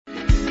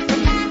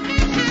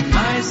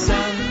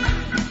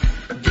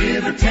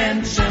Give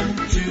attention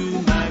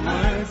to my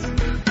words.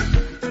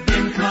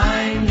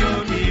 Incline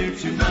your ear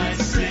to my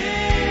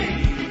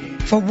saying.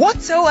 For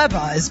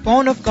whatsoever is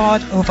born of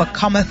God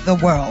overcometh the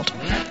world.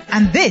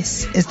 And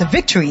this is the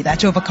victory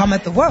that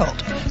overcometh the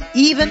world,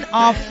 even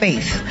our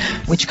faith,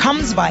 which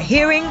comes by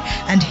hearing,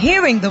 and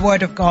hearing the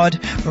word of God,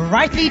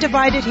 rightly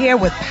divided here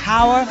with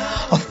power,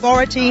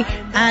 authority,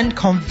 and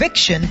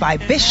conviction by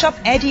Bishop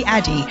Eddie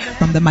Addy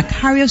from the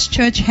Makarios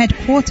Church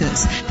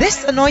headquarters.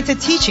 This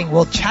anointed teaching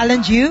will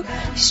challenge you,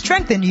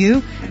 strengthen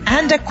you,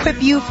 and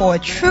equip you for a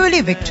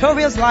truly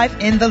victorious life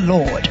in the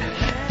Lord.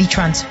 Be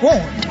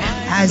transformed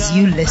as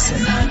you listen.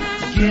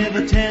 Give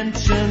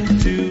attention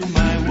to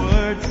my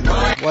words.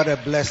 What a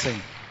blessing.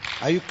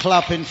 Are you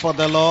clapping for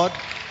the Lord?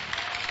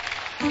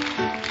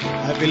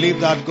 I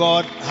believe that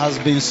God has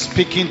been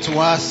speaking to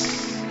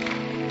us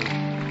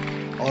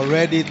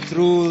already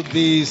through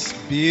these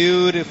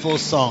beautiful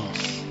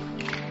songs.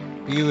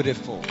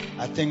 Beautiful.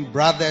 I think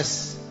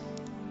brothers,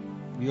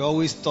 we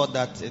always thought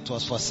that it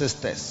was for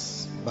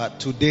sisters. But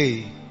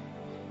today,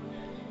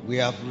 we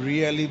have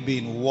really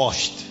been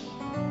washed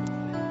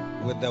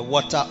with the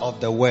water of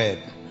the word.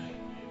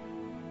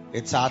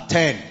 It's our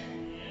turn.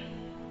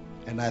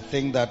 And I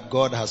think that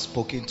God has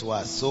spoken to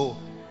us. So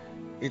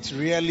it's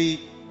really,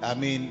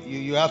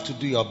 you have to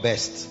do your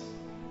best.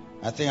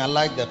 I think I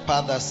like the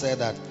part that said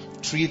that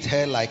treat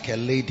her like a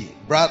lady.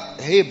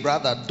 Hey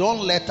brother,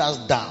 don't let us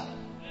down.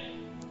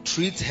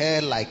 Treat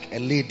her like a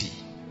lady.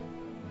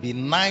 Be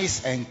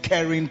nice and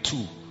caring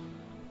too.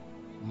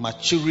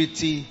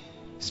 Maturity,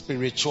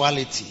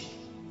 spirituality.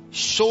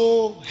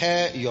 Show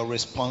her you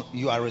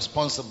are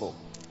responsible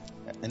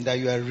and that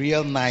you are a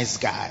real nice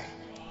guy.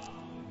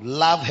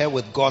 Love her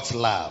with God's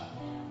love.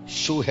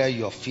 Show her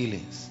your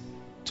feelings.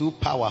 Too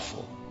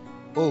powerful.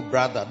 Oh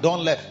brother,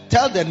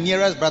 tell the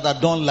nearest brother,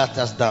 don't let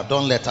us down.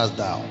 Don't let us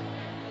down.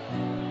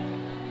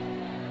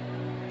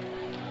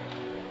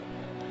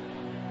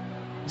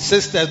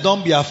 Sisters,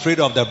 don't be afraid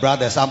of the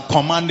brothers. I'm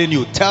commanding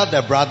you. Tell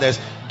the brothers,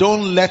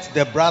 don't let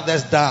the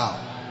brothers down.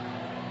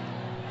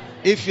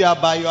 If you are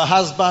by your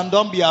husband,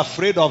 don't be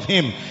afraid of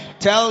him.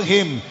 Tell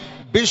him,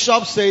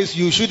 Bishop says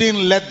you shouldn't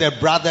let the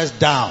brothers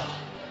down.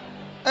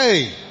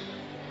 Hey.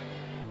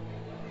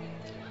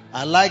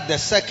 I like the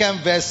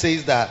second verse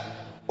says that,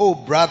 oh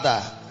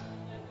brother,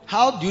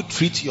 how do you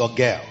treat your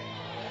girl?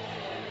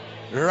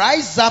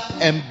 Rise up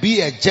and be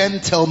a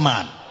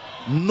gentleman.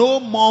 No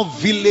more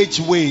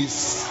village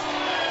ways.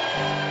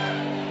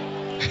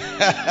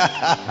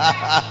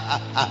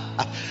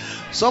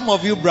 Some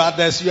of you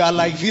brothers, you are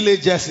like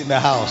villagers in the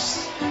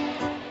house.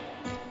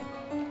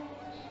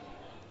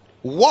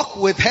 Walk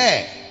with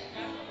her.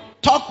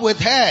 Talk with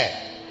her.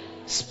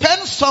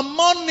 Spend some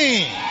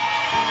money.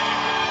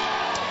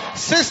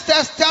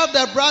 Sisters, tell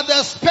the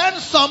brothers, spend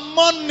some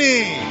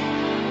money.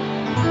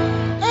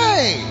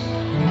 Hey.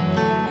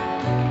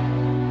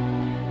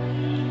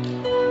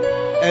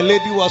 A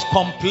lady was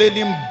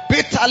complaining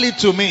bitterly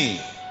to me.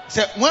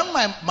 Said, when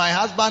my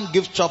husband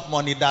gives chop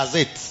money, that's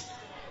it.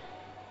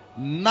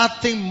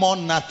 Nothing more,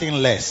 nothing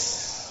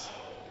less.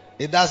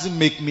 It doesn't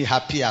make me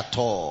happy at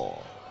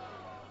all.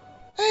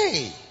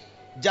 Hey,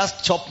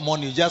 just chop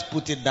money, just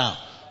put it down.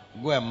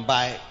 Go and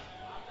buy.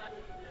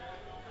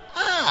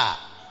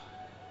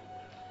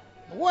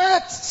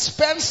 What?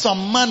 Spend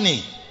some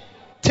money.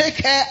 Take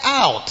her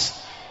out.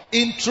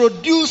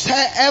 Introduce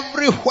her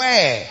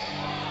everywhere.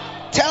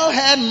 Tell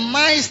her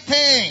nice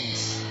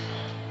things.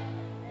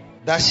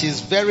 That she's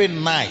very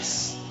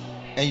nice.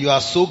 And you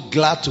are so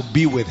glad to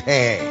be with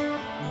her.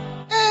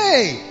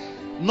 Hey,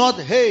 not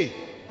hey,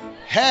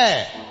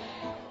 her.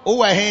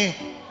 Owahe.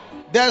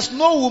 There's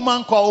no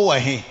woman called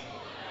Owahe.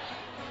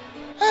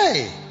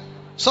 Hey,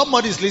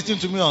 somebody is listening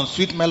to me on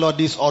Sweet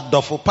Melodies or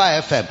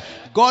Dofopa FM.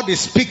 God is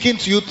speaking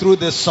to you through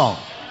this song.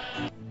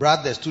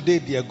 Brothers, today,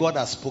 dear, God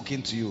has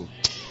spoken to you.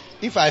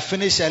 If I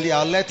finish early,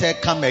 I'll let her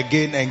come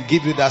again and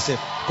give you that same.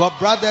 God,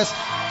 brothers,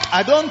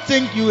 I don't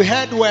think you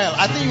heard well.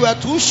 I think you were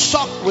too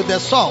shocked with the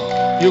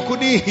song. You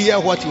couldn't hear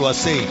what you were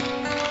saying.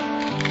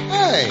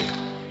 Hey.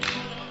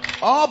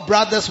 All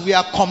brothers, we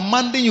are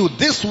commanding you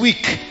this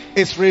week.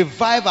 It's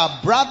revival.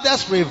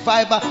 Brothers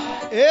revival.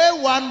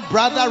 A1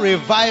 brother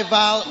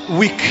revival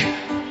week.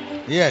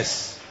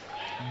 Yes.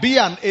 Be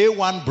an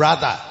A1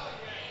 brother.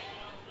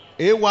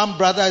 A1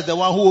 brother is the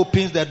one who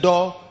opens the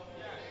door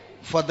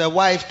for the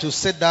wife to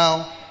sit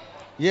down.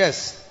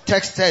 Yes.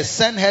 Text her.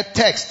 Send her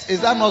text.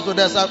 Is that not so?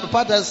 There's a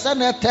part that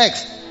send her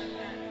text.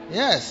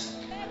 Yes.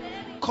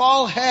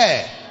 Call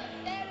her.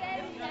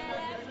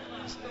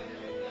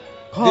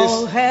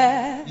 Call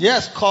her.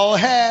 Yes, call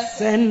her.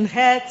 Send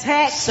her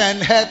text.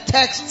 Send her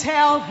text.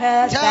 Tell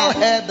her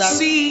that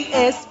she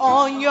is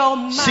on your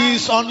mind.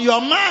 She's on your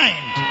mind.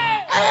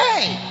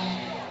 Hey.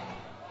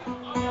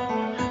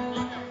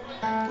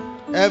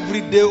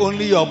 Every day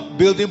only your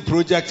building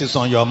project is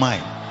on your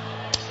mind.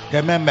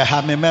 Remember,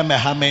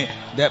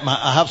 that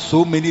I have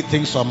so many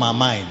things on my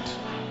mind.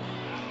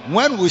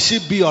 When will she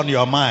be on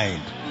your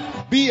mind?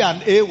 Be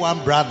an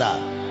A1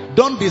 brother.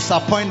 Don't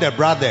disappoint the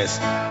brothers.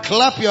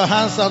 Clap your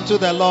hands unto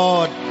the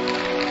Lord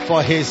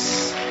for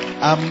his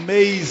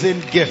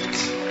Amazing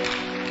gift.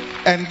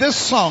 And this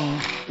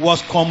song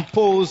was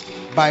composed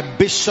by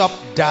Bishop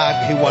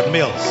Dag Heward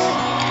Mills.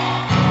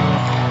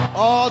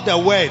 All the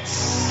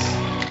words.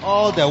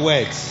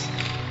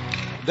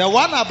 The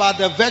one about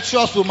the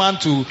virtuous woman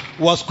too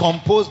was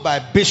composed by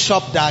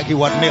Bishop Dag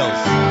Heward Mills.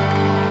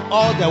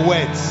 All the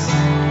words.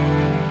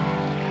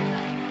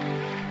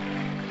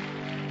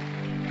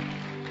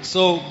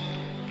 So,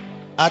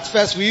 at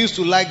first we used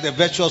to like the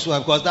virtuous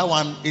woman because that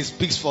one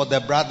speaks for the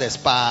brothers.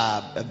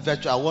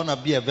 I want to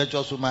be a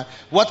virtuous woman.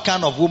 What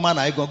kind of woman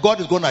are you going?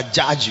 God is going to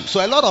judge you.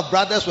 So a lot of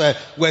brothers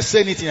were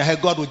saying it in their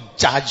head. God will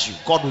judge you.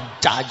 God will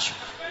judge you.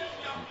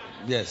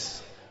 Yes.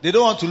 They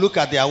don't want to look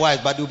at their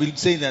wives, but they'll be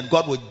saying that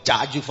God will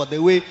judge you for the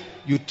way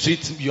you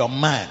treat your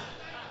man.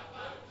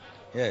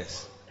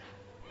 Yes.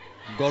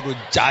 God will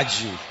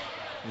judge you.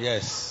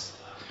 Yes.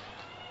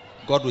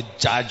 God will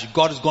judge you.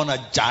 God is going to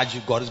judge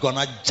you. God is going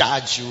to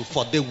judge you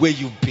for the way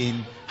you've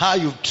been, how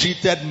you've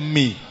treated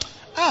me.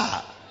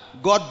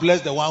 God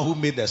bless the one who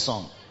made the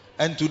song.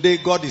 And today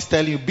God is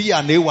telling you, be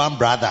an A1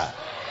 brother.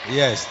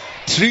 Yes.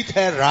 Treat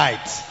her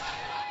right.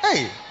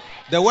 Hey,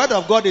 the word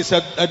of God is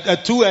a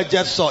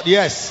two-edged sword.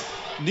 Yes.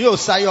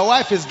 Neosa, your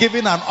wife is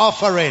giving an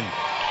offering.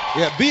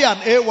 Yeah, be an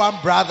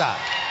A1 brother.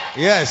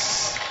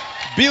 Yes.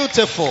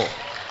 Beautiful.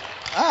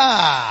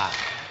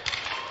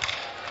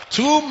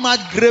 Too much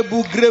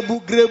grebu.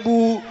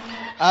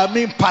 I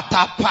mean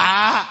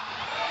patapa.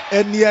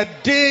 And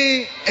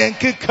yede and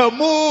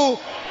kikamu.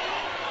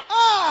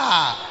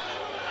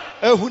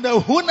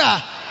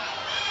 Huna.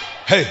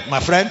 Hey, my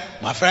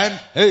friend.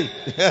 Hey.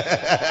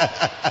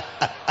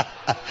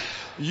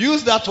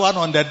 Use that one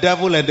on the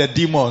devil and the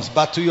demons.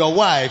 But to your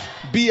wife,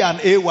 be an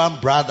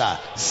A1 brother.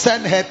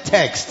 Send her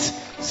text.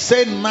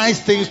 Say nice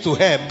things to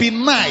her. Be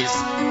nice.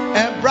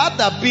 And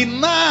brother, be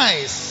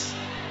nice.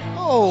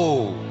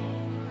 Oh.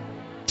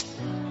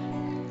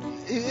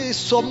 It's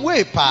some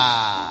way,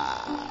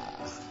 pa.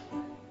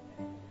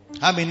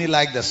 How many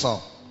like the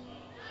song?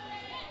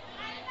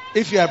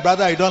 If you're a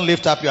brother, you don't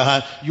lift up your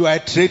hand. You are a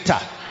traitor.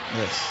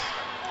 Yes.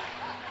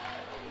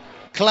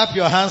 Clap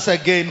your hands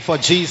again for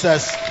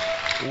Jesus.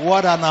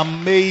 What an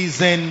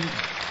amazing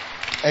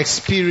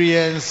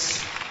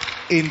experience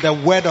in the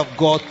Word of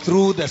God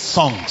through the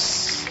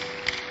songs.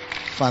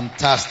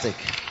 Fantastic.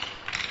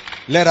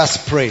 Let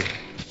us pray.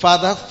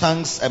 Father,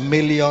 thanks a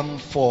million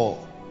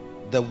for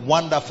the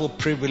wonderful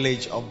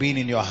privilege of being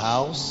in your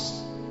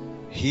house,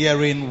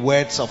 hearing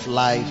words of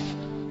life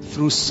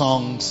through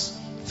songs,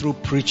 through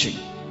preaching.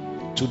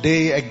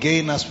 Today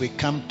again, as we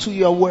come to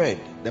your word,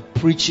 the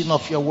preaching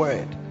of your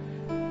word,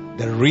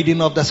 the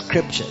reading of the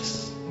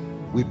scriptures,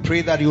 we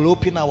pray that you'll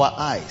open our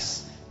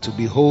eyes to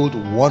behold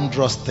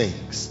wondrous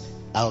things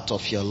out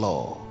of your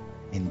law.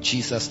 In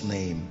Jesus'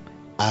 name,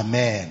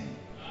 amen.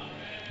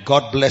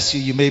 God bless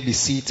you. You may be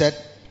seated.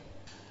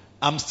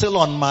 I'm still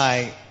on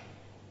my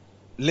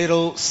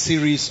little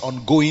series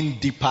on going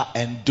deeper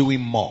and doing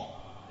more.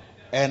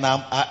 And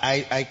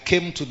I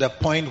came to the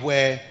point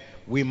where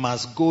we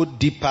must go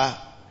deeper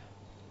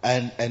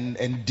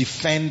and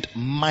defend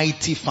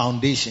mighty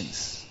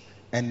foundations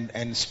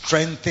and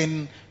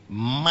strengthen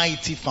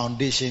mighty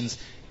foundations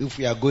if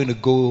we are going to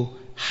go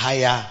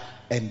higher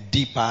and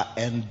deeper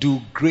and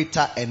do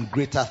greater and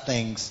greater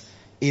things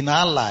in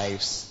our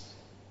lives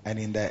and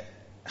in the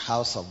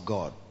house of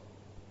God.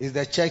 Is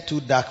the church too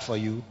dark for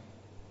you?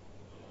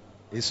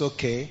 It's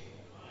okay.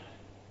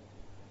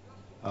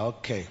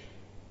 Okay.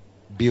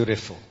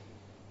 Beautiful.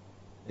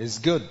 It's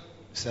good.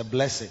 It's a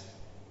blessing.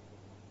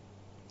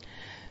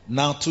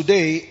 Now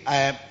today,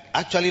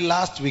 actually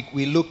last week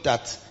we looked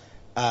at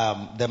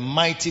the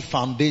mighty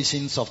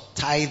foundations of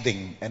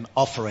tithing and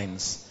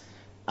offerings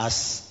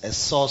as a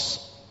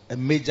source, a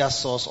major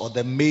source or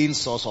the main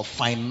source of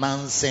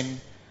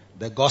financing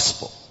the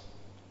gospel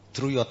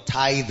through your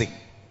tithing.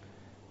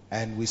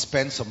 And we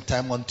spent some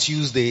time on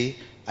Tuesday.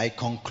 I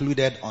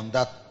concluded on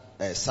that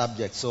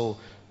subject. So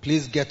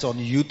please get on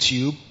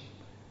YouTube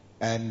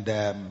and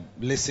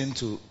listen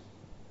to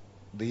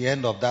the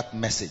end of that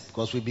message,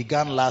 because we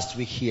began last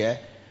week here,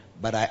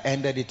 but I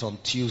ended it on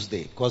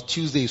Tuesday, because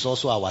Tuesday is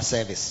also our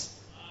service.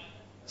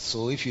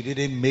 So if you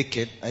didn't make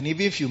it, and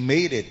even if you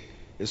made it,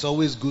 it's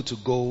always good to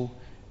go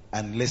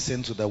and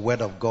listen to the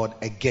word of God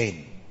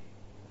again.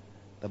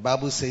 The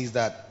Bible says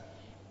that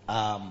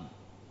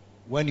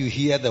when you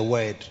hear the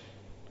word,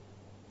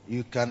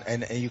 you can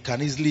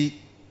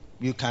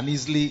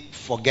easily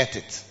forget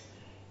it,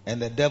 and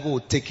the devil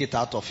will take it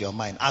out of your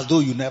mind as though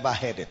you never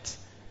heard it.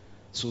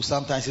 So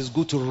sometimes it's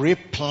good to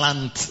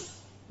replant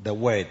the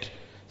word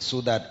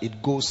so that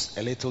it goes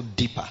a little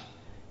deeper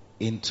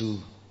into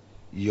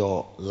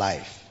your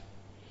life.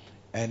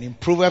 And in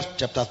Proverbs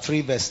chapter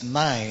 3 verse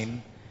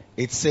 9,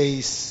 it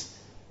says,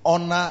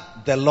 honor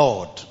the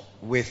Lord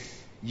with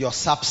your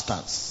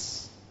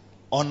substance.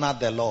 Honor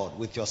the Lord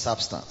with your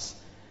substance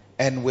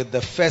and with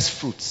the first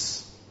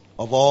fruits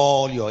of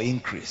all your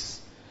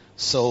increase.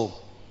 So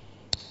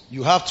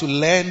you have to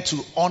learn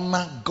to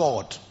honor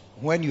God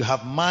when you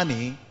have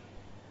money.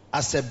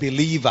 As a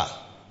believer,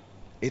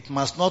 it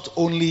must not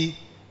only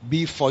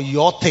be for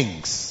your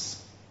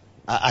things.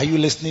 Are you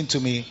listening to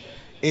me?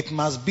 It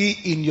must be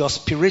in your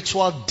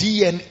spiritual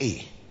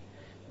DNA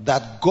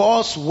that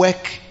God's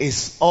work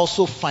is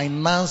also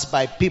financed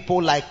by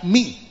people like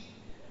me.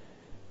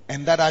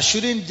 And that I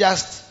shouldn't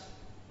just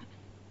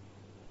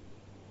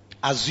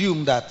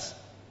assume that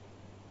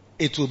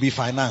it will be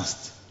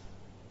financed.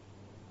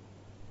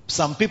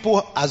 Some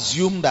people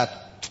assume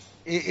that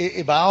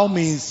by all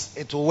means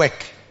it will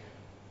work.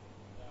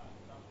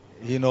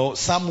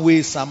 Some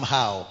way,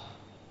 somehow,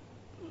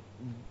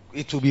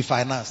 it will be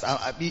financed.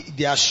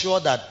 They are sure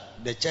that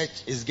the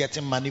church is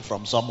getting money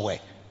from somewhere.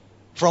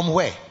 From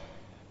where?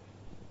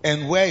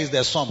 And where is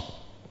the sum?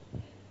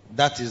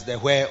 That is the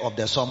where of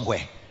the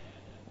somewhere.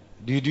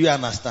 Do you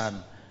understand?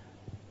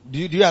 Do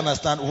you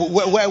understand?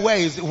 Where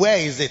is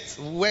it?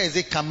 Where is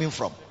it coming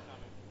from?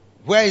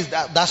 Where is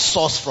that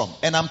source from?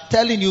 And I'm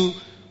telling you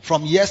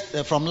from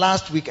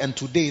last week and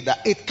today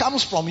that it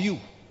comes from you.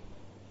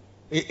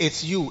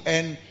 It's you.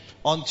 And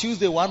on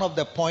Tuesday, one of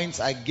the points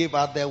I gave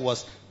out there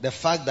was the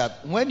fact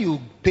that when you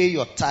pay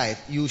your tithe,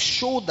 you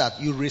show that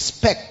you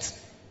respect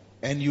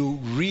and you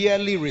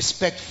really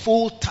respect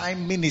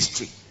full-time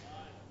ministry.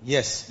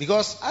 Yes,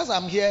 because as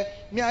I'm here,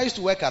 I used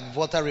to work at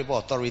Volta River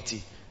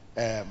Authority,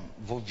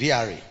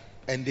 VRA,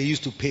 and they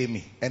used to pay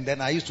me. And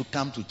then I used to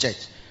come to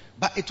church.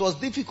 But it was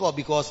difficult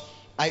because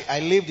I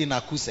lived in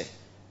Akuse.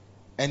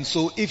 And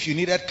so if you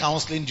needed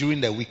counseling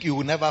during the week, you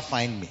would never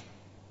find me.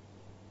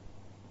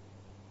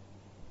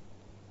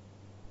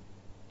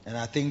 And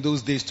I think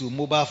those days too,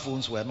 mobile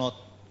phones there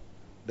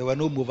were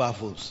no mobile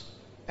phones.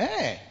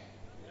 There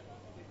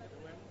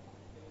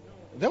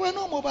were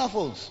no mobile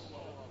phones.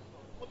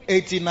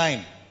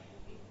 89.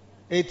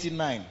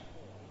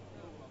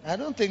 I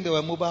don't think there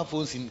were mobile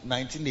phones in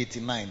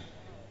 1989,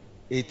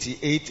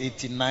 88,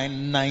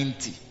 89,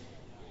 90.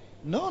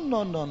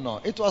 No.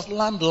 It was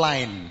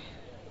landline.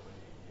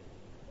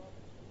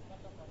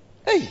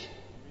 Hey,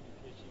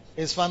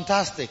 it's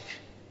fantastic.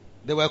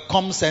 There were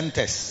comm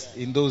centers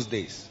in those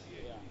days.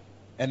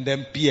 And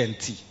then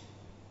PNT.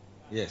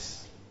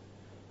 Yes.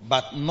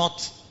 But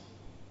not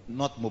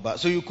mobile.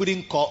 So you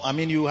couldn't call,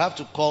 you have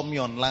to call me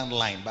on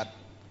landline, but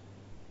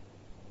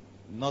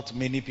not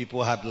many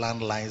people had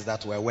landlines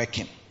that were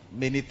working.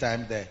 Many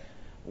times the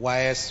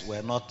wires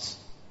were not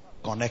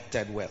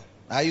connected well.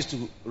 I used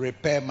to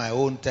repair my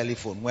own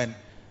telephone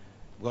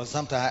because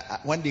sometimes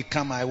when they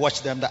come, I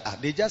watch them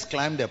they just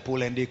climb the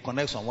pole and they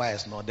connect some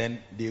wires. No, then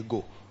they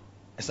go.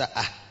 I said,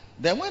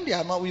 Then when they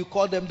are not, you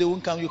call them, they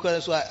won't come. You call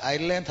them. So I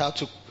learned how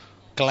to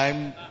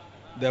climb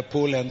the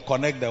pole and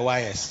connect the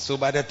wires. So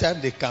by the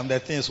time they come, the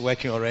thing is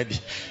working already.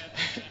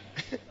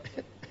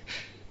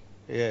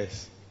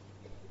 Yes.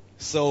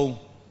 So,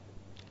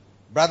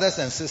 brothers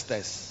and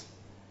sisters,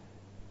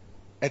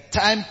 a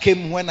time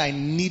came when I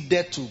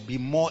needed to be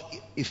more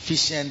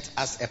efficient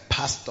as a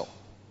pastor.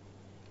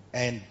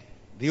 And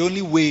the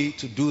only way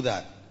to do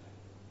that,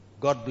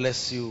 God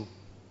bless you,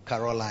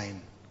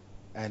 Caroline,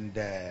 and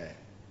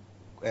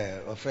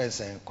our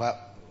friends,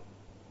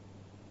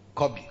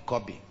 Kobe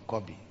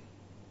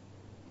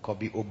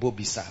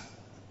Obobisa,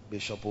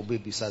 Bishop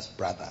Obobisa's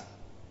brother,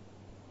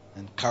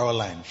 and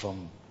Caroline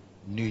from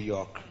New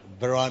York,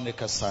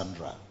 Veronica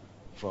Sandra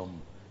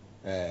from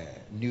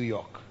New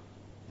York.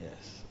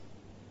 Yes.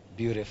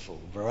 Beautiful.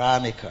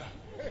 Veronica.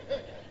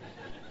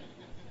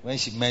 When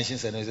she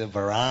mentions her name, it's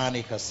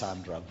Veronica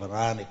Sandra.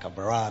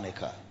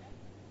 Veronica.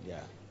 Yeah.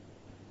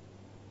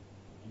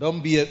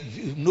 Don't be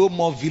no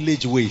more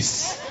village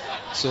ways.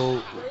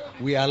 So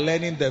we are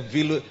learning the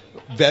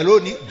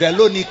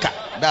Veronica.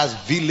 That's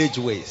village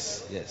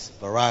ways. Yes.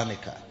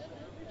 Veronica.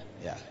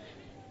 Yeah.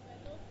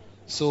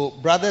 So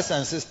brothers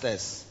and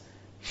sisters,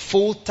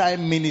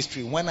 full-time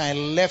ministry. When I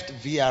left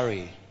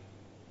VRA,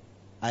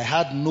 I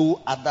had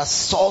no other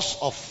source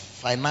of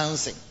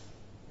financing.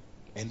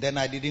 And then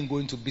I didn't go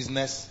into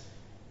business.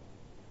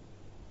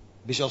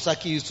 Bishop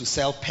Saki used to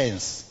sell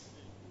pens.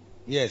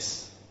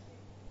 Yes.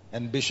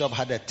 And Bishop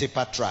had a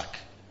tipper truck.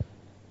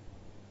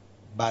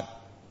 But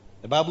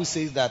the Bible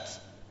says that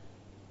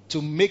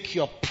to make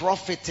your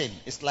profiting,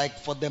 it's like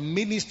for the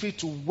ministry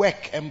to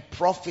work and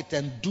profit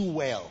and do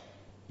well,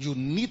 you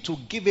need to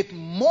give it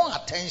more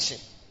attention.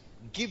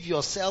 Give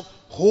yourself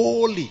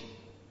wholly.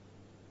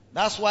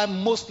 That's why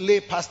most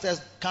lay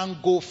pastors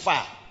can't go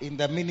far in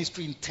the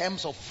ministry in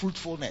terms of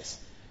fruitfulness,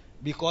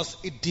 because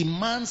it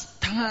demands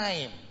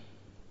time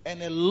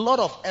and a lot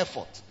of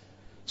effort.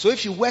 So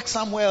if you work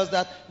somewhere else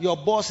that your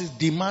boss is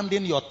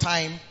demanding your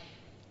time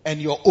and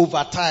your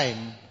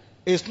overtime,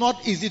 it's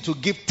not easy to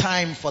give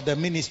time for the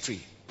ministry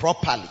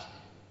properly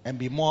and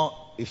be more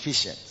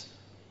efficient.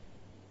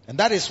 And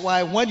that is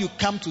why when you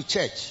come to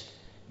church,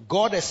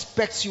 God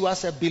expects you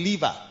as a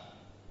believer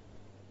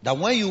that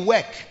when you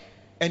work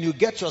and you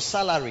get your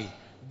salary,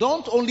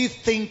 don't only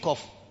think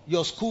of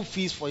your school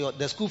fees for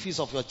the school fees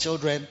of your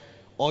children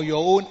or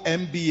your own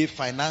MBA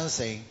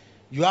financing.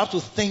 You have to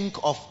think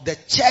of the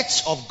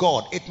church of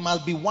God. It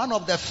must be one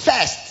of the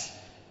first.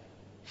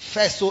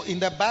 So in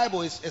the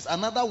Bible, it's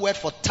another word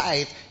for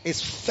tithe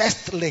is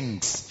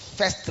firstlings.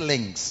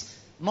 Firstlings.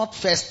 Not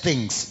first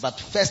things, but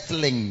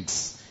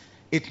firstlings.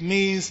 It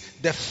means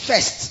the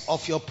first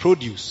of your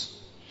produce.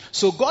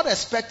 So God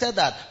expected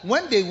that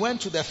when they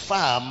went to the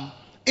farm,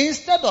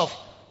 instead of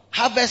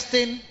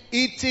harvesting,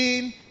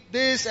 eating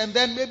this, and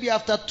then maybe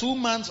after 2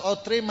 months or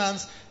 3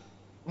 months,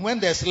 when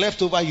there's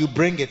leftover, you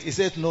bring it. He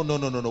says, no.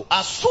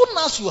 As soon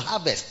as you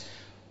harvest,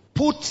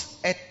 put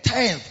a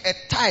tenth, a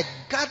tithe,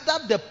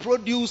 gather the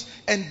produce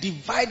and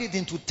divide it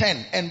into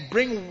 10 and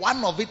bring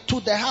one of it to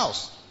the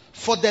house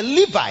for the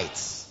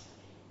Levites.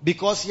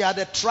 Because he had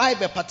a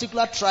tribe, a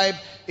particular tribe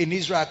in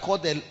Israel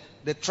called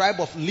the tribe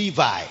of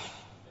Levi.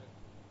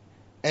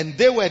 And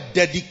they were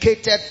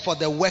dedicated for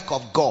the work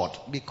of God,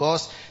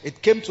 because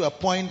it came to a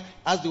point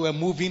as they were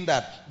moving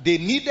that they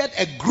needed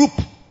a group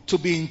to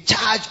be in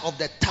charge of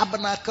the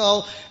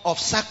tabernacle, of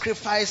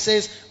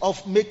sacrifices,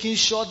 of making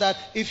sure that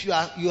if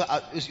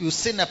you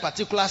sin a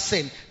particular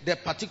sin, the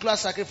particular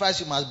sacrifice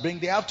you must bring,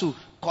 they have to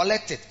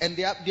collect it, and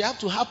they have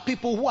to have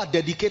people who are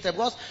dedicated.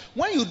 Because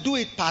when you do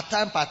it part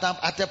time,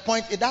 at a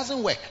point it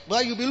doesn't work.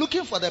 But you'll be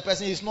looking for the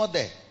person, he's not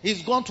there.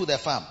 He's gone to the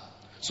farm.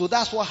 So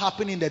that's what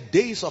happened in the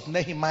days of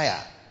Nehemiah.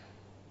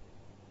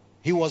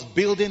 He was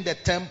building the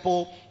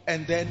temple,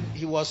 and then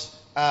he was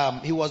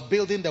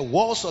building the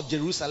walls of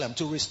Jerusalem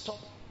to restore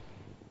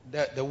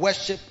the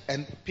worship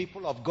and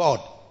people of God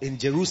in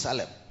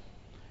Jerusalem.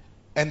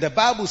 And the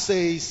Bible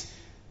says,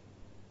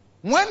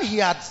 when he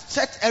had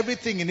set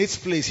everything in its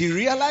place, he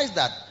realized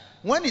that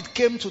when it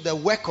came to the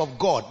work of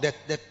God,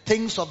 the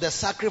things of the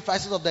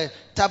sacrifices of the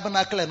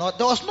tabernacle and all,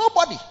 there was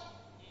nobody.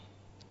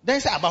 Then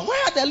he said, but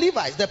where are the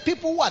Levites? The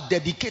people who are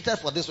dedicated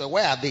for this work,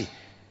 where are they?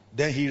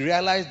 Then he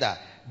realized that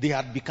they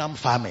had become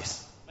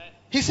farmers.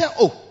 He said,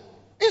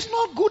 it's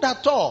not good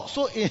at all.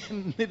 So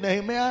in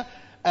Nehemiah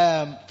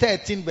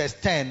 13 verse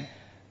 10,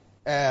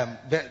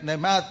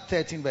 Nehemiah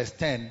 13 verse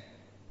 10,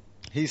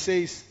 he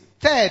says,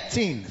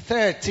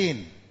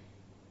 13,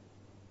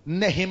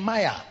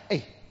 Nehemiah.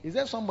 Hey, is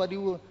there somebody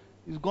who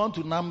is gone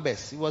to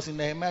Numbers? He was in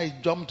Nehemiah, he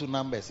jumped to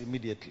Numbers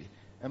immediately.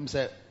 And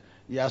said,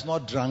 he has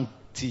not drunk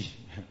tea.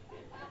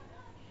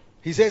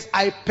 He says,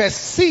 I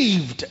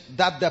perceived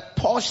that the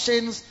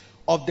portions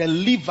of the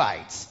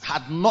Levites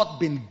had not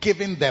been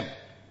given them.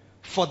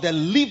 For the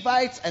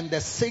Levites and the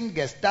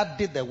singers that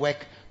did the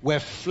work were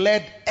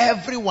fled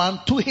everyone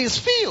to his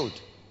field.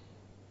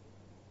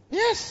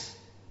 Yes.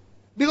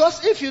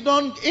 Because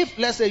if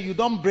let's say you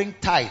don't bring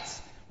tithes,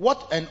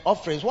 and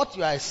offerings, what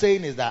you are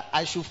saying is that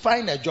I should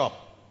find a job.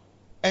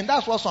 And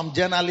that's what some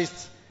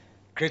journalists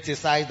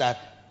criticize, that,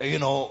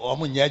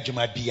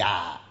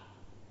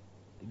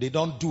 they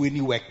don't do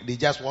any work. They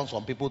just want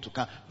some people to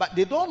come. But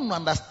they don't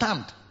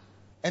understand.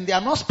 And they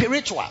are not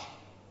spiritual.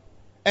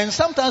 And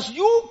sometimes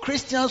you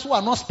Christians who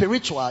are not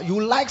spiritual,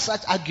 you like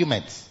such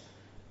arguments.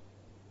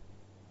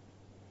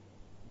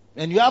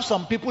 And you have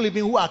some people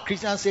even who are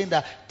Christians saying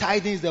that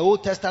tithing is the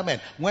Old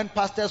Testament. When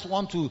pastors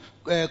want to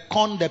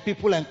con the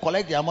people and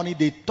collect their money,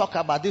 they talk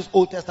about this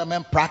Old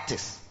Testament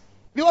practice.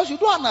 Because you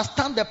don't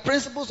understand the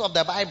principles of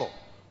the Bible.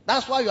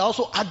 That's why you're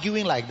also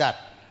arguing like that.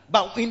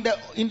 But in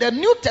the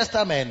New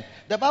Testament,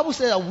 the Bible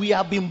says that we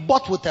have been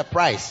bought with a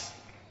price,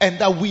 and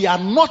that we are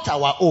not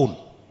our own.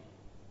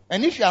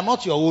 And if you are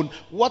not your own,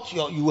 what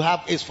you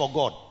have is for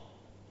God.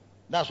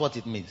 That's what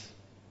it means.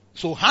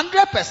 So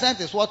 100%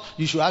 is what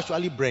you should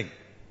actually bring.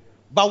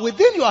 But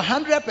within your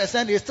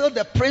 100% is still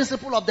the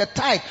principle of the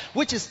tithe,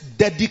 which is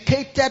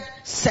dedicated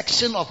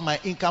section of my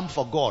income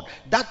for God.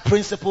 That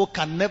principle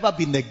can never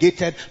be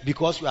negated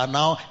because you are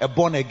now a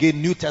born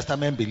again New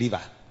Testament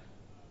believer.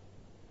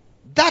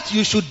 That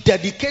you should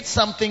dedicate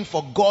something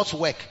for God's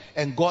work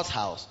and God's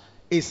house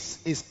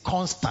is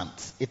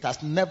constant. It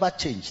has never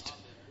changed.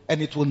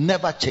 And it will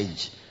never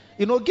change.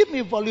 Give me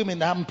volume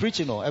in I'm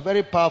preaching. A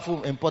very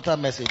powerful,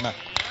 important message now.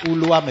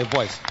 Uluwa my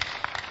voice.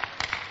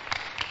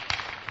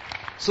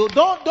 So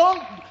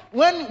don't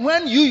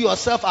when you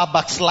yourself are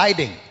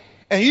backsliding,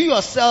 and you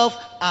yourself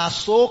are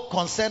so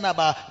concerned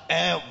about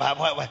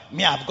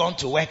me, I've gone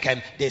to work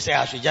and they say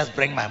I should just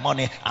bring my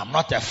money, I'm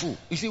not a fool.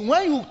 You see,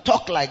 when you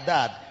talk like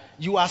that,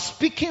 you are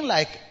speaking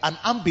like an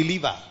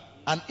unbeliever,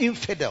 an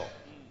infidel,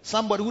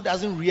 somebody who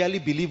doesn't really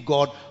believe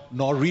God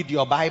nor read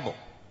your Bible.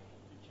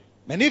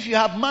 And if you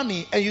have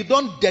money and you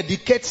don't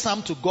dedicate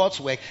some to God's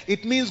work,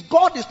 it means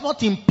God is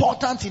not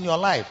important in your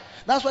life.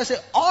 That's why I say,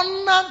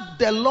 honor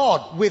the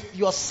Lord with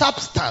your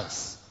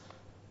substance.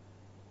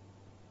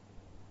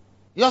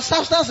 Your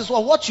substance is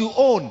what you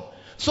own.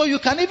 So you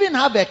can even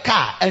have a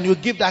car and you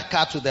give that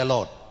car to the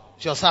Lord.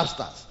 It's your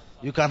substance.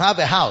 You can have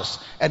a house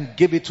and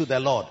give it to the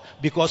Lord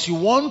because you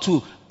want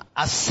to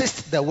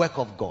assist the work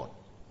of God.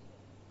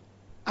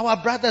 Our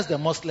brothers, the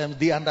Muslims,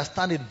 they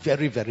understand it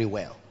very, very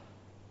well.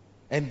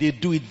 And they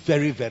do it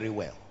very, very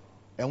well.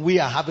 And we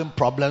are having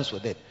problems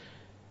with it.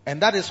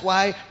 And that is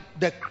why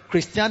the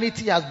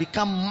Christianity has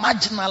become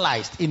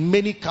marginalized in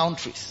many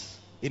countries,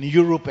 in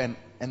Europe and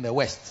the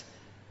West.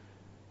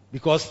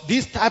 Because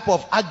these type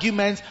of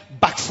arguments,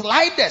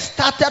 backsliders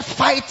started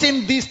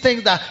fighting these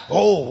things that,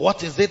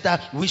 what is it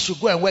that we should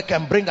go and work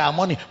and bring our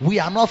money? We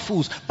are not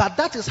fools. But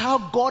that is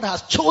how God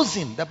has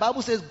chosen. The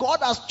Bible says God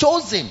has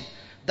chosen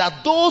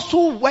that those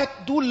who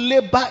do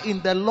labor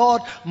in the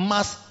Lord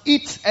must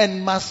eat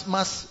and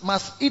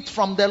must eat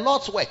from the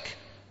Lord's work.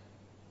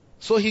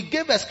 So he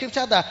gave a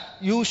scripture that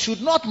you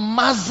should not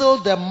muzzle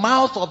the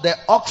mouth of the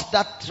ox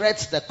that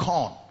treads the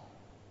corn.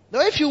 Now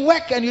if you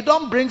work and you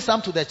don't bring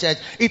some to the church,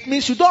 it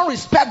means you don't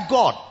respect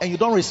God and you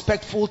don't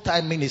respect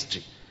full-time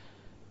ministry.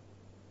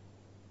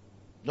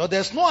 No,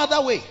 there's no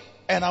other way.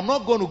 And I'm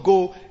not going to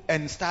go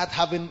and start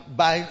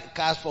buying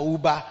cars for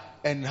Uber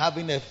and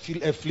having a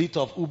fleet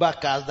of Uber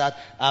cars that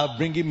are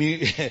bringing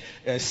me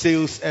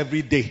sales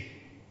every day.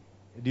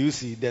 Do you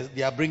see?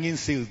 They are bringing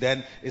sales.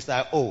 Then it's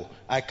like, oh,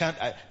 I can't.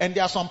 And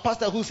there are some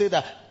pastors who say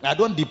that I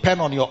don't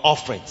depend on your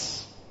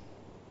offerings.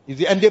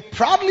 And they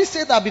proudly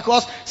say that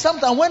because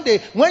sometimes when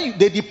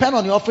they depend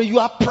on your offering, you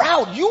are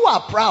proud. You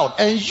are proud,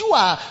 and you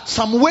are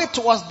some way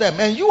towards them,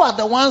 and you are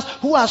the ones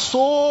who are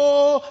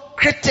so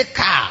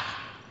critical.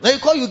 Then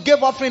you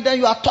give offering, then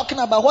you are talking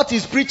about what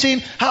he's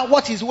preaching,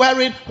 what he's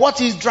wearing, what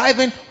he's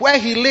driving, where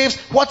he lives,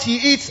 what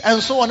he eats,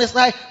 and so on. It's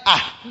like,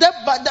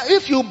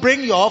 if you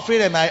bring your offering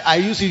and I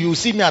use it, you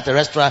see me at a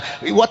restaurant,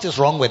 what is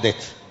wrong with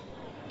it?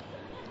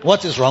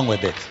 What is wrong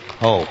with it?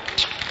 Oh.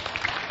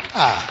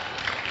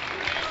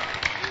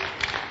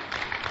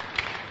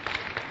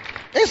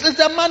 It's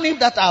the money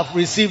that I've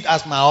received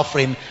as my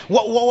offering.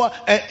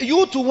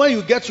 You too, when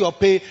you get your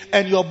pay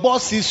and your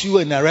boss sees you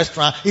in a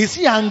restaurant, is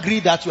he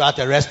angry that you are at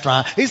a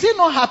restaurant? Is he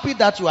not happy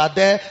that you are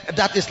there?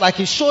 That is like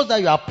he shows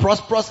that you are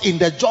prosperous in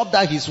the job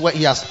that he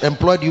has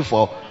employed you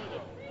for.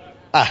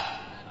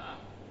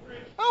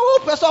 I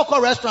hope person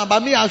call restaurant,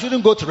 but me, I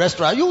shouldn't go to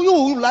restaurant.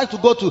 You like to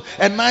go to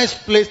a nice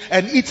place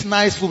and eat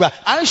nice food.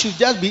 I should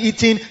just be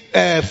eating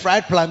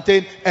fried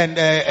plantain and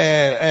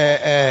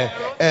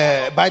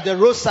by the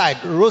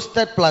roadside,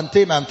 roasted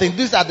plantain and things.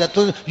 These are the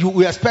things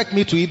you expect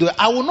me to eat.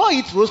 I will not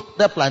eat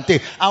roasted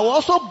plantain. I will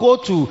also go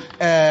to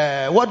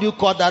what do you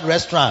call that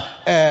restaurant?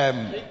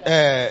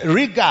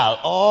 Regal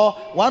or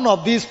one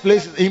of these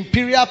places,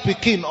 Imperial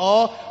Pekin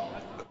or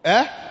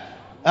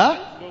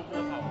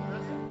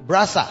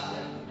Brasa.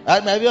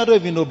 Maybe I don't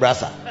even know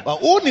Brasa. But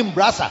who named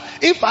Brasa?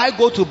 If I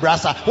go to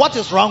Brasa, what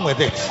is wrong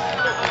with it?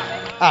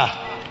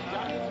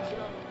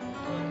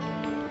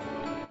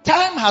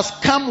 Time has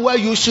come where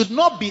you should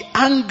not be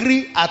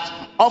angry at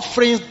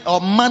offerings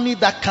or money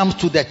that comes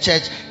to the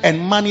church and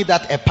money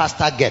that a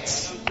pastor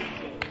gets.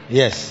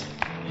 Yes.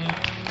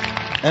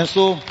 And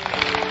so,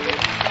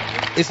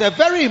 it's a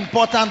very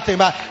important thing.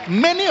 But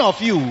many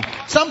of you,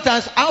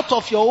 sometimes out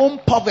of your own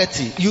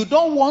poverty, you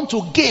don't want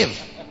to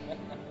give.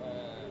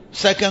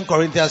 2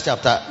 Corinthians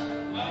chapter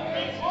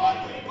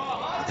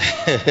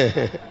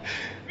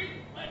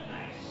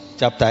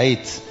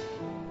 8.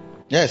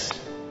 Yes.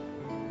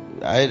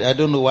 I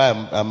don't know why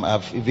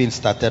I've even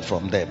started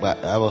from there,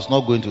 but I was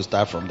not going to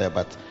start from there,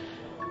 but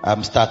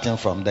I'm starting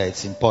from there.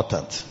 It's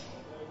important.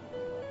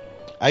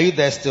 Are you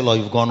there still or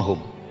you've gone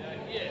home?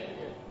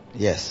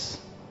 Yes.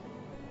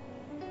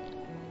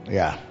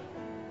 Yeah.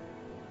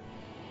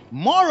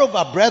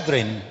 Moreover,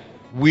 brethren,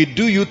 we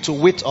do you to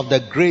wit of the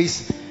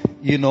grace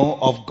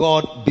of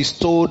God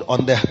bestowed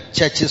on the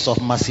churches of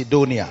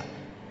Macedonia.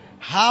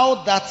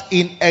 How that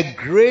in a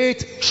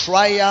great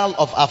trial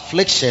of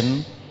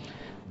affliction,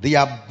 the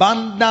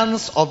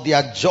abundance of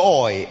their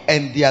joy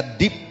and their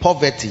deep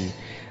poverty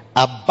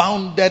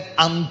abounded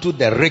unto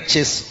the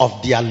riches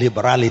of their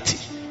liberality.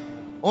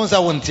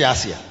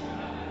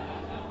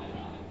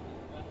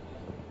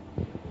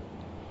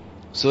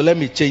 So let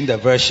me change the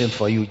version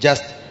for you,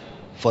 just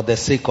for the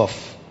sake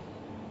of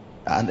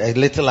and a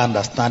little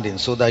understanding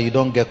so that you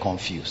don't get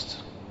confused.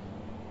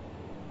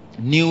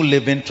 New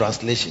Living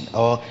Translation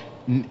or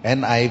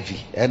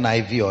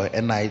NIV or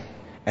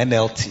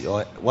NLT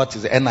or what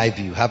is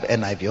NIV? You have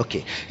NIV.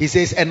 Okay. He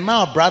says, and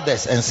now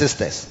brothers and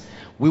sisters,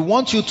 we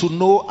want you to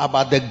know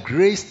about the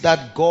grace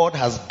that God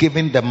has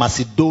given the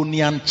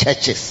Macedonian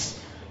churches.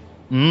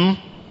 In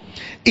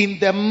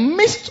the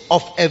midst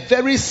of a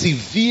very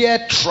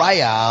severe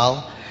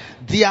trial,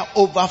 their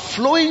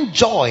overflowing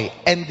joy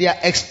and their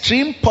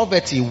extreme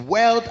poverty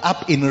welled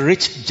up in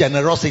rich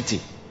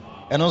generosity.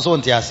 And also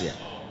on Tiasia.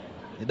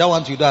 That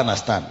one you don't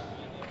understand.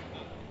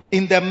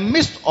 In the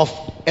midst of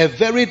a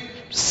very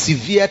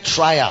severe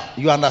trial,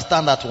 you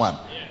understand that one.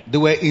 They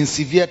were in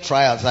severe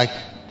trials like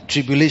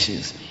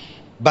tribulations,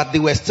 but they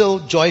were still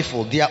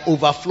joyful. Their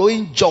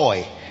overflowing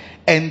joy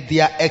and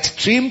their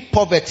extreme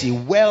poverty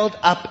welled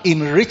up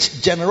in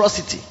rich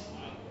generosity.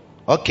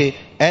 Okay,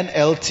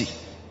 NLT.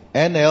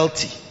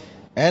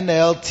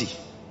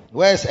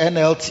 Where's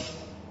NLT?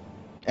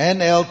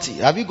 NLT.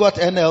 Have you got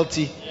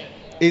NLT?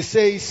 It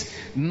says,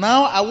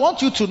 now I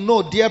want you to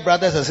know, dear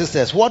brothers and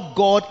sisters, what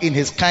God in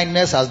his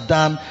kindness has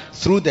done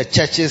through the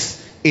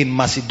churches in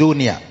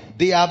Macedonia.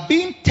 They are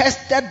being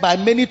tested by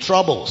many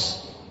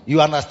troubles. You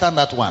understand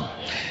that one?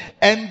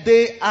 And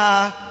they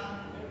are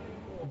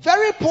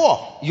very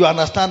poor. You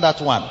understand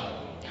that one?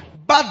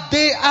 But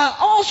they are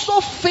also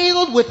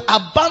filled with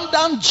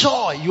abundant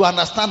joy. You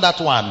understand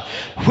that one?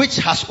 Which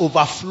has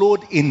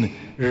overflowed in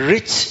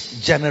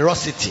rich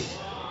generosity.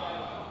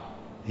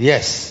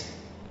 Yes.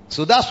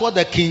 So that's what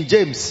the King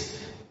James,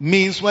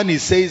 means when he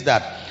says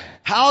that,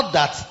 how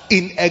that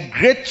in a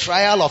great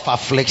trial of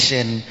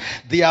affliction,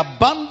 the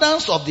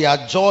abundance of their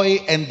joy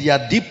and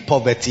their deep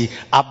poverty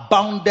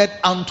abounded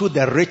unto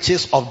the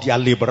riches of their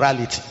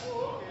liberality.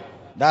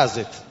 That's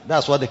it.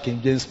 That's what the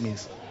King James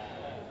means.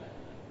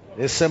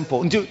 It's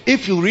simple.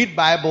 If you read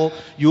Bible,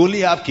 you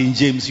only have King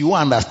James, you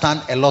won't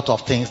understand a lot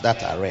of things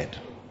that are read.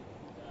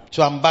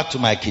 So I'm back to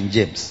my King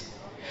James.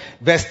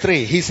 Verse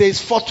 3, he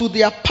says, for to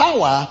their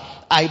power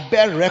I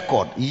bear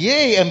record,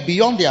 yea, and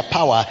beyond their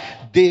power,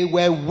 they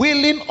were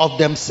willing of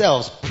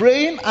themselves,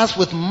 praying us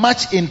with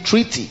much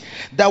entreaty,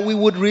 that we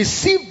would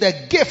receive the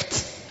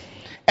gift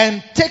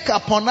and take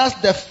upon us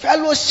the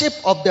fellowship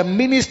of the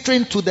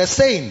ministering to the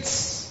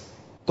saints.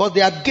 Because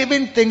they are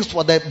giving things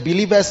for the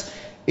believers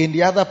in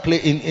the other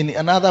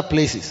in other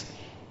places.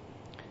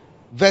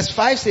 Verse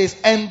 5 says,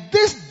 and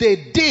this they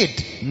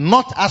did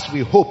not as we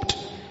hoped,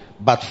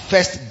 but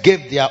first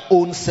gave their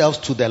own selves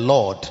to the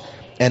Lord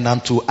and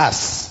unto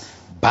us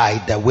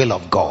by the will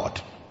of God.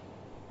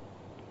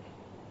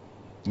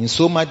 In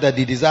so much that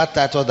the desired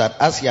title that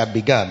as he had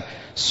begun,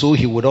 so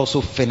he would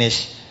also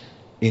finish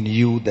in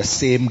you the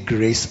same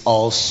grace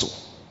also.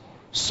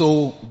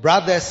 So,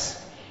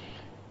 brothers,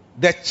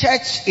 the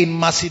church in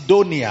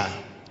Macedonia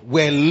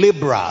were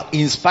liberal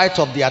in spite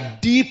of their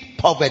deep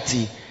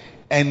poverty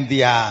and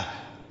their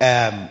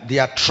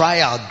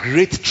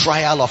great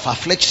trial of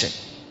affliction.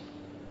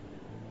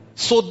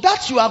 So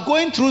that you are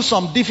going through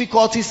some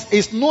difficulties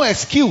is no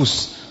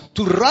excuse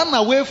to run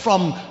away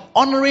from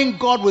honoring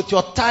God with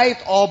your tithe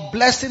or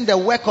blessing the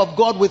work of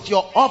God with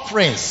your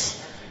offerings.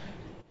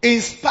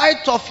 In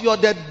spite of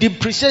the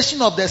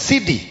depreciation of the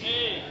cedi,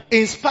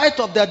 in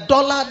spite of the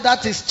dollar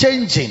that is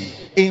changing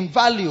in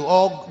value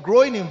or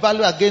growing in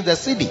value against the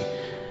cedi,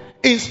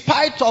 in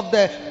spite of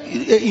the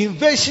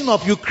invasion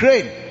of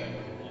Ukraine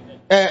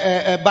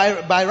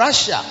by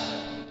Russia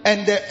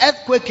and the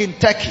earthquake in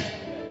Turkey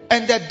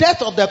and the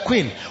death of the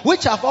Queen,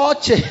 which have all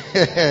changed.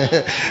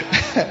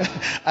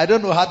 I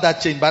don't know how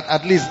that changed, but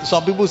at least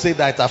some people say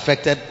that it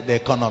affected the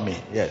economy.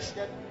 Yes.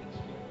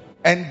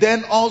 And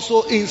then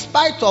also, in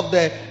spite of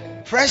the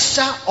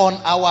pressure on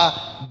our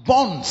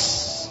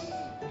bonds,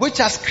 which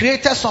has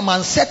created some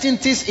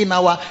uncertainties in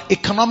our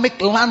economic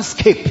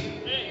landscape.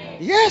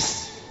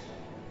 Yes.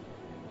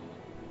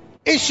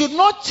 It should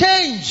not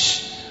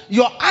change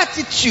your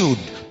attitude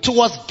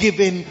towards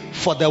giving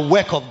for the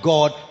work of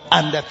God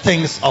and the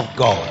things of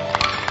God.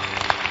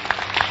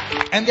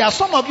 And there are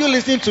some of you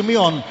listening to me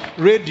on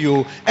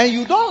radio and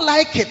you don't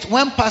like it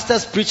when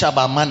pastors preach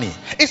about money.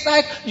 It's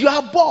like you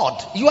are bored,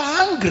 you are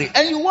hungry,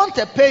 and you want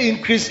a pay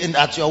increase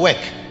at your work.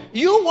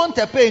 You want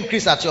a pay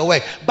increase at your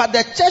work, but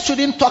the church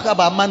shouldn't talk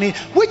about money,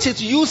 which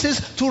it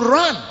uses to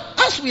run.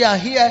 As we are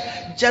here,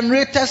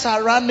 generators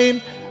are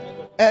running,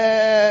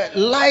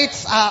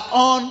 lights are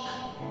on.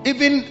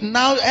 Even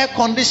now, air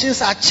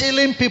conditions are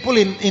chilling people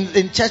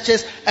in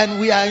churches, and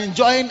we are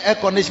enjoying air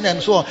conditioning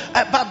and so on.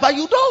 But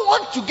you don't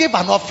want to give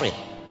an offering,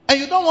 and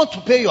you don't want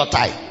to pay your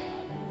tithe.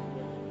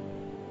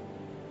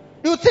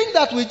 You think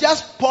that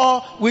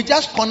we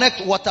just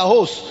connect water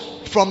hose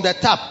from the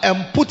tap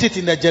and put it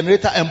in the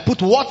generator and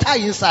put water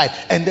inside,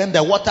 and then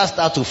the water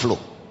starts to flow.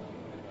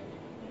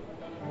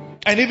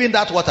 And even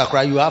that water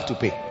cry, you have to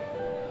pay.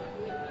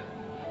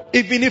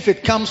 Even if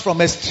it comes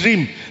from a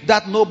stream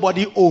that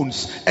nobody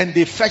owns and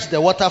they fetch the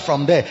water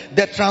from there,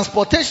 the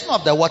transportation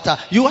of the water,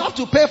 you have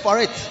to pay for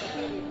it.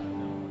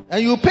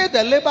 And you pay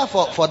the labor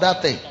for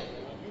that thing.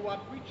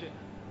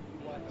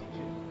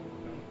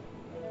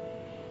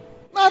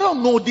 I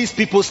don't know these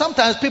people.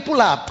 Sometimes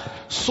people are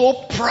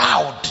so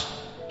proud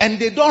and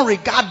they don't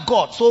regard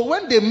God. So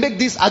when they make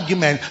this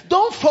argument,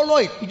 don't follow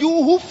it.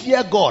 You who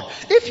fear God,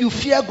 if you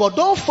fear God,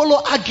 don't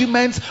follow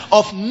arguments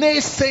of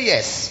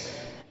naysayers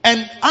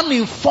and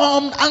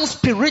uninformed,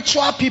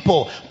 unspiritual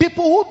people.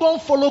 People who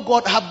don't follow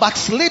God have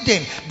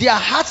backslidden. Their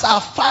hearts are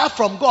far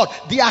from God.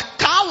 They are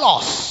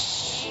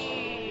callous.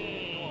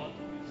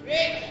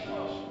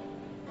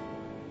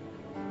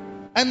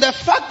 And the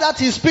fact that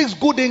he speaks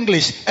good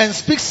English and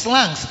speaks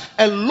slangs,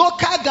 a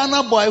local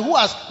Ghana boy who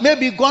has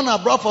maybe gone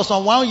abroad for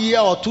some 1 year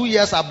or 2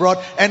 years abroad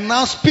and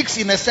now speaks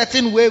in a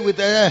certain way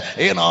with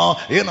all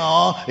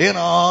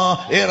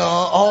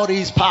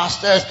these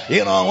pastors,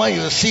 when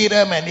you see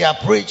them and they are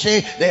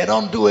preaching, they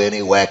don't do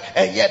any work,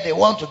 and yet they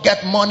want to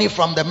get money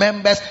from the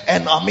members,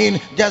 and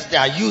they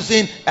are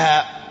using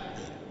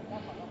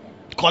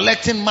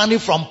collecting money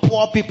from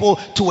poor people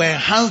to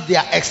enhance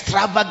their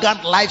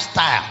extravagant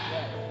lifestyle.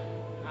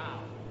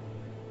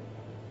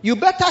 You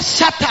better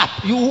shut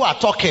up, you who are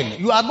talking.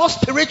 You are not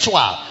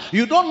spiritual.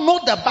 You don't know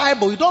the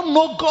Bible. You don't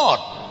know God.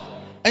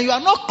 And you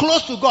are not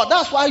close to God.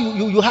 That's why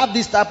you have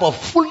this type of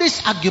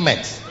foolish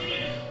arguments.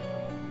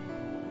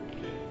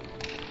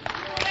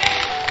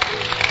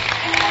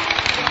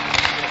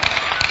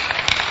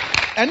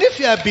 And if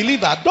you are a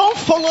believer, don't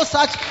follow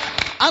such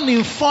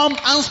uninformed,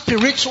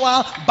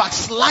 unspiritual,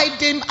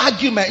 backsliding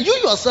argument. You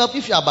yourself,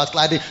 if you are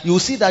backsliding, you will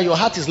see that your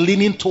heart is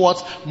leaning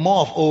towards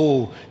more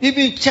of,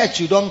 even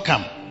church, you don't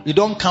come. You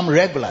don't come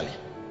regularly.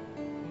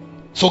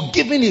 So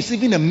giving is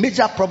even a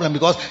major problem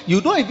because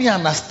you don't even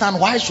understand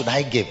why should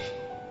I give.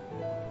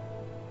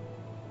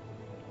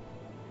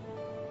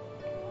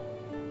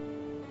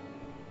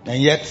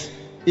 And yet,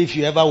 if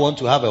you ever want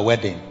to have a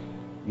wedding,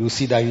 you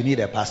see that you need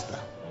a pastor.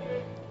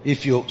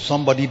 If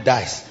somebody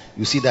dies,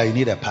 you see that you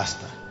need a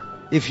pastor.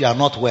 If you are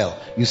not well,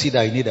 you see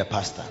that you need a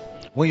pastor.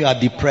 When you are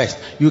depressed,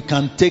 you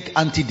can take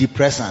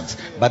antidepressants,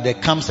 but there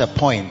comes a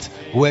point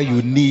where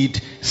you need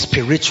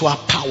spiritual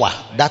power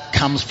that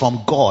comes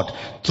from God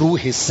through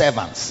his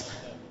servants.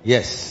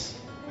 Yes,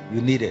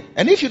 you need it.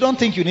 And if you don't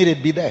think you need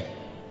it, be there.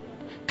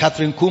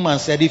 Catherine Kuhlman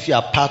said, if you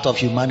are part of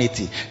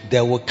humanity,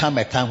 there will come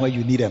a time where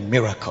you need a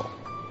miracle.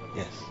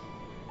 Yes.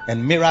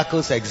 And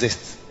miracles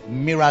exist.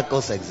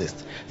 Miracles exist.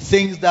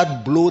 Things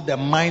that blow the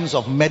minds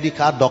of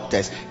medical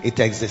doctors, it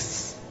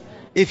exists.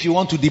 If you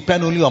want to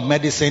depend only on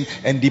medicine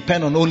and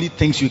depend on only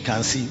things you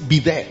can see, be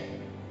there.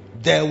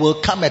 There will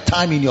come a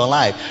time in your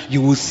life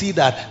you will see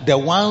that the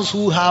ones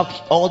who have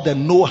all the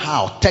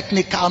know-how,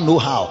 technical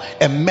know-how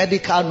and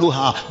medical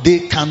know-how, they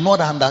cannot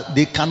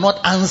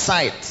answer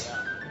it.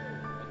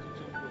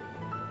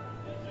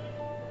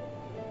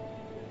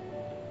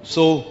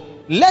 So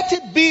let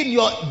it be in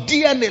your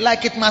DNA,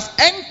 like it must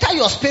enter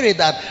your spirit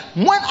that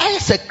when I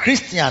as a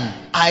Christian,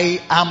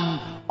 I am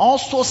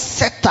also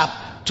set up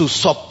to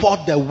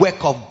support the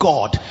work of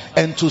God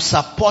and to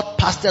support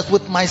pastors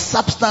with my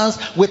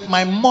substance, with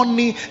my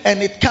money,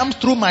 and it comes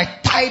through my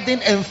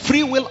tithing and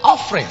free will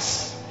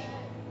offerings.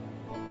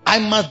 I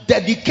must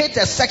dedicate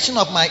a section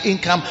of my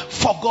income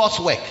for God's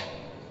work.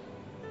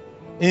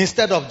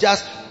 Instead of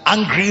just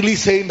angrily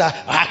saying that,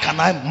 how can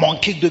I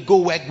monkey they go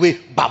work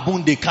with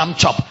baboon they come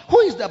chop? Who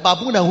is the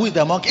baboon and who is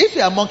the monkey? If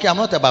you are a monkey, I'm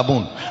not a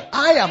baboon.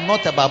 I am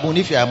not a baboon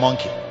if you are a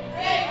monkey.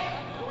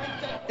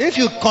 If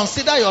you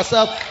consider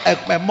yourself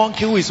a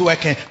monkey who is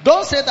working,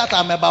 don't say that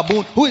I'm a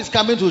baboon who is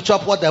coming to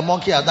chop what the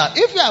monkey has done.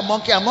 If you are a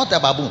monkey, I'm not a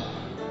baboon.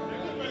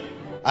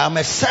 I am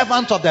a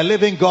servant of the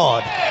living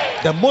God,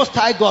 the Most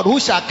High God, who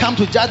shall come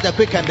to judge the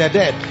quick and the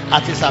dead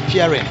at his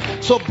appearing.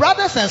 So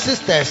brothers and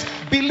sisters,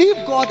 believe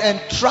God and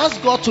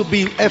trust God to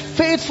be a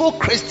faithful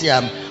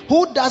Christian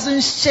who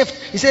doesn't shift.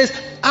 He says,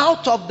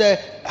 out of the,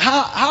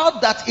 how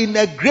that in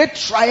a great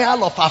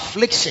trial of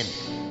affliction,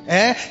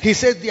 he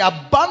says the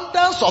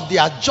abundance of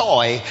their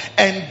joy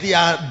and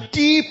their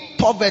deep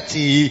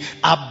poverty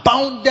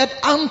abounded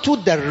unto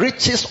the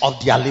riches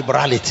of their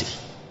liberality.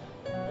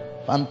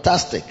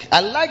 Fantastic.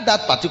 I like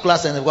that particular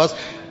sentence because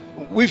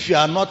if you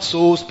are not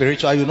so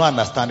spiritual, you don't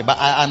understand it. But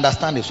I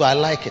understand it, so I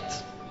like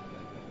it.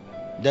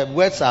 The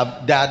words they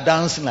are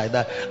dancing like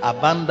that.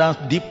 Abundance,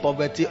 deep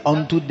poverty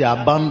unto the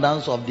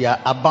abundance of their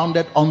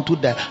abounded unto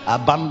the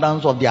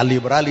abundance of their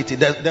liberality.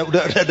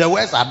 The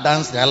words are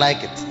dancing. I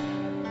like it.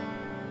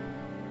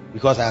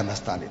 Because I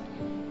understand it.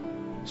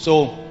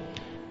 So,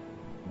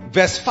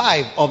 verse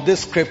 5 of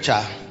this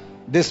scripture,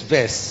 verse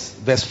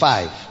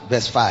 5.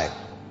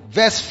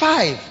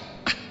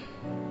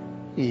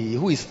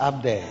 Who is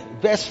up there?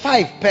 Verse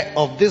 5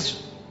 of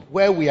this,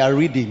 where we are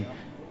reading,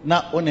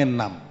 na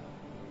onenam.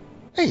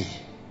 Hey,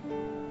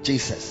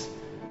 Jesus.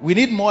 We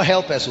need more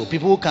helpers, so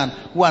people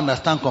who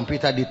understand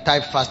computer, they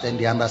type fast and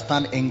they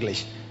understand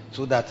English,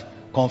 so that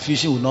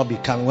confusion will not be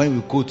coming. When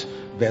we quote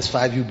verse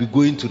 5, you'll be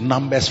going to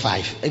Numbers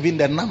 5. Even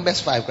the Numbers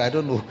 5, I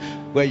don't know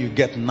where you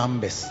get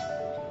Numbers.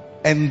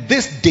 And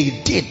this they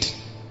did.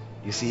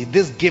 You see,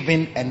 this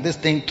giving and this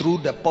thing through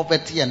the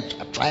poverty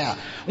and trial.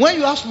 When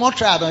you have small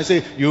trial, don't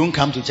say, you won't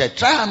come to church.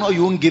 Trial, no,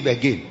 you won't give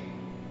again.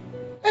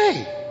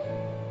 Hey.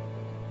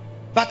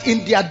 But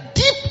in their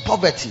deep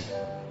poverty,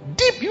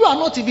 you are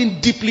not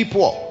even deeply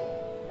poor.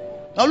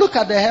 Now look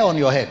at the hair on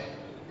your head.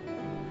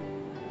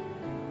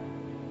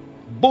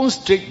 Bone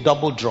straight,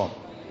 double drawn.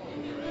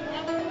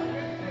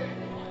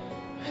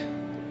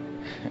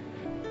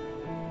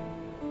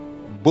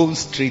 Bone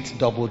straight,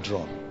 double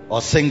drawn,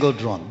 or single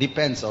drawn.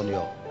 Depends on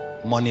your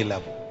money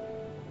level.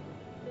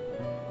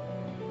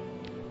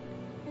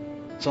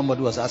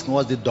 Somebody was asking,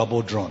 what's the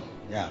double drawn?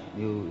 Yeah,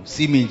 you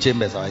see me in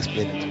chambers, I'll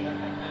explain it to you.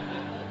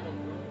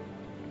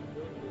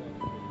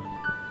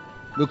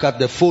 Look at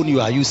the phone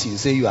you are using.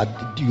 Say you are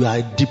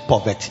in deep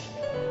poverty.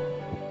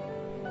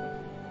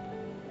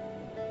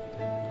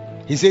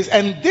 He says,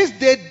 and this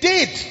they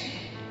did,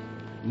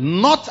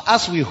 not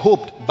as we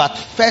hoped, but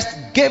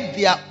first gave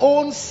their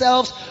own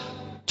selves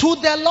to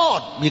the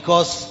Lord,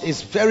 because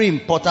it's very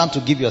important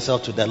to give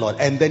yourself to the Lord.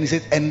 And then he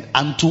says, and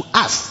unto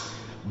us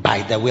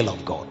by the will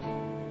of God.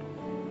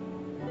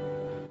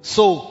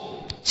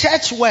 So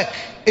church work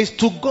is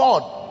to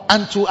God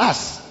and to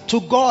us, to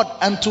God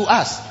and to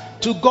us,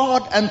 to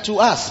God and to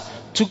us,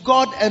 to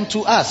God and to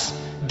us.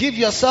 Give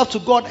yourself to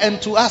God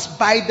and to us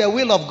by the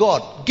will of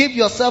God. Give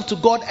yourself to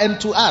God and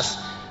to us.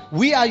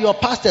 We are your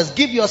pastors.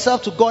 Give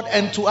yourself to God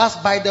and to us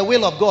by the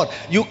will of God.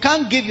 You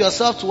can't give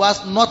yourself to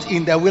us not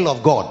in the will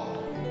of God.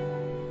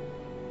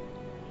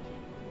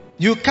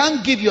 You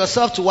can't give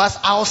yourself to us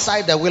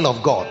outside the will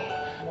of God.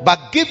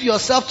 But give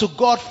yourself to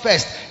God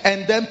first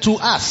and then to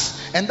us.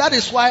 And that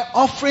is why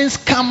offerings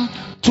come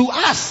to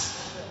us.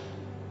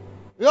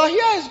 Your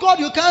here is God,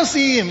 you can't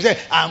see him. Say,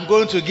 I'm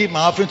going to give my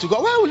offering to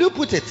God. Where will you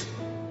put it?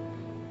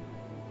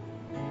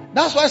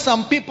 That's why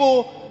some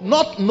people,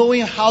 not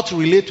knowing how to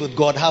relate with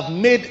God, have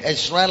made a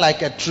shrine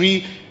like a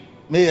tree,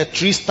 made a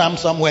tree stamp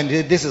somewhere, and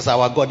this is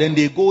our God. Then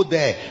they go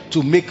there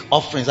to make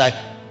offerings. Like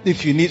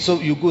if you need, so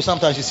you go,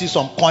 sometimes you see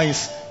some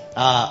coins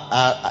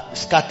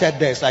scattered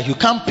there. It's like you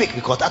can't pick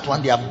because that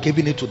one they have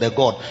given it to the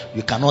God.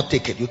 You cannot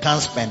take it. You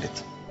can't spend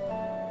it.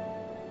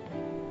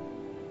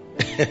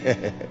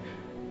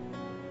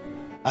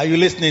 Are you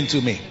listening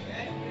to me?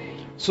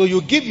 So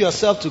you give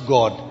yourself to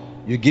God,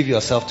 you give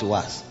yourself to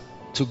us.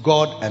 To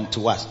God and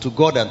to us. To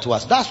God and to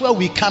us. That's where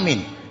we come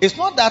in. It's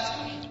not that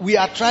we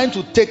are trying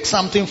to take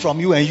something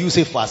from you and use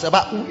it for us.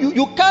 But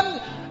you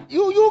can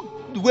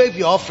wave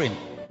your offering.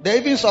 There's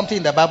even something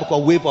in the Bible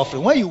called wave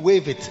offering. When you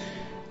wave it,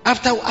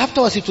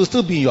 afterwards it will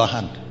still be in your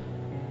hand.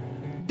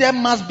 There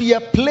must be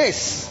a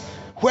place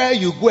where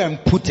you go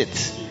and put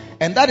it.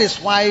 And that is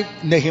why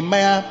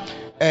Nehemiah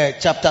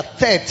chapter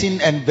 13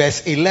 and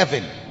verse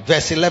 11.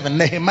 Verse 11.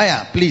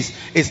 Nehemiah, please.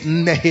 It's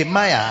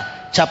Nehemiah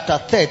chapter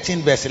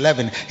 13 verse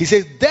 11. He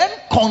says, then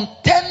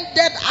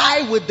contended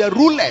I with the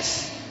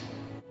rulers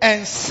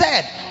and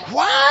said,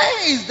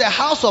 why is the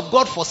house of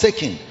God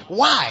forsaken?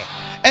 Why?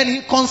 And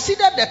he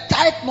considered the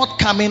tithe not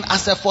coming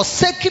as a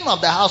forsaking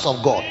of the house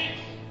of God.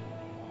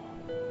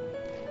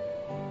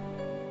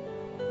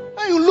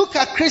 When you look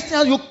at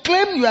Christians, you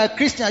claim you are a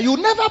Christian, you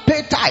never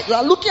pay tithe. You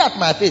are looking at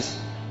my face.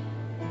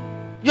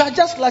 You are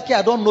just lucky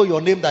I don't know your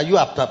name, that you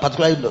are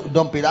particularly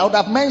don't pay. I would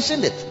have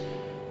mentioned it.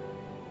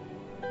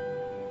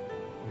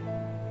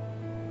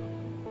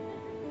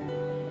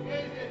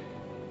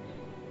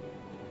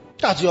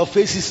 That your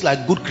face is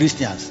like good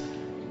Christians.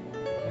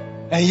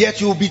 And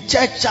yet you will be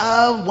church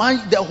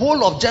the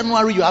whole of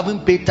January you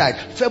haven't paid tithe.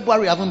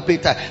 February you haven't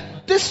paid tithe.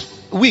 This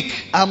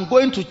week I'm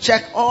going to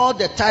check all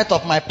the tithe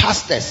of my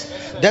pastors.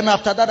 Then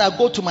after that I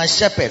go to my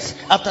shepherds.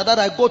 After that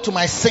I go to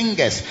my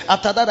singers.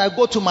 After that I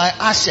go to my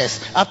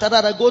ashes. After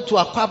that I go to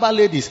Aquaba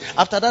ladies.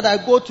 After that I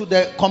go to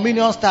the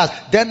communion stars.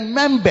 Then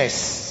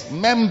members.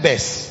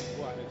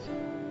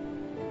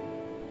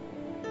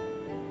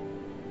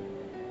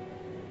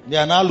 They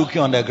are now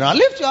looking on the ground.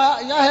 Lift your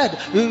head.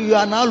 You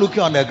are now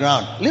looking on the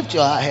ground. Lift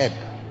your head.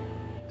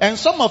 And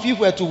some of you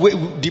were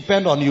to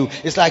depend on you.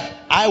 It's like,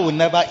 I will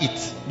never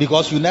eat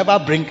because you never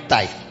bring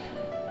tithe.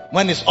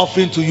 When it's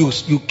offering to you,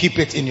 you keep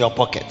it in your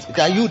pocket.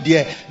 Are you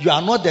there? You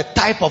are not the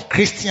type of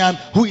Christian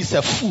who is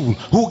a fool,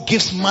 who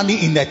gives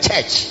money in the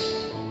church.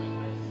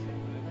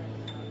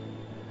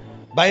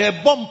 By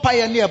a bomb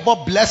pioneer,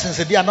 Bob blessings,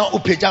 they are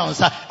not down.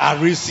 I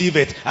receive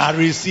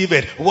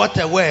it. What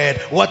a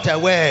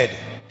word.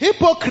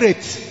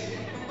 Hypocrite.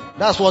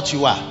 That's what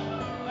you are.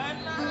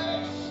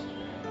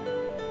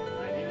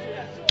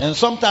 And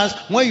sometimes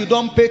when you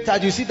don't pay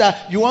tithe, you see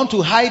that you want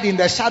to hide in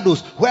the shadows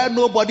where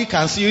nobody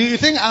can see you. You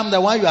think I'm the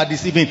one you are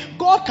deceiving.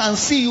 God can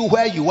see you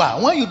where you are.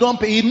 When you don't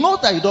pay, He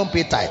knows that you don't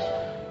pay tithe.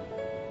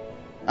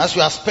 As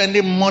you are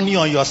spending money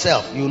on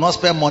yourself, you will not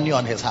spend money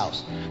on His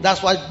house.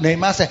 That's why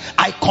Nehemiah said,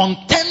 I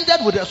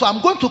contended with it. So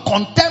I'm going to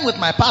contend with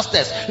my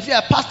pastors. If you're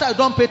a pastor, you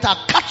don't pay tithe,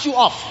 I'll cut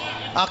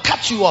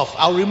you off.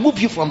 I'll remove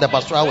you from the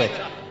pastoral work.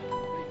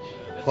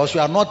 Because you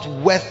are not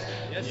worth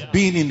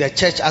being in the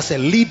church as a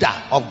leader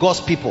of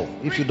God's people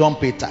if you don't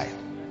pay tithe.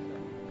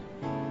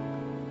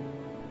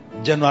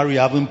 January you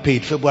haven't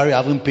paid, February you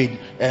haven't paid,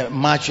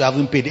 March you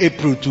haven't paid,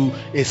 April too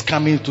is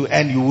coming to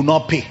end, you will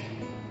not pay.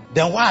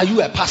 Then why are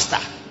you a pastor?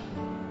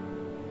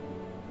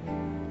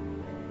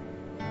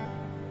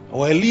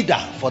 Or a leader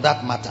for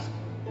that matter?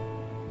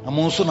 You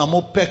will see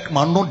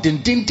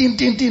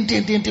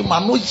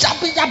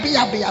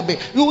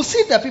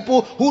the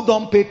people who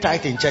don't pay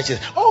tithe in churches.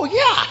 Oh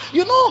yeah,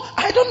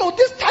 I don't know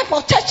this type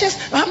of churches.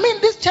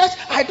 This church,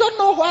 I don't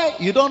know why.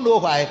 You don't know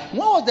why. When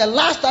was the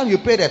last time you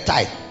paid a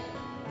tithe?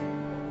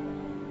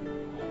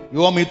 You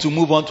want me to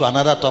move on to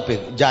another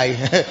topic, Jai?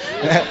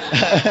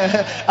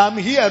 I'm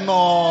here,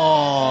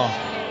 no.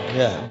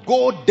 Yeah.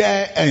 Go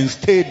there and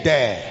stay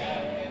there.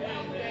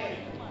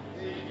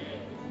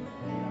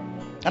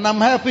 And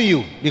I'm helping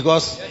you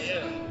because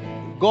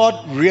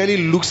God really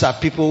looks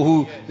at people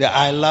who say,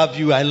 I love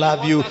you,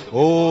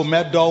 oh,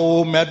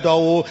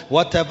 meadow,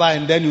 whatever.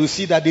 And then you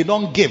see that they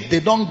don't give.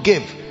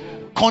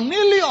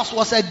 Cornelius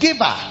was a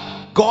giver.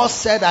 God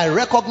said, I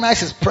recognize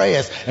his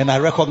prayers and I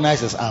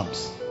recognize his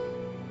alms.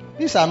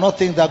 These are not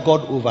things that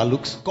God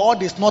overlooks.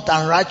 God is not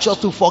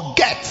unrighteous to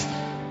forget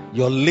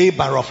your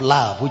labor of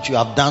love which you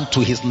have done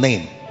to his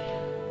name.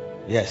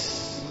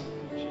 Yes.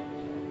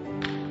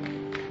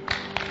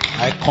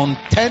 I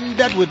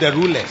contended with the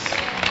rulers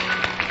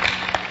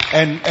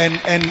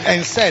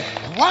and said,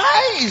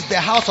 why is the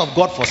house of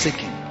God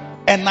forsaken?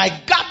 And I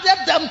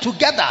gathered them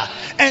together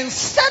and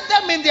set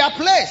them in their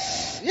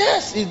place.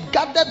 Yes, he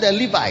gathered the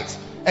Levites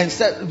and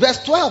said,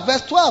 verse 12,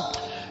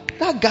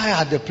 that guy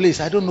had the place.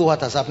 I don't know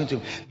what has happened to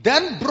him.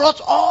 Then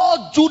brought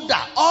all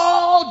Judah,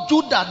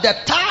 the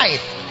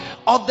tithe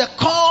of the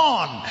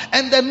corn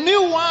and the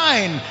new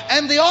wine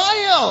and the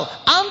oil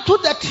unto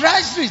the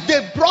treasuries.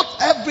 They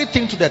brought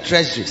everything to the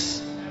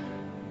treasuries.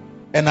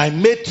 And I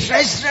made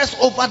treasurers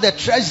over the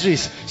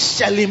treasuries,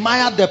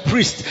 Shelemiah the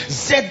priest,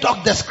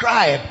 Zadok the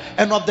scribe,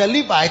 and of the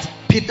Levites,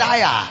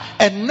 Pedaiah.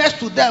 And next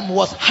to them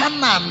was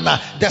Hanan,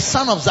 the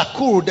son of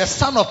Zakur, the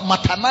son of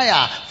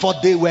Mattaniah, for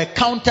they were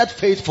counted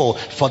faithful,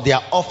 for their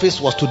office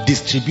was to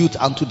distribute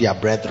unto their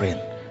brethren.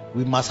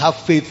 We must have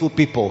faithful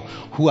people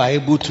who are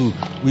able to,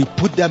 we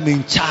put them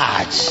in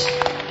charge.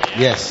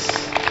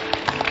 Yes.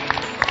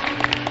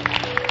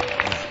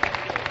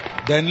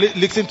 Then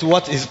listen to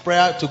what his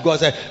prayer to God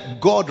said.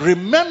 God,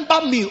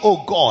 remember me,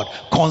 O God,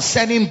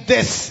 concerning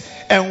this,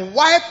 and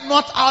wipe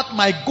not out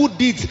my good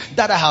deeds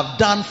that I have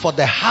done for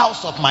the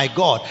house of my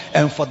God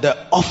and for the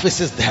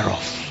offices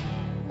thereof.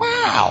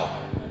 Wow.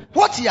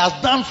 What he has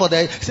done for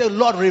the, say,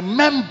 Lord,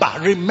 remember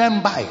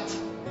it.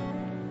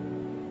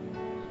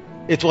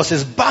 It was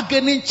his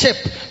bargaining chip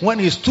when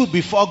he stood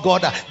before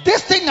God.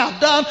 This thing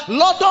I've done,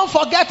 Lord, don't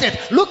forget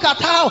it. Look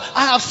at how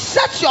I have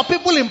set your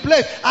people in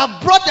place.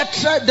 I've brought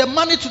the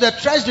money to the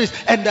treasuries,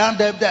 and then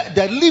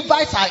the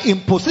Levites are in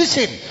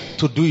position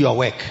to do your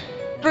work.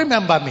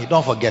 Remember me,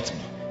 don't forget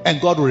me. And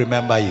God will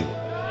remember you.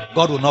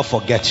 God will not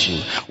forget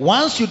you.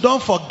 Once you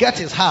don't forget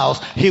his house,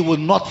 he will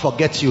not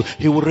forget you.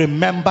 He will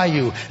remember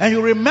you. And he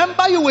will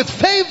remember you with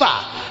favor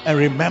and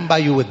remember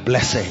you with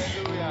blessing.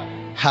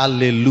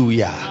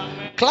 Hallelujah.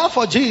 Clap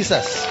for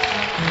Jesus.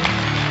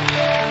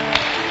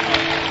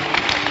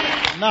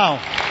 Now,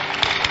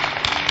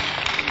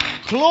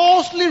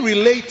 closely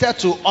related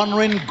to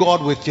honoring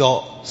God with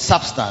your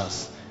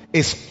substance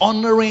is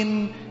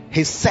honoring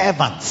his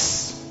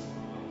servants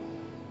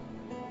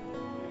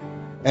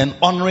and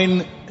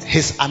honoring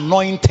his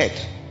anointed.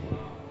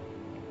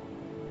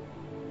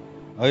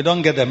 Oh, you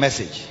don't get the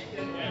message.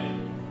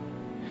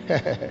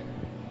 Hey,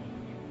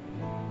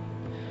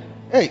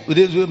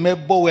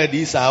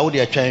 these are how they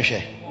are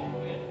changing.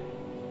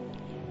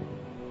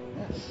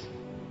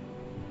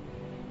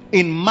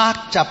 In Mark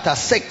chapter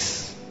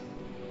 6,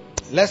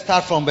 let's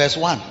start from verse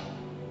 1.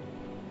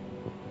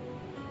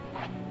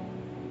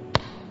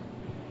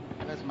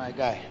 That's my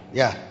guy.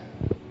 Yeah.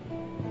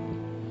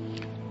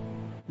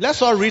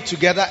 Let's all read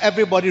together.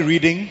 Everybody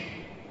reading.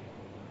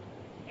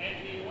 And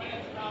he went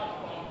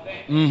out from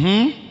there. Mm-hmm.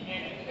 And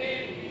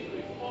came to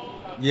his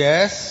own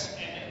Yes.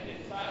 and his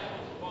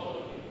disciples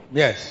followed him.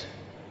 Yes.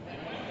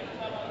 And when the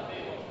Sabbath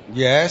day was,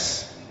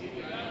 Yes. he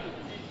began to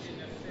teach in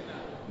the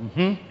synagogue.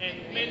 Mm-hmm.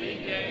 And many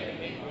hearing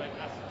him were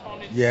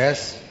astonished.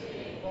 Yes.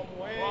 From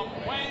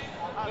whence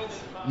had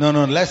this man?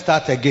 No. Let's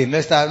start again.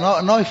 Let's start.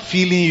 Not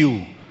feeling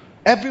you.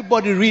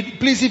 Everybody read.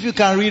 Please, if you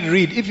can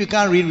read. If you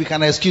can't read, we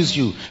can excuse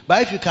you.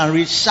 But if you can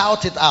read,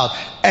 shout it out.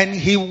 And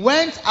he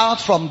went out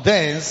from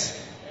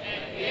thence.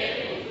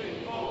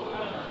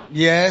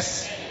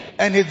 Yes.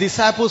 And his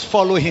disciples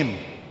follow him.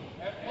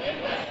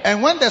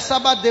 And when the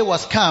Sabbath day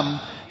was come,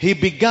 he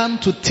began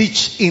to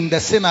teach in the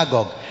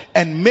synagogue.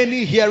 And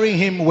many hearing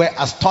him were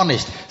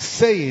astonished,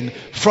 saying,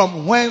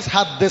 from whence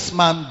hath this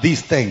man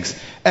these things?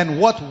 And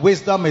what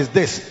wisdom is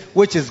this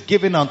which is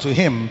given unto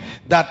him,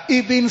 that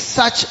even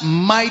such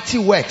mighty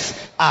works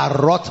are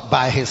wrought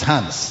by his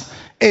hands?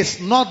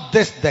 Is not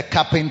this the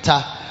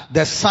carpenter,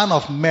 the son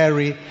of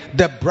Mary,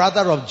 the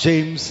brother of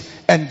James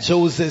and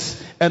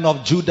Joseph, and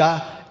of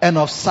Judah, and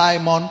of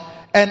Simon?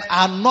 And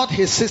are not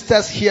his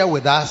sisters here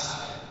with us?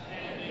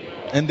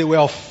 And they were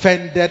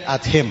offended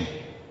at him.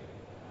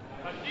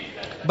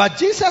 But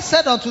Jesus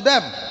said unto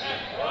them,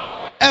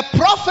 a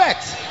prophet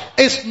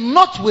is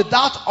not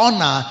without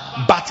honor,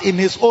 but in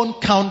his own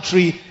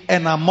country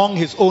and among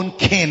his own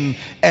kin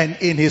and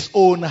in his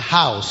own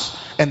house.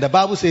 And the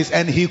Bible says,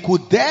 and he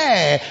could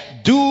there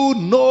do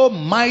no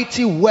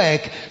mighty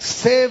work,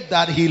 save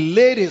that he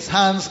laid his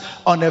hands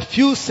on a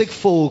few sick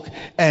folk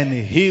and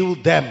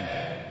healed them.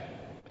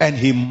 And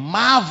he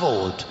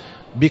marveled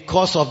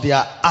because of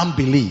their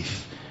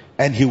unbelief.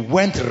 And he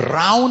went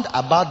round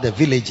about the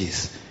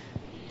villages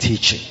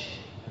teaching.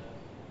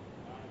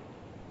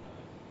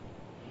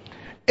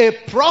 A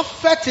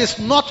prophet is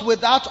not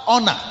without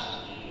honor.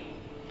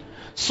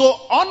 So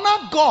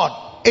honor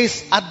God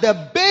is at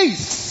the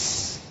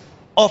base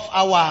of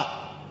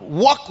our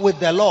walk with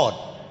the Lord.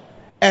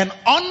 And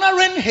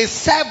honoring his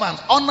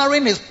servants,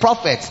 honoring his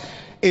prophets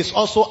is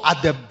also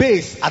at the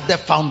base, at the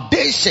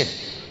foundation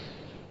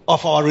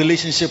of our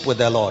relationship with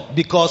the Lord.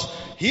 Because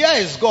here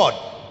is God.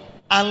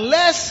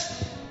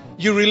 Unless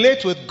you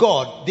relate with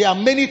God, there are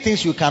many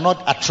things you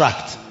cannot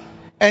attract.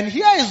 And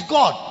here is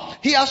God.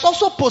 He has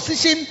also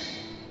positioned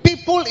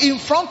people in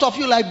front of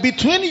you, like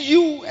between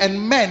you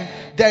and men,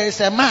 there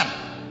is a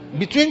man.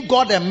 Between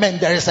God and men,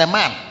 there is a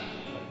man.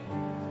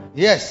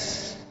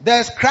 Yes.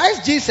 There's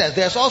Christ Jesus.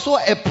 There's also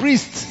a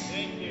priest.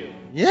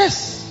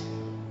 Yes.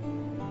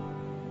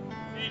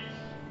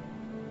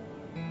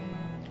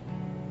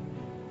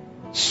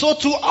 So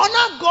to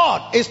honor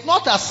God is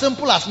not as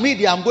simple as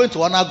me. I'm going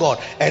to honor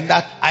God, and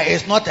that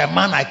it's not a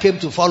man I came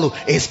to follow.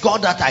 It's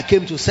God that I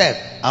came to serve.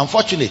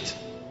 Unfortunate.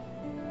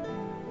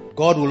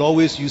 God will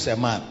always use a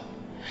man.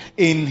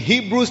 In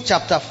Hebrews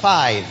chapter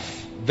 5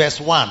 verse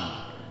 1,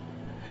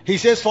 he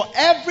says, for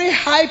every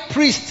high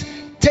priest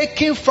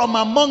taken from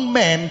among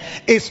men,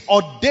 is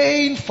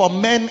ordained for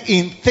men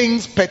in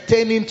things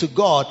pertaining to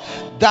God,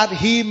 that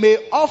he may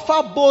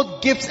offer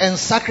both gifts and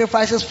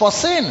sacrifices for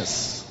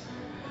sins.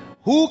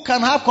 Who can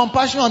have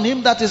compassion on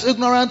him that is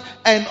ignorant,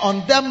 and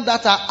on them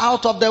that are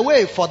out of the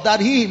way, for that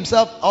he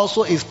himself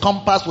also is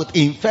compassed with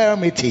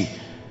infirmity.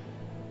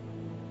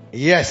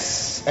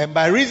 Yes, and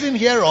by reason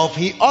hereof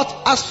he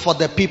ought, as for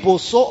the people,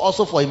 so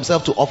also for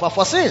himself, to offer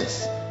for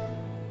sins.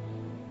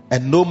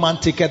 And no man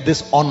taketh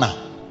this honor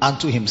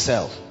unto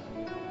himself,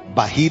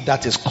 but he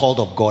that is called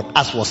of God,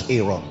 as was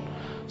Aaron.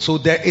 So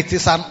there it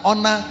is an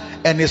honor,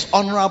 and it's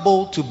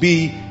honorable to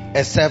be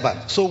a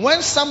servant. So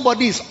when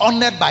somebody is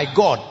honored by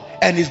God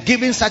and is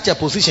given such a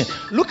position,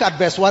 look at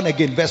verse 1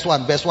 again. Verse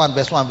 1.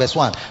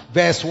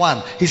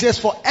 He says,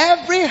 for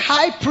every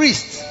high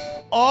priest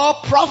or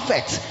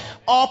prophet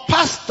or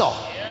pastor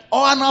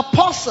or an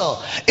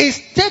apostle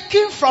is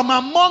taken from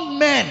among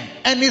men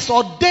and is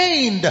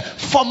ordained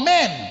for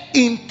men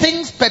in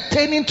things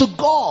pertaining to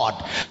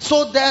God.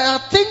 So there are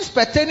things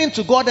pertaining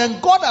to God, and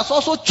God has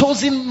also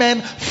chosen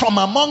men from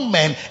among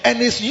men and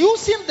is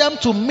using them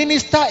to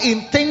minister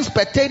in things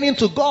pertaining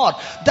to God,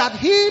 that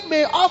he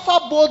may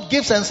offer both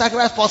gifts and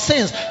sacrifice for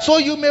sins. So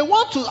you may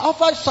want to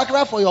offer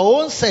sacrifice for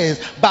your own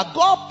sins, but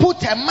God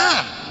put a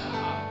man.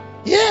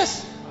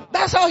 Yes,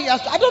 that's how he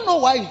has. I don't know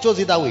why he chose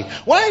it that way.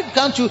 Why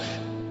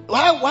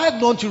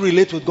don't you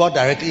relate with God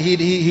directly?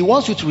 He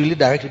wants you to relate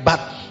directly, but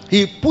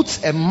he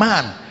puts a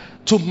man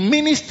to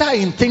minister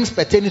in things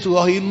pertaining to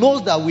God. He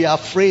knows that we are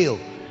frail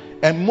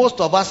and most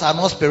of us are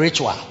not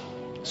spiritual.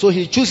 So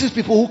he chooses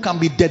people who can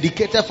be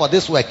dedicated for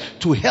this work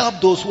to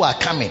help those who are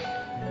coming.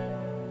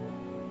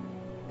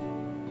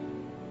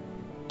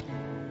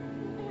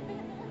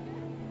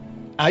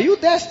 Are you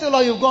there still,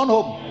 or you've gone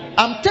home?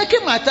 I'm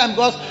taking my time,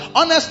 because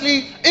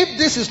honestly, if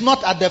this is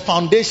not at the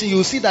foundation,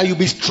 you see that you'll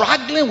be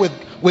struggling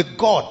with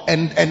God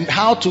and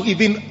how to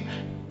even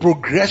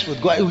progress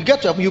with God. You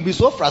get to, you'll be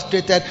so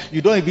frustrated,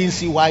 you don't even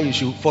see why you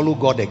should follow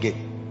God again.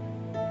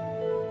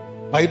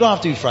 But you don't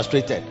have to be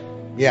frustrated.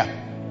 Yeah.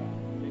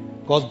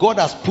 Because God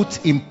has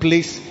put in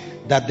place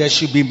that there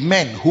should be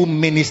men who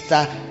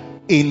minister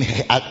in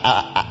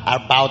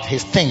about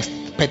his things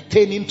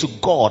pertaining to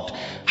God,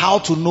 how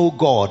to know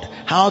God,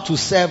 how to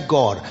serve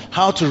God,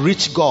 how to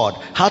reach God,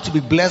 how to be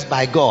blessed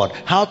by God,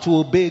 how to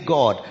obey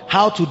God,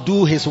 how to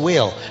do his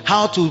will,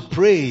 how to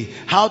pray,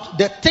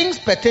 the things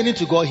pertaining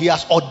to God. He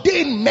has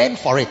ordained men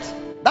for it.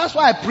 That's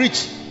why I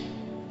preach.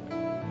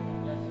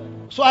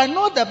 So I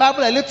know the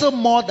Bible a little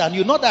more than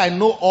you. Not that I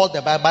know all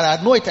the Bible, but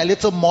I know it a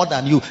little more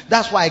than you.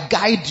 That's why I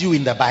guide you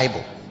in the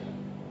Bible.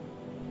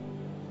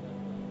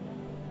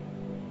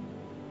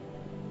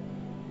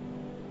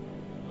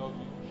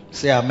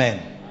 Say amen.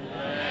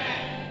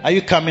 Amen. Are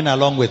you coming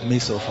along with me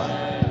so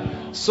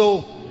far?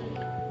 So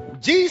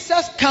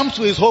Jesus comes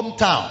to his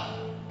hometown,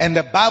 and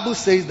the Bible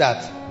says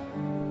that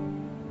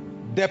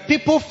the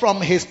people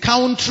from his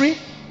country,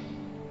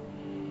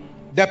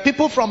 the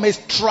people from his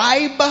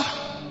tribe,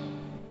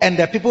 and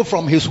the people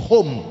from his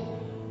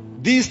home,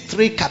 these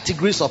three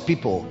categories of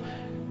people,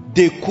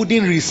 they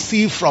couldn't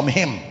receive from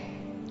him.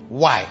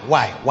 Why?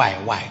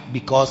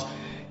 Because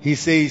he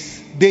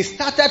says they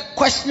started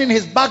questioning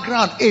his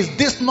background. Is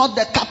this not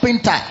the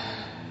carpenter,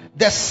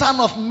 the son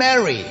of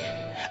Mary?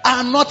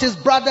 Are not his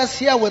brothers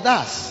here with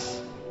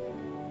us?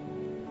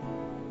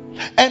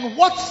 And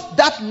what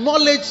that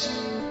knowledge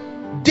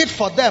did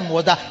for them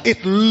was that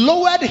it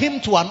lowered him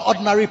to an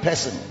ordinary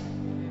person.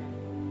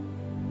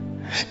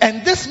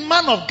 And this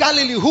man of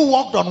Galilee who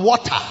walked on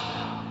water,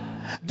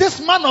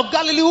 this man of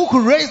Galilee who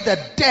could raise the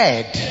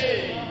dead,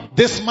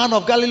 this man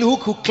of Galilee who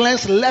could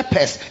cleanse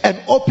lepers and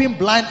open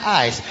blind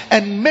eyes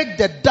and make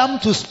the dumb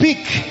to speak,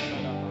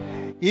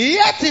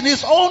 yet in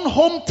his own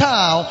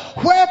hometown,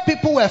 where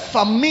people were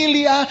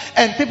familiar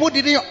and people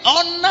didn't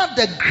honor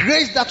the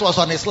grace that was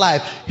on his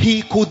life,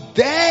 he could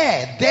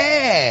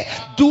there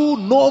do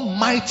no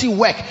mighty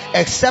work,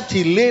 except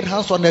he laid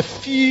hands on a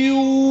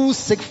few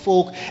sick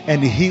folk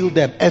and healed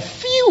them. A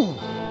few.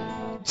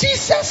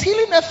 Jesus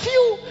healing a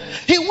few.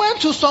 He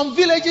went to some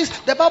villages.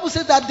 The Bible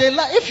says that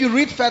if you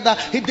read further,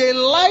 they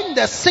lined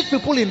the sick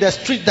people in the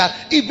street,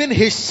 that even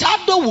his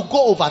shadow will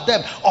go over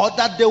them, or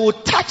that they will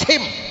touch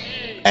him.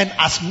 And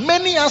as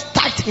many as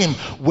touched him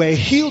were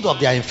healed of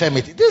their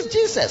infirmity. This is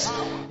Jesus.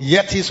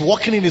 Yet he's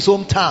walking in his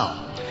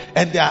hometown.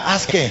 And they are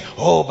asking,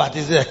 oh, but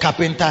is it a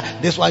carpenter?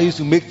 This one used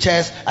to make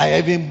chairs. I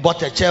even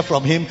bought a chair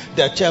from him.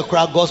 The chair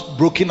crack got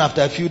broken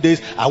after a few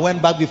days. I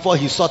went back before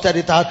he sorted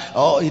it out.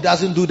 Oh, he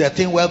doesn't do the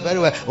thing very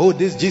well. Oh,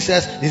 this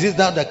Jesus, this is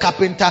now the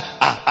carpenter.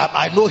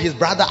 I know his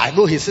brother. I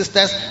know his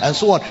sisters, and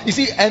so on. You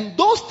see, and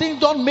those things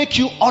don't make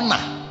you honor.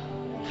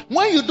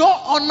 When you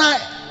don't honor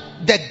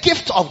the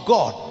gift of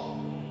God,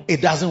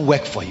 it doesn't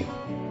work for you.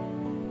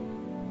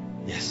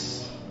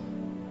 Yes.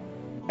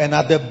 And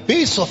at the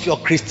base of your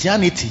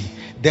Christianity,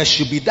 there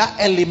should be that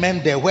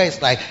element there where it's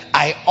like,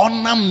 I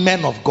honor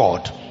men of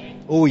God.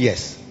 Oh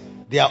yes.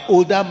 They are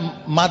older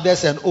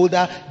mothers and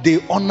older.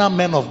 They honor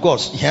men of God.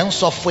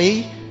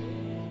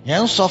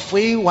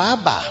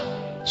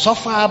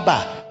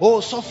 Sofaba, oh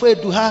Sofa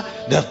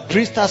Duha, the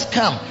priest has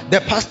come, the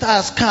pastor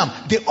has come.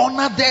 They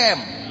honor them.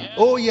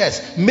 Oh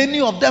yes,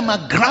 many of them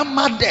are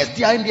grandmothers.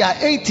 They are in their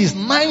 80s,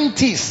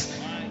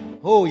 90s.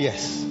 Oh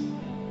yes.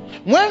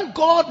 When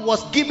God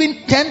was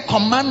giving 10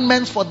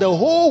 commandments for the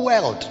whole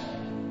world,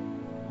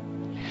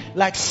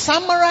 like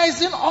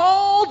summarizing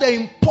all the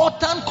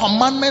important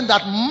commandments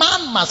that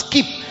man must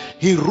keep,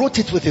 he wrote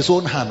it with his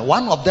own hand.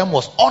 One of them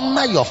was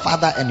honor your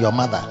father and your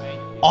mother.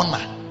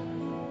 Honor.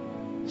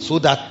 So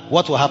that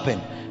what will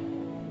happen?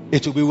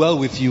 It will be well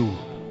with you.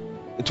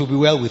 It will be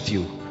well with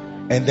you.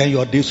 And then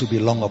your days will be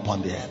long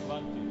upon the earth.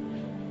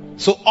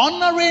 So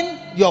honoring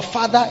your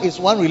father is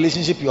one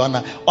relationship you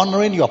honor.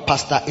 Honoring your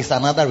pastor is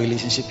another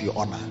relationship you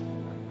honor.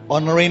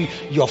 Honoring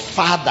your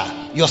father,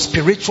 your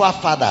spiritual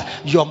father,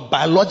 your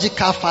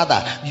biological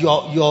father,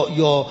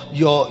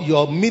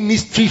 your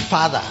ministry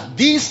father.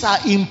 These are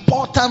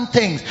important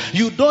things.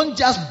 You don't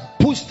just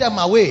push them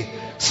away.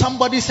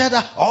 Somebody said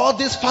that all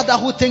this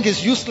fatherhood thing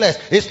is useless.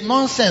 It's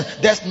nonsense.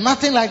 There's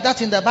nothing like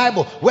that in the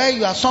Bible where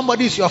you are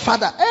somebody is your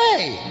father.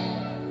 Hey,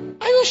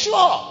 are you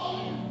sure?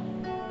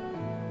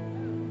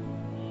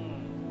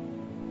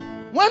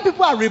 When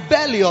people are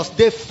rebellious,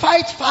 they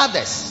fight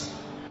fathers.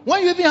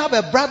 When you even have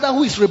a brother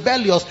who is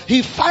rebellious,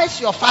 he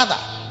fights your father.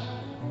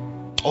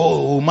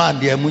 Oh man,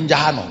 dear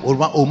Munjahano.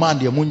 Oh man,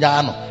 dear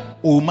Munjahano.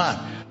 Oh man.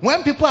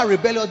 When people are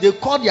rebellious, they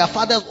call their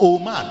fathers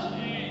old man.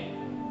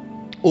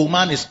 Old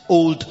man is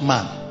old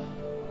man.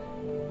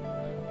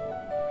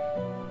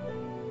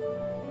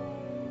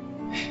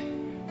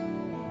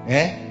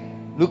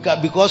 Look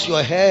at, because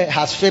your hair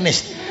has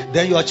finished,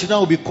 then your children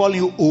will be calling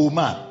you old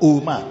man.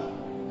 Old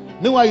man.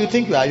 Meanwhile, you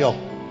think you are young.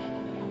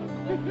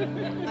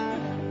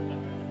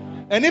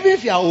 And even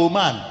if you are old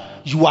man,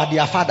 you are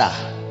their father.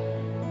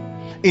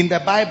 In the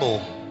Bible,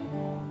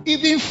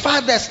 even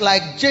fathers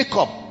like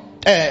Jacob,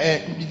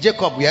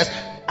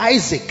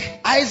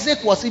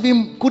 Isaac was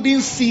even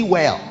couldn't see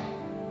well,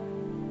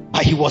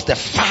 but he was the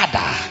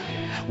father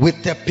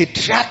with the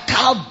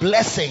patriarchal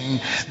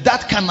blessing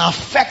that can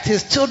affect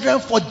his children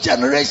for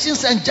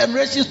generations and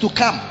generations to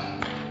come.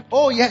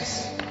 Oh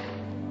yes,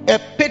 a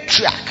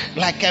patriarch,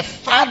 like a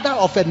father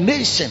of a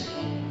nation,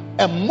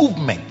 a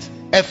movement,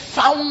 a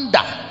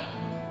founder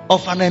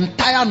of an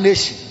entire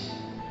nation.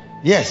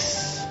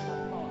 Yes.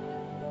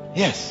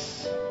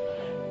 Yes.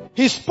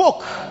 He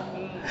spoke.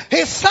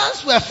 His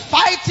sons were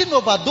fighting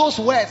over those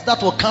words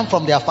that will come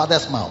from their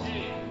father's mouth.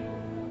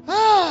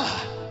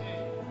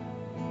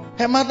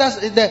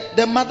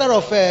 The mother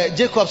of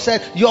Jacob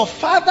said, your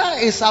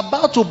father is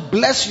about to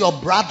bless your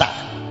brother.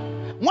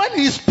 When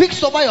he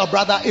speaks over your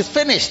brother, it's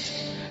finished.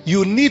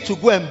 You need to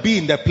go and be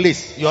in the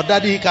place. Your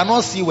daddy, he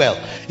cannot see well.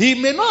 He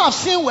may not have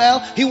seen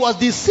well. He was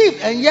deceived,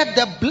 and yet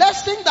the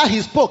blessing that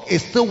he spoke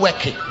is still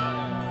working.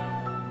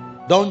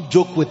 Don't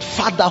joke with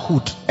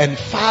fatherhood and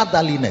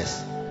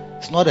fatherliness.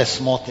 It's not a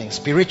small thing.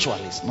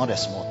 Spiritually, it's not a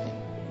small thing.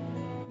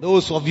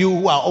 Those of you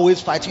who are always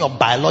fighting your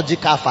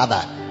biological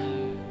father.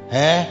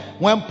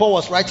 When Paul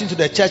was writing to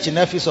the church in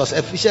Ephesus,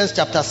 Ephesians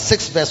chapter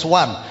 6 verse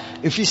 1.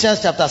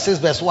 Ephesians chapter 6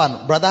 verse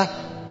 1. Brother,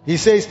 he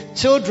says,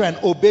 children,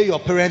 obey your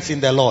parents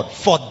in the Lord,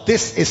 for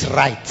this is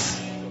right.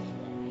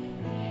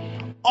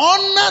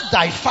 Honor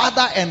thy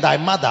father and thy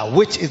mother,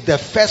 which is the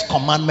first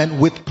commandment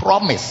with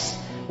promise.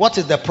 What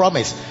is the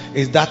promise?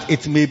 Is that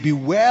it may be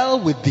well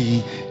with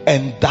thee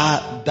and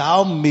that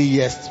thou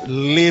mayest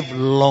live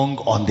long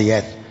on the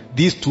earth.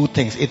 These two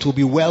things, it will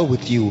be well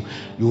with you.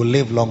 You will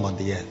live long on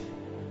the earth.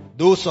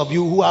 Those of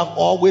you who are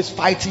always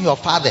fighting your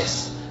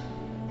fathers,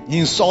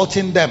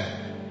 insulting them.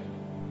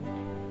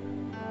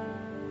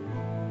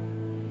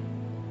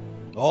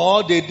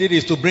 All they did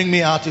is to bring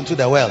me out into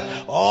the world.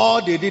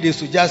 All they did is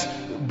to just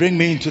bring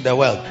me into the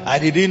world. I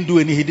didn't do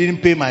any. He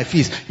didn't pay my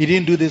fees. He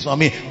didn't do this for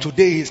me.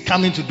 Today he's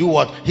coming to do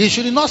what? He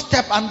should not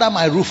step under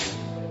my roof.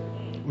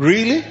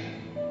 Really?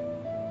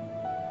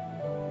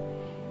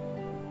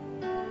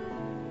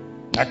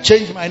 I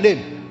changed my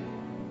name.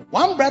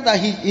 One brother,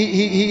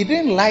 he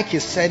didn't like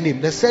his surname.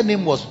 The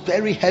surname was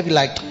very heavy,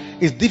 like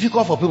it's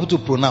difficult for people to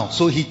pronounce.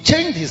 So he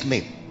changed his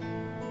name.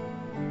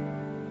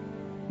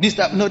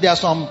 There are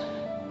some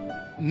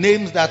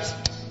names that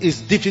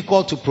is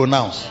difficult to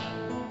pronounce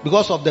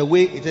because of the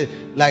way it is,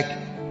 like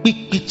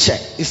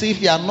piche. You see,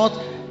 if you are not,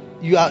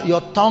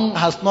 your tongue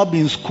has not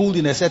been schooled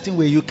in a certain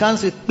way, you can't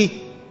say pi.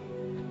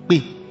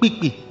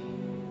 It's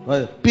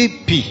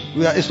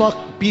not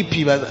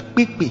pp, but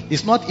pi.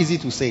 It's not easy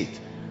to say it.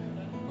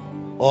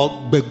 Or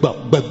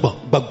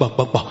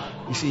begba.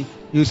 You see,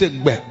 you say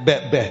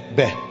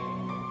be.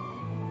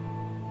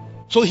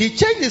 So he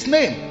changed his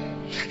name.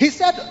 He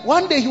said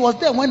one day he was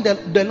there when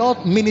the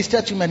Lord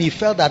ministered to him, and he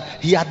felt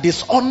that he had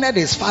dishonored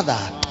his father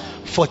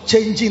for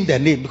changing the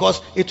name, because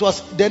it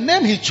was the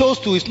name he chose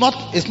to. It's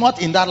not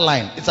in that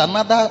line. It's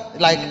another,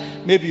 like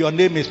maybe your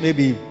name is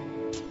maybe.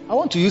 I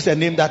want to use a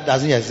name that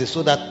doesn't exist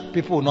so that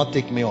people will not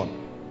take me on.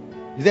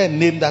 Is there a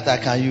name that I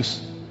can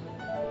use?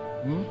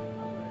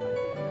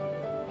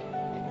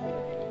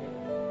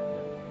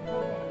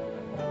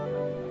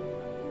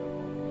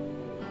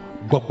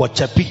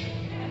 Bobochapi.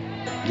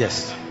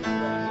 Yes.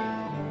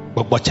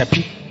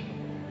 Bobochepi.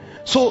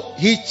 So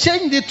he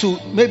changed it to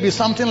maybe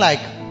something like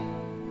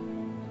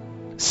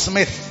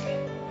Smith.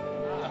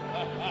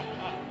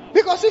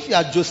 Because if you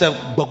are Joseph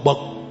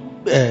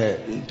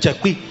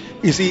Chepi,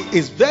 you see,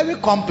 it's very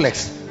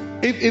complex.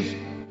 If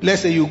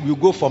let's say you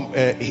go from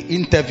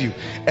interview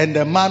and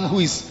the man who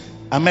is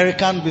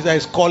American visa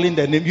is calling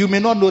the name, you may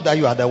not know that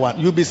you are the one.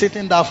 You'll be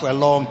sitting there for a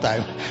long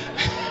time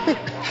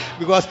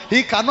because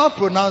he cannot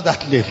pronounce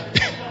that name.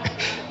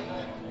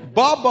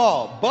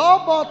 Bobo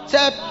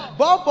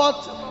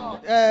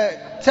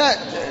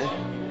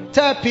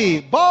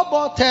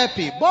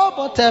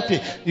Tepi.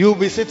 You'll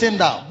be sitting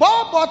down.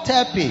 Bobo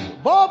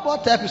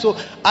Tepi. So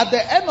at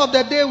the end of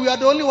the day, we are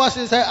the only ones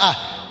who say,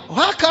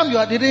 how come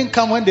you didn't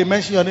come when they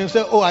mentioned your name?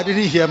 Say, oh, I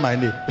didn't hear my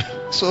name.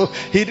 So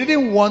he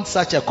didn't want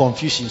such a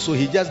confusion. So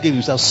he just gave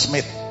himself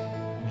Smith,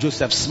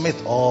 Joseph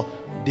Smith or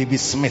David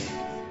Smith.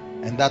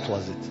 And that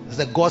was it. He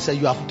said, God said,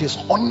 you have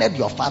dishonored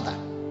your father.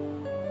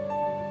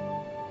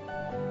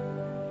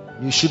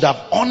 You should have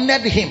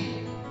honored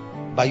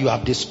him, but you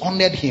have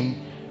dishonored him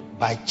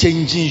by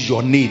changing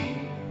your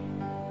name.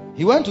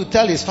 He went to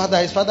tell his father.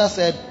 His father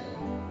said,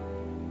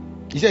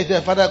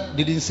 the father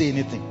didn't say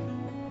anything.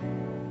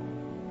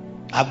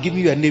 I've given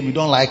you a name, you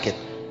don't like it.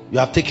 You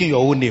have taken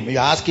your own name.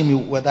 You're asking me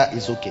whether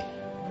it's okay.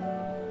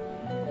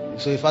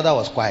 So his father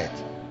was quiet.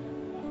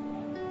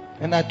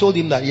 And I told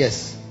him that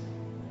yes,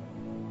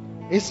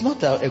 it's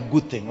not a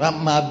good thing.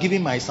 I've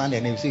given my son a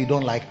name. So you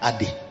don't like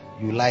Adi,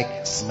 you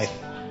like Smith.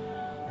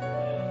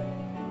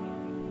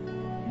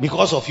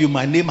 Because of you,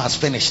 my name has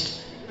finished.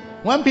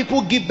 When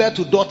people give birth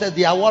to daughters,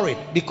 they are worried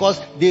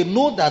because they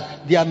know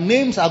that their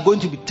names are going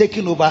to be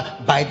taken over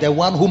by the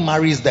one who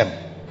marries them.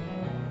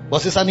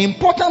 But it's an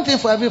important thing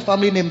for every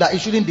family name that it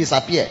shouldn't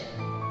disappear.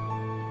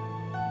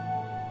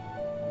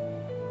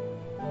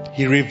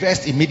 He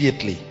reversed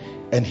immediately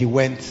and he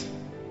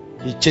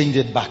changed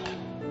it back.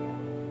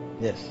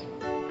 Yes.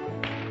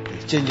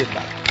 He changed it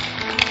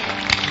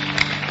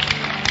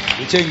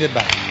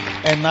back.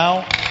 And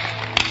now,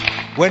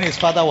 when his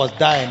father was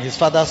dying, his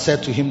father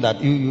said to him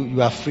that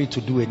you are free to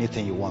do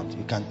anything you want.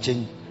 You can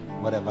change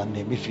whatever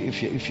name if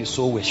you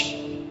so wish.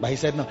 But he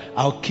said, no,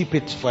 I'll keep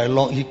it for a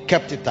long. He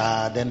kept it.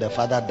 Then the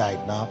father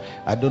died. Now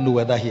I don't know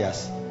whether he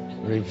has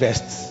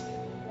reversed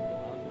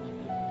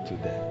to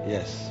that.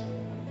 Yes.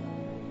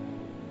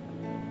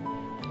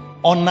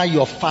 Honor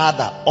your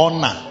father.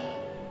 Honor.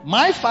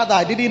 My father,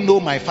 I didn't know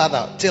my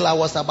father till I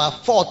was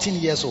about 14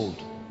 years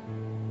old.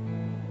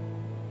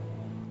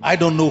 I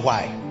don't know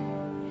why.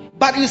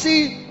 But you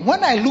see,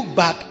 when I look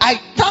back, I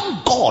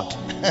thank God.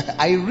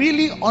 I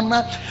really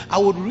honor. I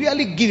would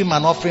really give him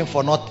an offering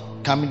for not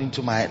coming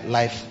into my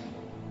life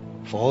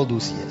for all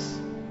those years.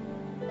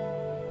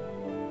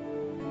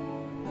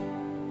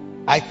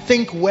 I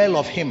think well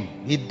of him.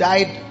 He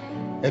died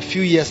a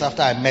few years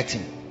after I met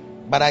him.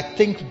 But I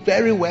think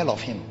very well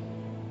of him.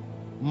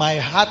 My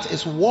heart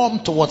is warm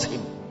towards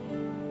him.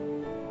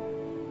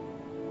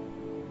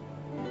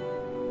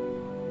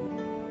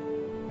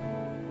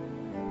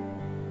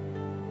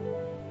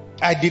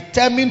 I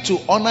determined to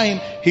honor him.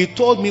 He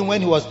told me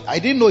when I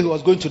didn't know he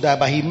was going to die,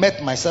 but he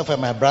met myself and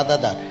my brother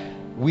that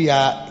we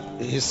are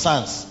his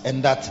sons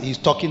and that he's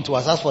talking to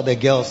us. As for the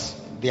girls,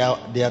 they are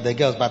the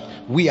girls, but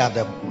we are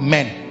the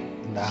men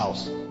in the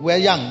house. We're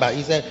young, but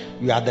he said,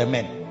 we are the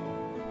men.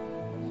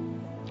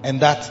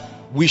 And that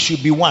we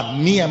should be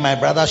one. Me and my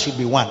brother should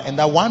be one. And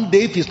that one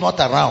day if he's not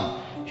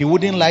around, he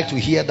wouldn't like to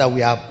hear that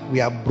we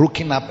are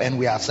broken up and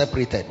we are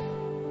separated.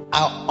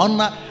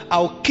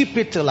 I'll keep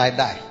it till I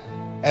die.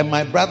 And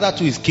my brother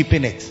too is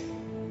keeping it.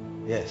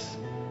 Yes.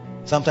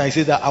 Sometimes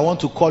he says that I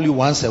want to call you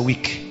once a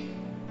week.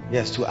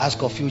 Yes, to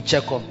ask of you,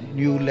 check on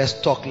you, let's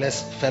talk,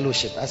 let's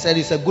fellowship. I said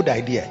it's a good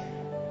idea.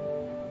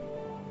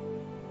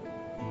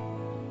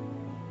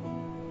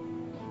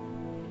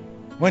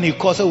 When he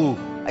calls,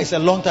 it's a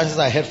long time since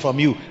I heard from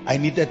you. I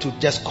needed to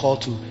just call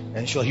to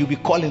ensure. He'll be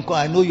calling.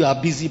 I know you are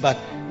busy, but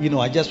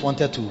I just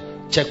wanted to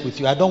check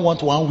with you. I don't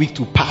want 1 week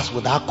to pass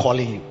without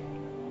calling you.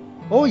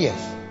 Oh yes.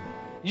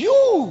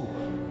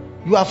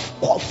 You have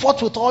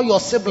fought with all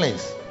your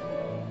siblings.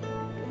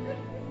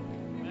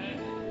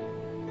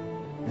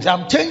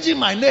 I'm changing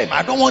my name.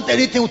 I don't want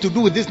anything to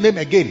do with this name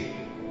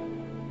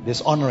again.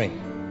 Dishonoring.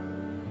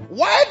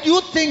 Why do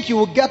you think you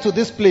will get to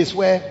this place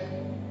where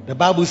the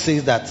Bible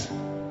says that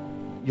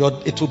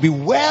it will be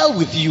well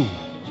with you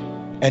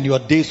and your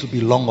days will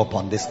be long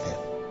upon this earth?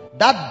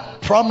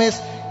 That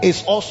promise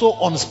is also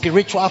on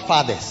spiritual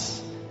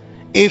fathers.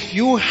 If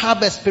you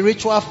have a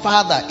spiritual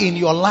father in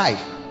your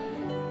life,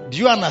 do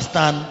you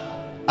understand?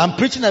 I'm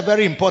preaching a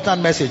very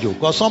important message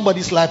because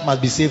somebody's life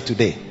must be saved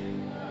today.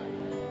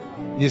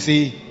 You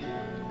see,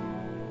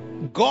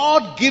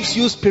 God gives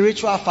you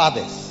spiritual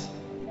fathers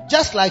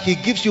just like he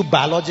gives you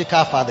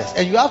biological fathers,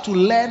 and you have to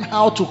learn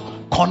how to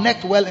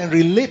connect well and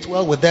relate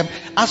well with them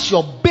as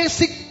your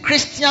basic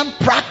Christian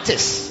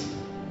practice,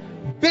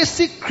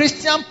 basic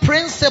Christian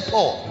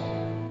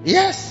principle.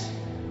 Yes.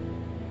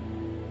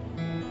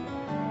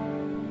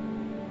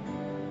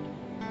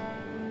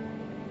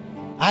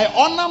 I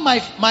honor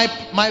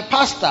my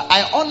pastor.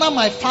 I honor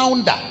my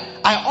founder.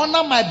 I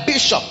honor my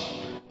bishop.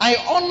 I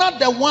honor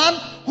the one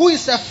who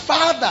is a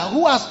father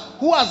who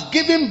has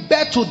given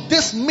birth to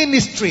this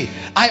ministry.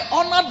 I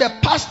honor the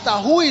pastor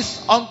who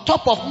is on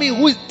top of me,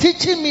 who is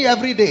teaching me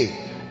every day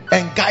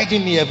and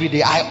guiding me every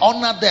day. I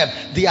honor them.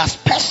 They are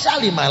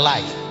special in my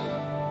life.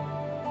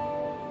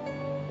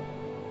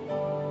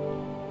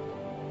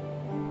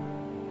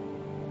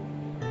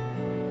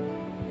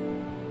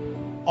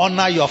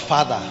 Honor your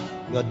father,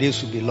 your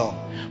days will be long.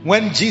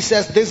 When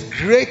Jesus, this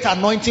great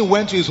anointing,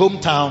 went to his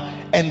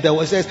hometown, and there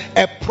was says,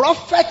 a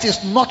prophet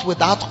is not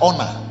without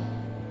honor.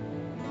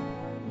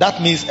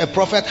 That means a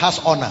prophet has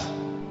honor.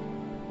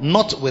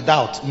 Not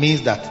without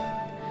means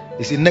that,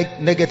 you see,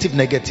 negative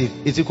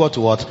is equal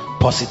to what?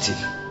 Positive.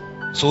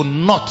 So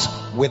not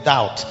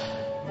without.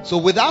 So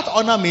without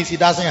honor means he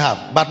doesn't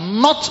have. But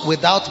not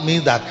without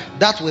means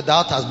that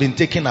without has been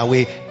taken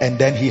away, and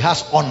then he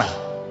has honor.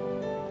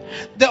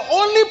 The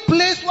only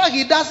place where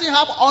he doesn't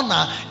have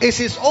honor is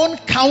his own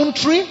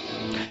country,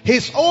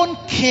 his own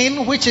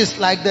kin, which is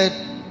like the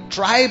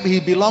tribe he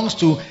belongs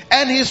to,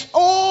 and his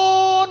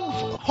own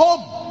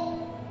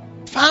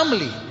home,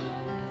 family,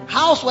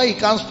 house where he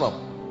comes from.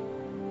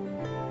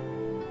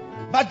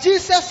 But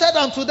Jesus said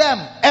unto them,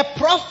 a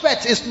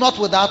prophet is not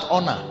without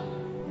honor.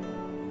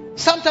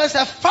 Sometimes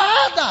a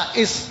father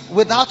is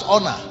without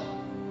honor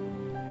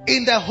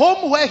in the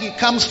home where he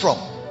comes from.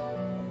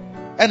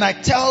 And I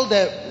tell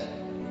the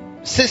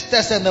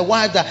sisters and the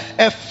wives that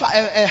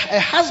a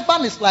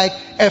husband is like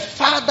a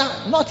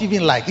father, not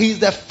even like, he is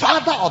the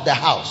father of the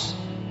house,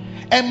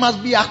 and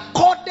must be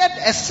accorded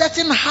a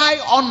certain high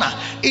honor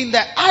in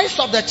the eyes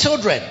of the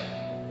children.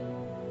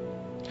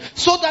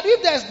 So that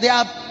if there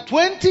are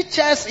 20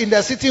 chairs in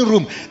the sitting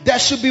room, there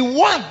should be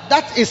one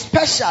that is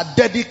special,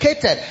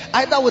 dedicated,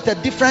 either with a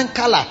different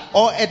color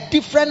or a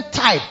different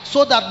type,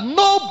 so that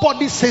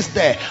nobody sits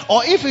there.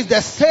 Or if it's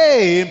the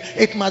same,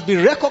 it must be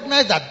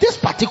recognized that this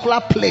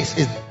particular place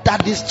is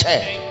daddy's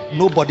chair.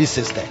 Nobody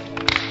sits there.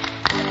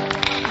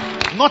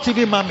 Not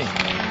even mommy.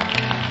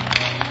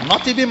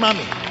 Not even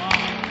mommy.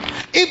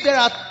 If there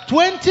are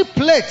 20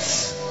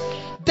 plates,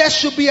 there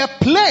should be a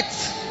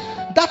plate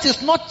that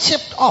is not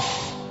chipped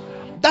off,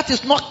 that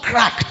is not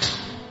cracked,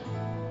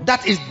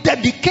 that is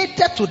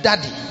dedicated to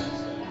daddy.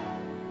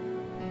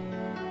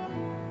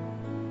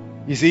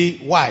 You see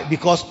why?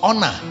 Because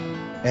honor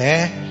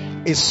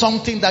is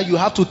something that you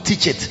have to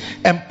teach it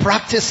and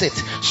practice it,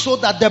 so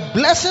that the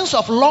blessings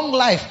of long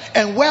life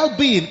and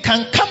well-being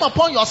can come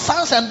upon your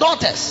sons and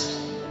daughters.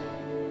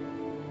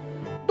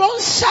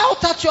 Don't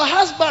shout at your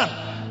husband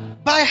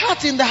by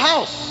heart in the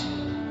house.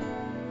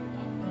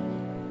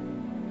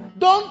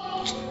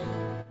 Don't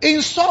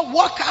insult,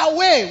 walk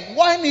away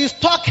when he's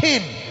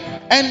talking,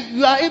 and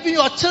even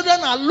your children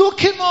are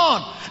looking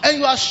on, and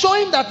you are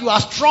showing that you are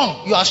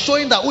strong. You are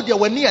showing that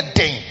we're near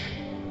day.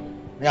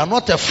 You are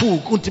not a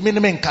fool.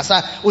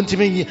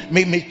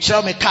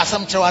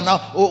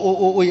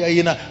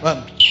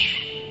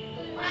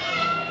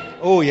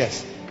 Oh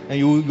yes, and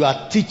you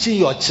are teaching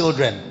your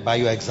children by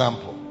your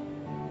example.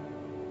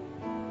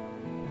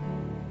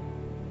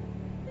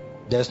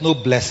 There's no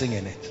blessing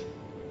in it.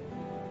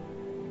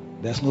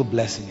 There's no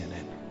blessing in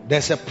it.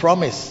 There's a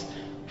promise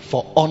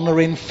for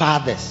honoring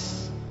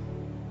fathers.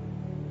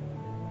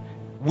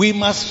 We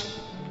must,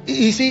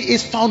 you see,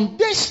 it's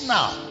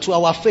foundational to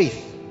our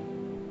faith.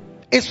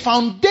 It's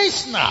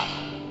foundational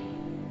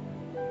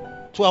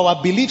to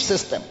our belief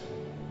system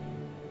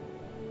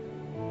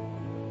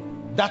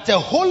that a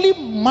holy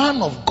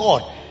man of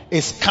God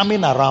is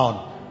coming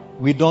around.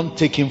 We don't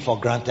take him for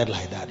granted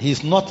like that.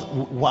 He's not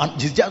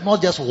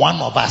just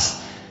one of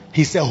us.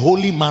 He's a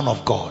holy man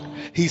of God.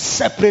 He's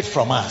separate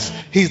from us.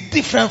 He's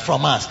different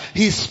from us.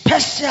 He's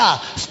special.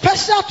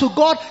 Special to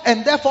God,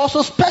 and therefore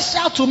also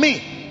special to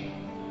me.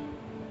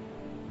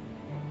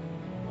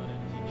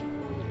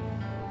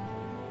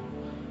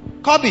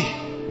 Kobe,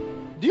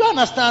 do you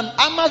understand?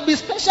 I must be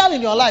special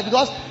in your life,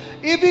 because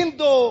even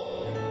though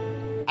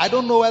I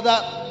don't know whether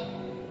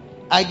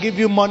I give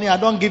you money, I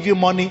don't give you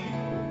money.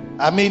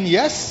 I mean,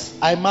 yes,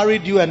 I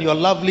married you and your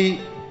lovely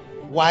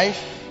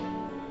wife.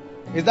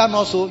 Is that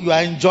not so? You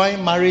are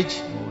enjoying marriage.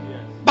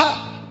 But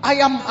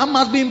I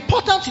must be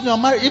important in your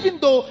marriage. Even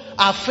though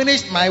I've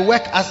finished my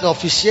work as the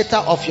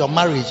officiator of your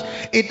marriage,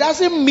 it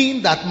doesn't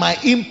mean that my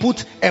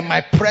input and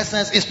my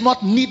presence is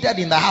not needed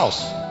in the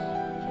house.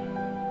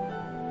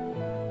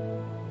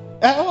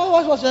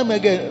 What's your name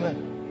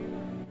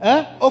again?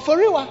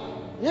 Oforiwa.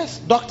 Yes,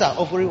 Dr.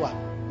 Oforiwa.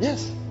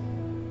 Yes.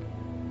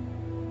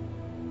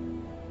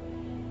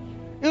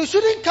 You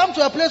shouldn't come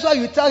to a place where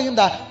you tell him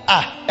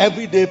that,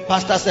 every day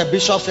pastor said,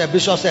 bishop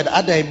said,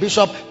 other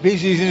bishop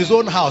is in his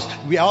own house.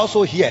 We are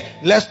also here.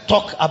 Let's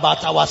talk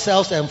about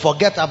ourselves and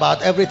forget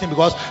about everything,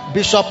 because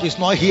bishop is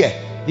not here.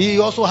 He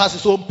also has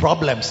his own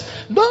problems.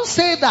 Don't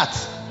say that.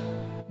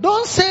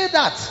 Don't say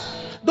that.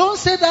 Don't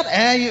say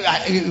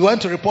that. You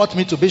want to report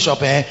me to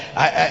bishop?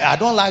 I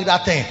don't like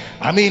that thing.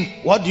 I mean,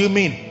 what do you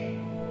mean?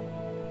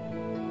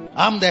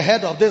 I'm the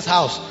head of this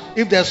house.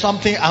 If there's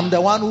something, I'm the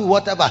one who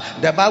whatever.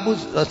 The Bible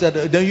said,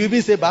 then you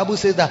even say, Bible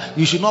says that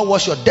you should not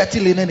wash your dirty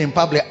linen in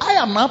public. I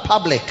am not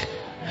public.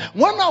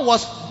 When I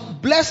was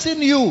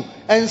blessing you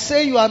and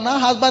saying you are now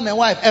husband and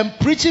wife and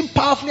preaching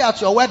powerfully at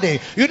your wedding,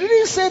 you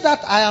didn't say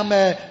that I am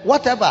a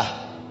whatever.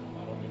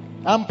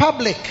 I'm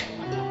public.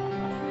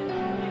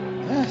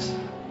 Yes.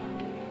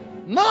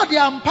 Now they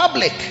are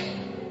public.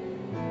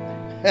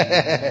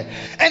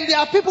 And there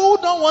are people who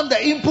don't want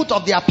the input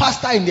of their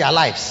pastor in their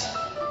lives.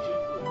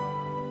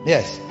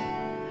 Yes.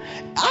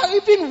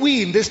 Even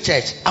we in this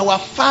church, our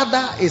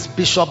father is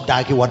Bishop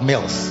Dagiwad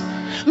Mills.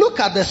 Look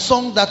at the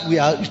song that we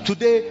are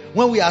today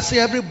when we are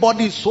saying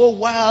everybody is so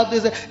wild.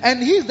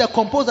 And he's the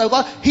composer.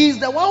 He's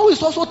the one who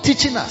is also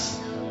teaching us.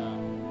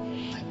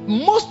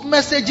 Most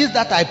messages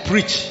that I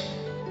preach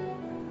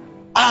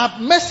are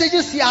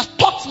messages he has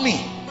taught me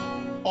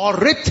or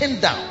written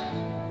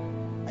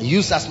down. I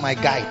use as my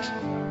guide.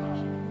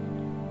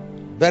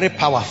 Very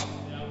powerful.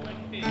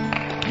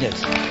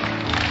 Yes.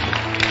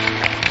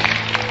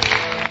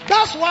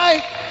 That's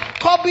why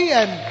Kobe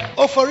and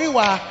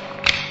Oforiwa,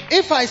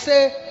 if I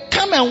say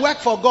come and work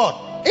for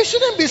God, it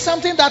shouldn't be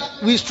something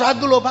that we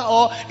struggle over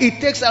or it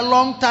takes a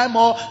long time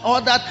or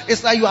that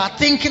it's like you are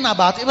thinking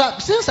about it.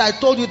 Since I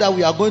told you that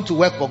we are going to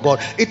work for God,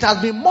 it has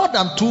been more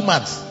than 2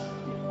 months.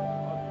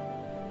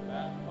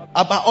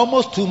 About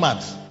almost 2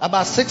 months.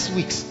 About 6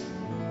 weeks.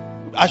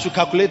 I should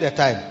calculate the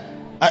time.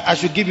 I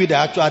should give you the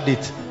actual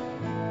date.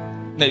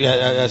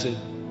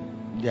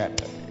 Yeah.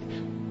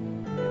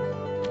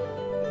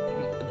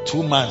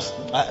 2 months.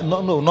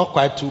 No, not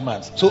quite 2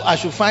 months. So I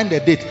should find the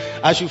date.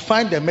 I should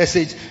find the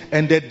message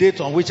and the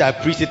date on which I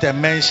preached it and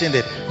mentioned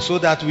it so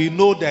that we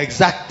know the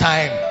exact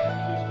time.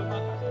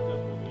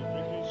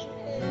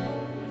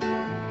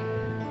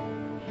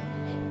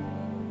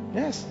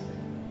 Yes.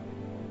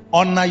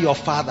 Honor your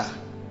father.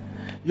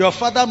 Your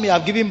father may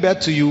have given birth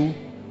to you.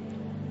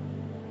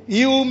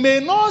 You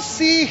may not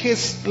see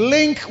his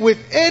link with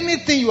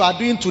anything you are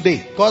doing today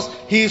because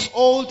he is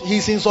old,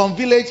 he's in some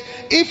village.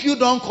 If you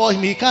don't call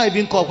him, he can't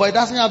even call, but he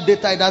doesn't have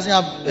data, he doesn't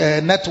have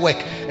network,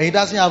 and he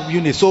doesn't have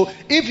unit. So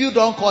if you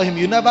don't call him,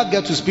 you never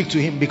get to speak to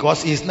him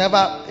because he's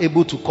never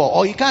able to call,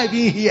 or he can't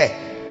even hear.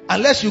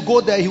 Unless you go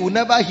there, he will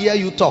never hear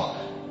you talk.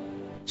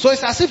 So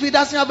it's as if he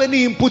doesn't have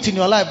any input in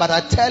your life. But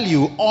I tell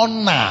you,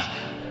 honor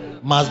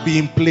must be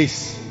in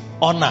place.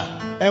 Honor.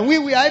 And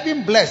we are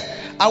even blessed.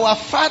 Our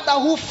father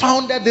who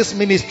founded this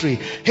ministry,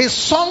 his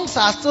songs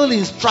are still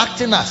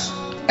instructing us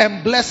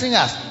and blessing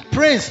us.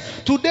 Prince,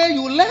 today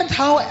you learned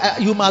how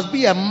you must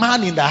be a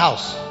man in the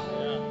house.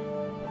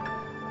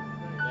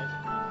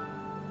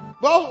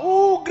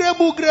 Well,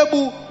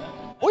 grebu.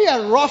 We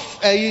are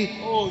rough,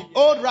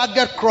 old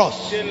rugged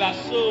cross.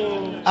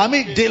 I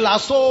mean, de la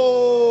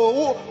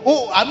so.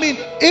 I mean,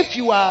 if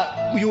you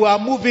are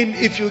moving,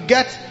 if you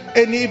get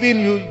and even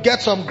you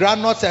get some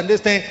granules and this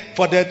thing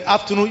for the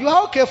afternoon, you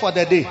are okay for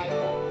the day.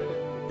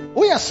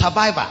 We are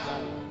survivor.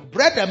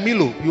 Bread and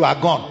Milo, you are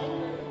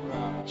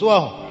gone. So,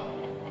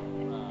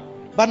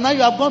 but now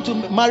you have gone to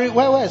marry.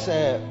 Where's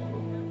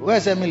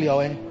Emily?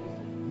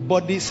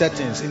 Body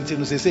settings.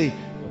 Into say,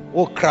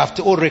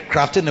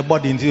 recrafting the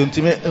body into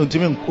pie.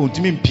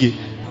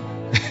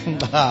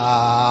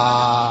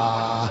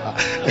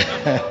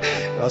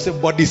 I say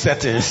body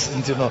settings.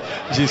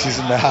 Jesus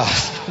in the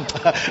house.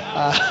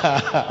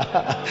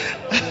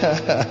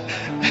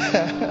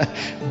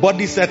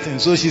 Body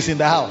settings. So she's in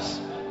the house.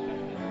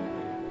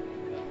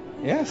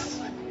 Yes.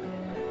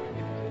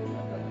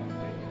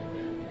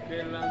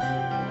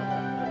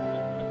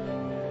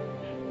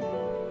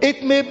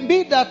 It may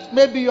be that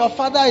maybe your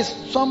father is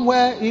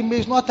somewhere, he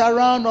is not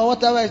around or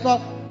whatever. It's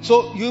not.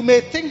 So you may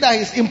think that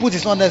his input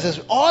is not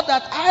necessary, or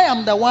that I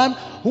am the one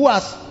who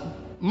has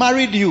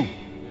married you,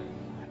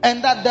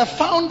 and that the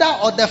founder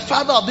or the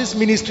father of this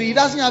ministry, he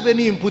doesn't have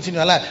any input in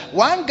your life.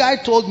 One guy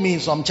told me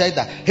in some church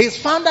that his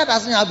founder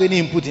doesn't have any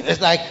input in.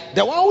 It's like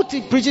the one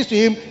who preaches to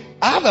him.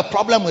 I have a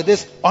problem with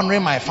this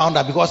honoring my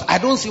founder because I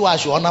don't see why I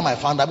should honor my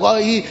founder.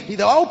 Because he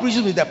the one who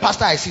preaches with the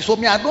pastor I see. So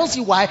me, I don't see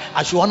why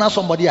I should honor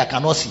somebody I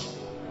cannot see.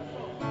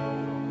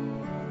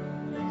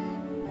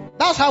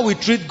 That's how we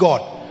treat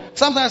God.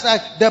 Sometimes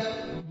like the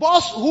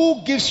boss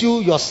who gives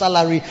you your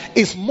salary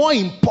is more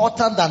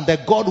important than the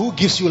God who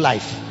gives you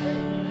life.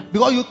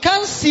 Because you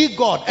can't see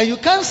God and you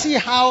can't see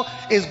how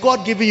is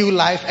God giving you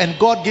life and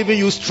God giving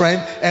you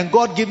strength and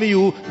God giving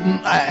you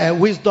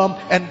wisdom,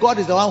 and God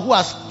is the one who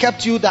has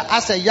kept you that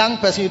as a young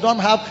person you don't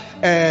have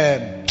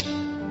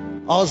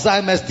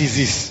Alzheimer's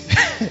disease,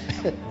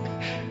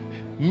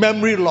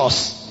 memory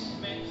loss,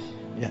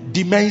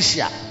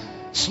 dementia,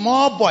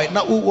 small boy.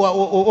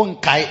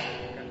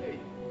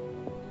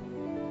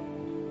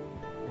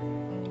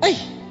 Hey.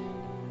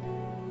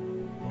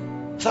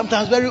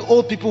 Sometimes very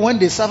old people, when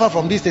they suffer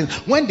from these things,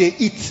 when they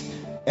eat,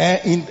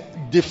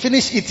 they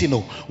finish eating.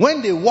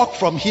 When they walk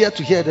from here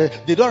to here,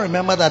 they don't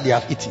remember that they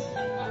have eaten.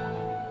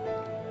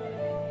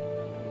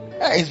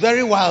 It's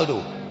very wild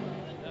though.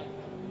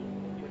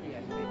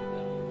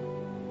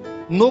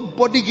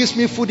 Nobody gives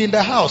me food in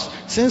the house.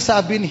 Since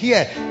I've been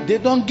here, they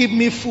don't give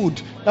me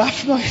food.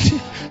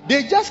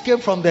 They just came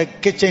from the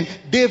kitchen.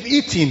 They've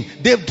eaten.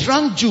 They've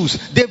drank juice.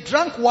 They've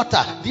drank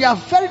water. They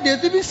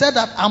even said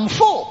that I'm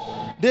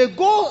full. They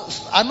go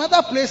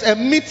another place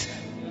and meet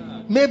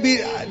maybe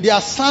their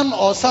son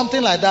or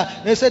something like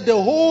that. They said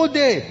the whole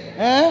day,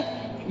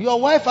 your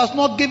wife has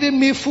not given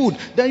me food.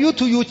 Then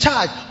you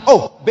charge.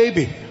 Oh,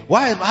 baby,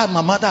 why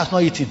my mother has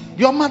not eaten?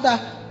 Your mother,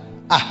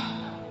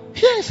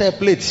 here is her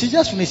plate. She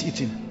just finished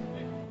eating.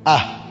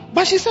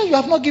 But she said you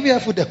have not given her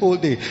food the whole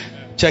day.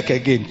 Check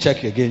again.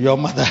 Your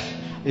mother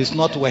is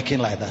not working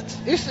like that.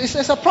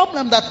 It's a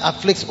problem that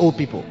afflicts old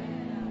people.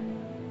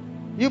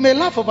 You may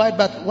laugh about it,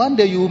 but one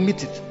day you will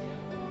meet it.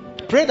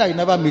 Pray that you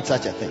never meet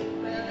such a thing.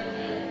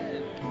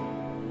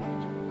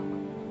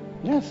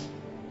 Yes.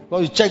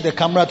 Well, you check the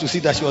camera to see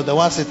that she was the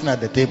one sitting at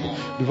the table.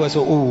 Before you say,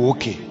 oh,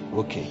 okay.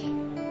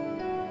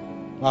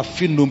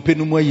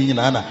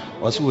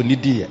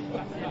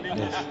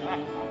 Yes.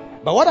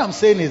 But what I'm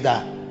saying is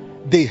that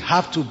they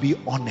have to be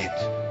honored.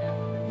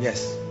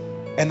 Yes.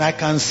 And I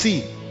can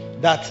see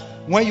that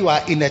when you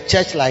are in a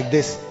church like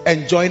this,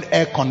 enjoying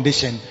air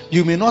condition,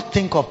 you may not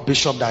think of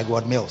Bishop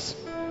Dagwood Mills.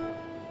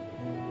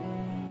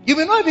 You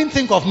may not even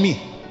think of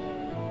me.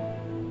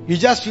 You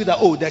just feel that,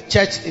 the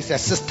church is a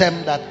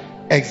system that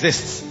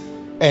exists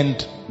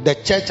and the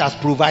church has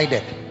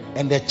provided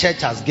and the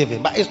church has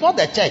given. But it's not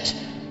the church.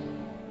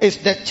 It's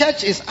the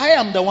church. I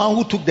am the one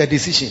who took the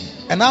decision,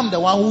 and I'm the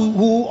one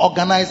who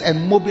organized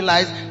and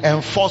mobilized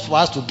and forced for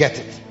us to get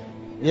it.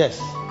 Yes.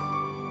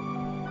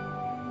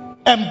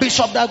 And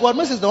Bishop Dagwood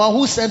Mills is the one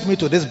who sent me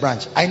to this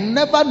branch. I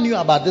never knew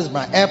about this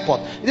branch,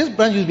 airport. This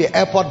branch used to be an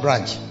airport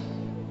branch.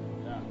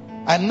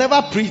 I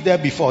never preached there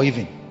before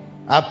even.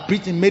 I've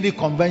preached in many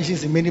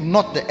conventions,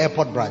 not the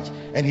airport branch.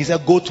 And he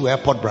said, go to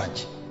airport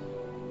branch.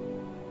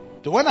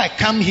 So when I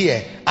come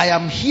here, I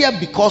am here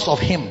because of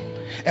him.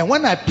 And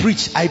when I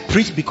preach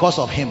because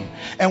of him.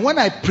 And when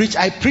I preach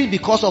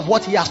because of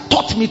what he has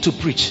taught me to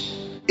preach.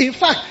 In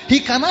fact, he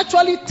can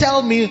actually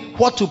tell me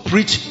what to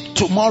preach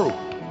tomorrow.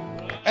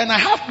 And I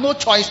have no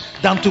choice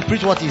than to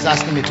preach what he's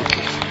asking me to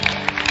preach.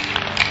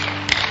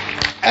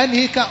 And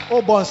he can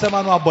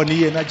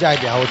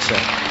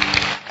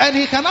and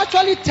he can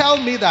actually tell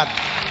me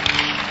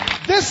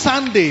that this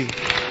Sunday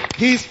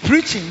he's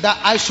preaching that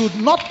I should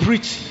not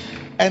preach,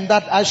 and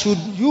that I should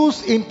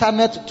use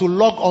internet to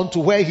log on to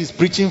where he's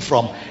preaching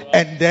from,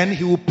 and then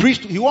he will preach.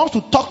 He wants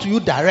to talk to you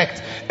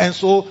direct, and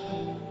so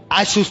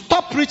I should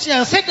stop preaching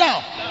and sit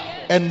down.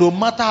 And no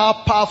matter how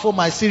powerful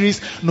my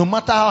series, no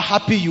matter how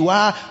happy you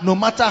are, no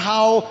matter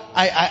how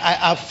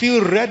I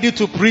feel ready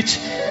to preach,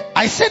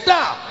 I sit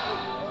down.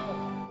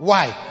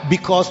 Why?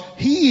 Because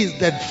he is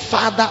the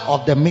father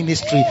of the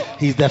ministry.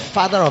 He's the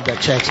father of the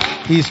church.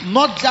 He's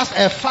not just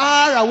a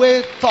far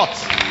away thought.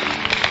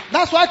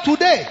 That's why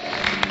today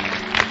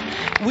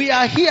we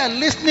are here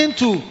listening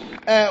to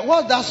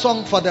what's that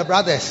song for the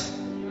brothers?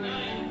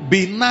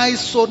 Be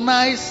nice, so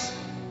nice.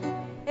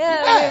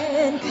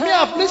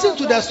 I've listened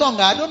to the song.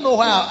 I don't know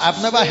why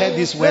I've never heard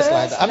these words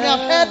like that. I've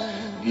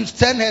heard you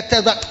send her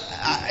text, but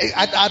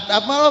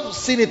I've never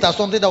seen it as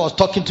something that was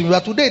talking to me.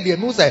 But today the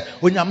news say,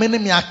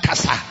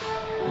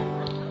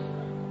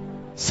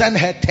 send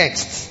her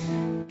texts,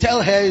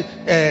 tell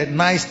her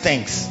nice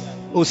things.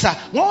 When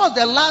was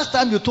the last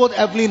time you told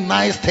Evelyn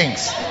nice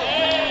things?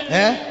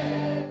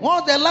 When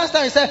was the last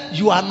time you said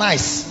you are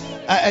nice?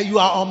 You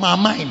are on my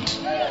mind.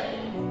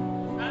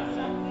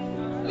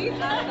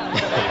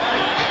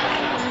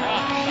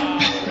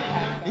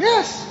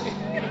 Yes.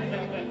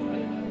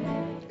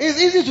 It's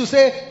easy to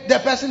say the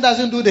person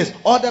doesn't do this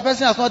or the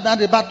person has not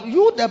done it, but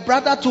you, the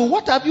brother too,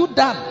 what have you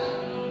done?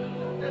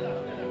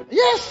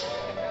 Yes.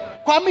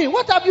 Kwame,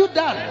 what have you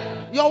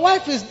done? Your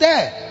wife is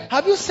there.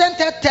 Have you sent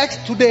her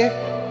text today?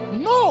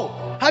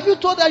 No. Have you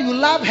told her you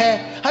love her?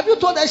 Have you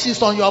told her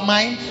she's on your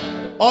mind?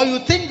 Or you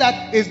think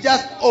that it's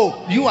just,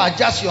 you are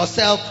just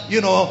yourself,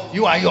 you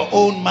are your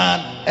own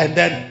man, and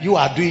then you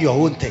are doing your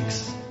own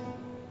things.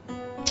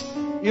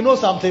 You know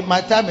something,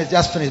 my time is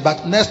just finished,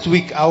 but next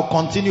week I'll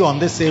continue on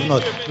this same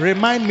note.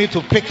 Remind me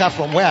to pick up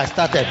from where I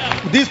started.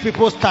 These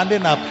people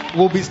standing up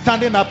will be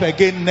standing up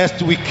again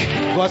next week,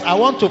 because I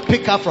want to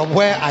pick up from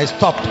where I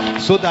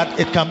stopped so that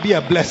it can be a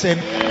blessing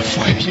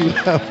for you.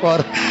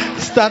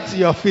 Stand to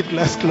your feet,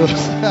 let's close.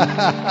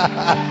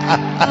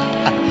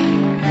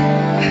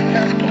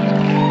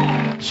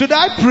 Should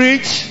I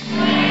preach?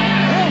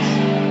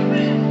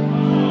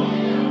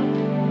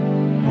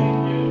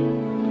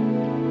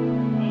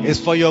 It's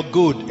for your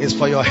good. It's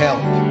for your help.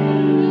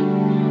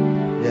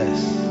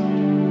 Yes.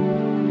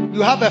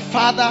 You have a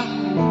father.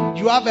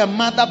 You have a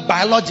mother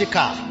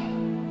biological.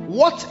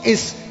 What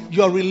is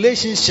your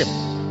relationship?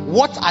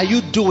 What are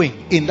you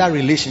doing in that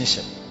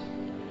relationship?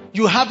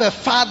 You have a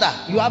father.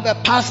 You have a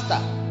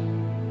pastor.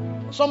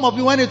 Some of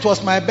you, when it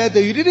was my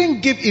birthday, you didn't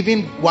give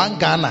even one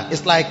Ghana.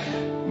 It's like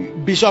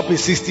Bishop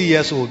is 60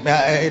 years old.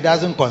 It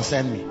doesn't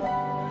concern me.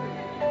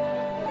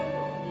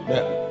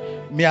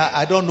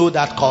 I don't know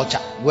that culture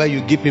where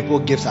you give people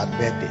gifts at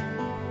birthday.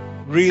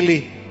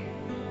 Really?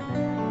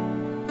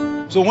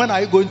 So when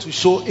are you going to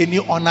show any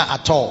honor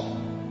at all?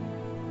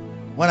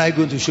 When are you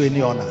going to show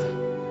any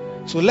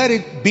honor? So let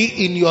it be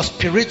in your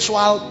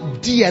spiritual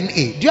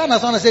DNA. Do you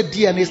understand when I say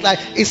DNA? It's like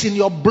it's in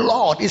your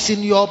blood, it's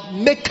in your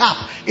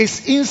makeup,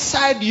 it's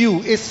inside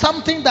you. It's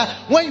something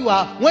that when you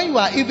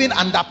are even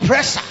under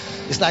pressure,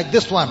 it's like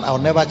this one, I'll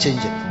never change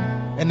it.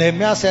 And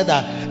Nehemiah said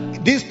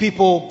that these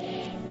people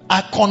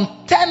are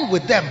content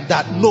with them,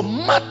 that no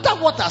matter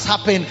what has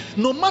happened,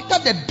 no matter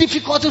the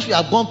difficulties we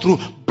have gone through,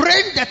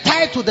 bring the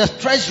tithe to the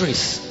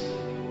treasuries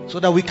so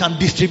that we can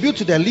distribute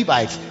to the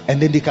Levites and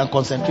then they can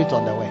concentrate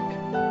on the work.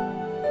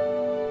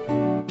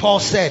 Paul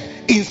said,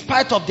 in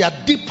spite of their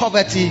deep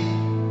poverty,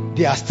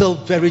 they are still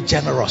very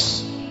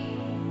generous.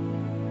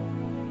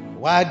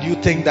 Why do you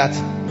think that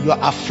your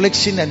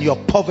affliction and your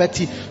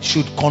poverty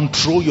should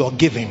control your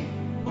giving?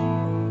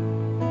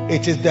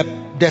 It is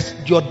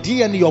your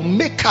DNA, your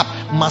makeup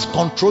must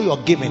control your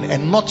giving,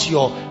 and not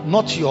your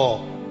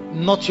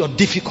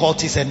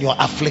difficulties and your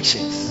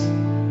afflictions.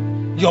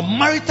 Your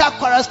marital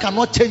quarrels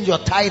cannot change your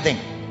tithing.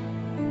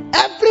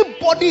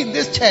 Everybody in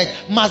this church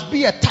must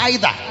be a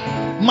tither,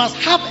 must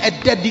have a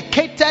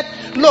dedicated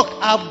look.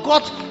 I've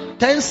got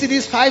 10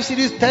 CDs, 5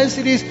 CDs, 10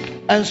 CDs,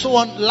 and so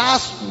on.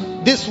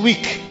 This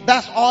week,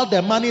 that's all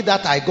the money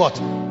that I got.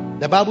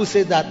 The Bible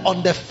says that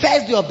on the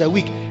first day of the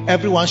week,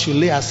 everyone should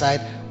lay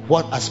aside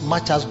as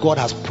much as God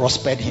has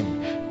prospered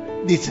him.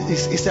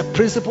 It's a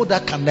principle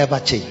that can never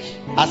change.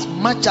 As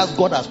much as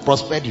God has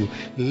prospered you,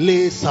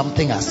 lay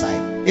something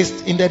aside.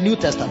 It's in the New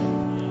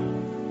Testament.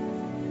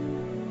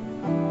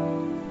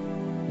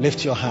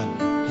 Lift your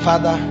hand.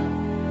 Father,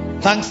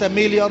 thanks a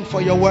million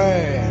for your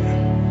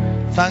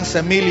word. Thanks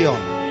a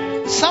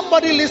million.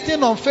 Somebody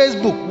listening on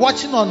Facebook,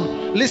 watching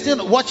on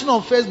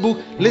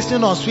Facebook,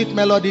 listening on Sweet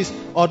Melodies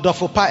or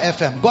Dofopa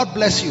FM. God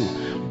bless you.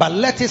 But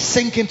let it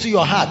sink into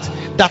your heart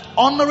that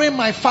honoring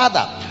my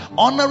father,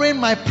 honoring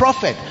my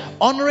prophet,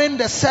 honoring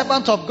the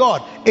servant of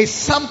God is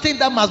something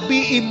that must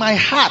be in my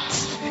heart.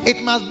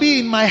 It must be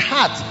in my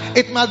heart.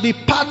 It must be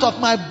part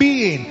of my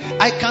being.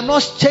 I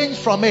cannot change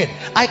from it.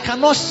 I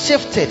cannot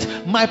shift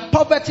it. My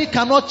poverty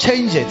cannot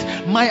change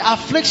it. My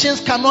afflictions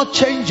cannot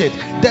change it.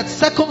 The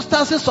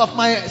circumstances of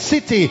my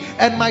city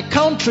and my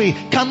country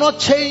cannot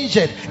change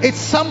it. It's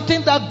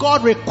something that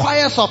God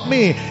requires of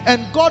me,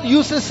 and God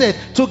uses it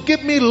to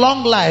give me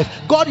long life.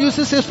 God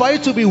uses it for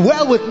it to be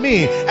well with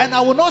me, and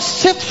I will not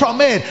shift from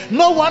it.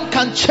 No one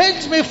can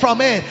change me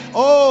from it.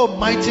 Oh,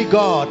 mighty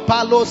God.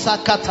 Palo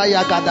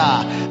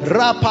sakatayagada.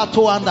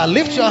 Rapatoanda.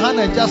 Lift your hand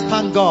and just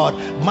thank God.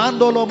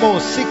 Mandolomo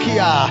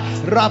sikia.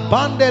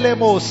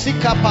 Rabandelemo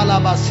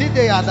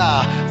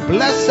sikapalabasideada.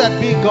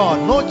 Blessed be God.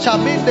 No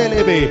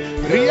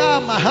chamindelebe. Ria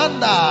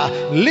mahanda.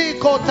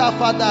 Likota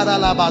fadara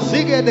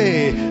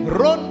labazigede.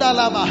 Ronda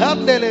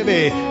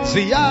labahandelebe.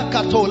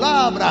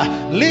 Ziyakatolabra.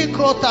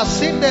 Likrota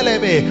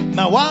sindelebe.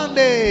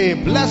 Nawande.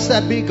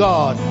 Blessed be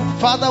God.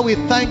 Father, we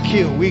thank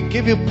you. We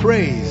give you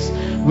praise.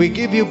 We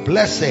give you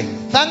blessing.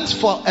 Thanks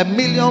for a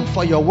million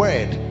for your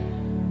word.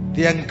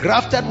 The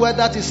engrafted word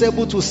that is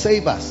able to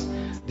save us.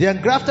 The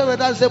engrafted word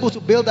that is able to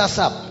build us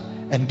up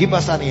and give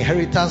us an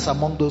inheritance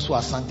among those who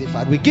are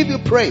sanctified. We give you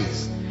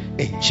praise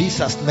in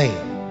Jesus' name.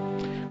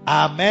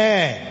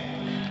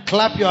 Amen.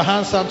 Clap your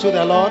hands unto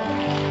the Lord.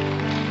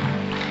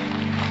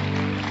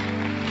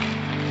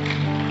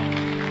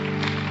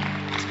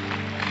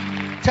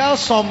 Tell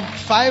some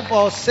 5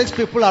 or 6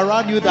 people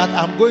around you that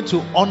I'm going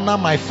to honor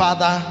my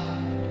father.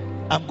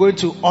 I'm going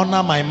to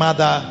honor my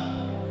mother.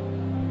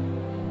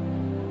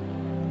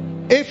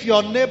 If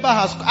your neighbor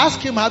has, ask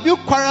him, have you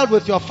quarreled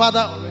with your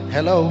father?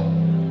 Hello?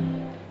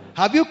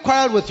 Have you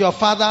quarreled with your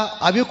father?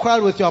 Have you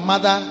quarreled with your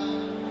mother?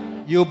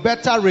 You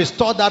better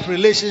restore that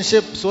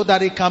relationship so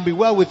that it can be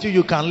well with you.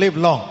 You can live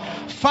long.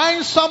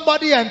 Find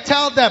somebody and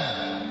tell them.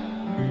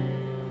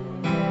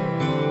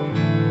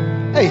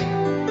 Hey,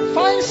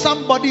 find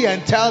somebody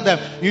and tell them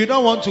you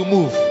don't want to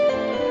move.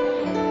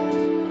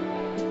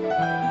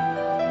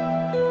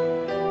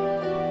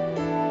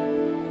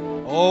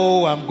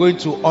 Oh, I'm going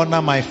to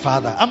honor my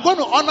father. I'm going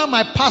to honor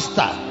my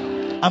pastor.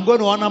 I'm going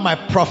to honor my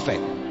prophet.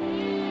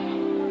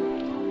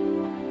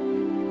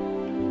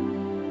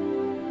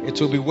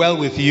 It will be well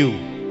with you.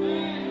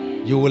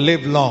 You will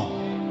live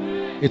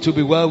long. It will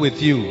be well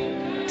with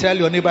you. Tell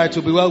your neighbor it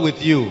will be well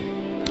with you.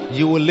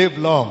 You will live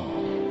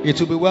long. It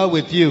will be well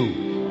with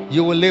you.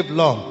 You will live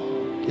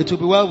long. It will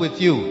be well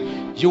with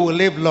you. You will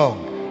live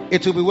long.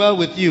 It will be well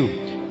with you.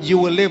 You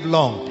will live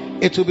long.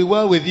 It will be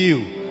well with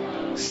you.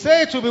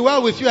 Say it will be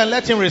well with you and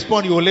let him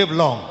respond. You will live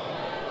long.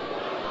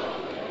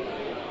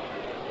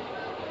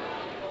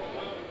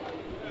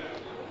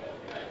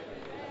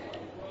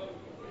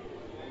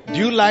 Do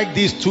you like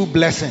these 2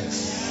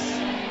 blessings?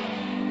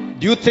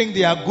 Do you think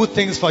they are good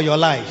things for your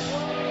life?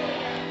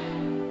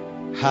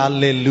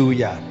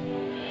 Hallelujah.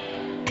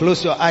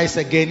 Close your eyes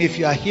again. If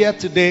you are here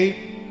today,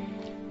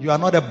 you are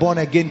not a born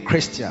again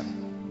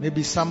Christian.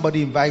 Maybe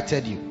somebody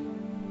invited you.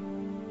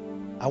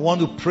 I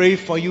want to pray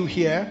for you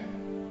here.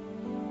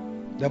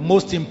 The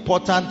most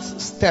important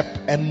step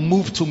and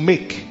move to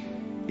make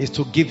is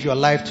to give your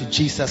life to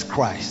Jesus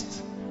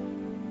Christ.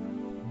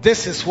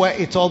 This is where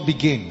it all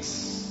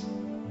begins.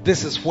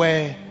 This is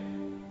where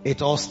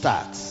it all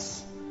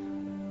starts.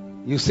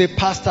 You say,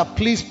 Pastor,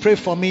 please pray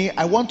for me.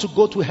 I want to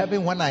go to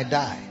heaven when I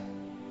die.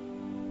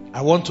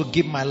 I want to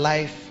give my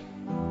life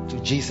to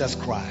Jesus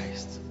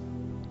Christ.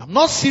 I'm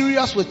not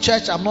serious with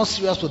church. I'm not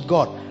serious with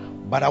God.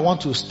 But I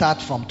want to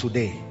start from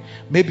today.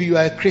 Maybe you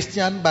are a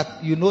Christian,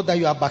 but you know that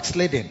you are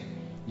backsliding.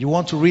 You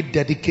want to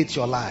rededicate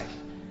your life.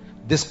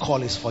 This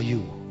call is for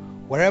you.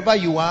 Wherever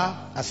you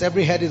are, as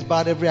every head is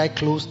bowed, every eye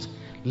closed,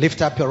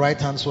 lift up your right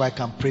hand so I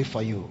can pray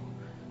for you.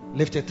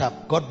 Lift it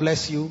up. God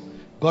bless you.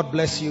 God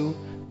bless you.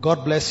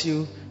 God bless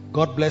you.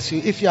 God bless you.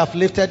 If you have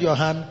lifted your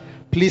hand,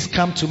 please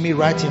come to me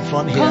right in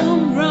front here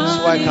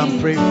so I can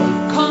pray for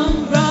you.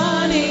 Come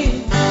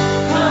running to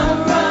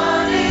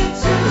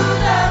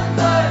that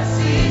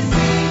mercy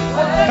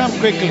seat. Come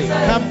quickly.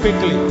 Come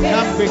quickly.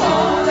 Come quickly.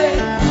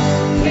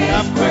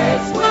 Come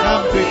quickly.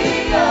 Come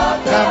quickly.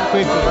 Come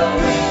quickly.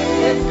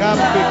 Come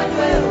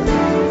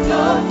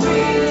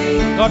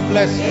quickly. God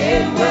bless you.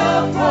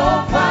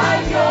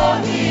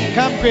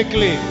 Come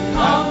quickly.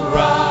 Come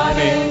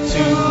running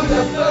to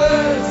the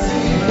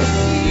mercy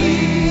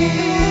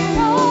seat.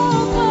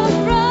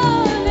 Come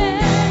running.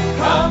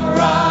 Come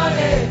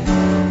running.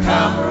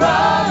 Come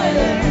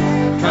running.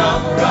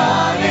 Come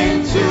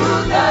running to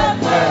that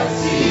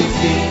mercy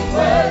seat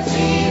where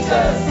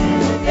Jesus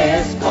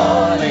is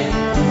calling.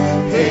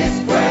 His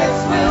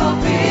grace will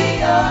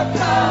be our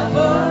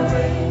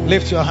covering.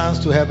 Lift your hands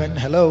to heaven.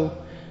 Hello.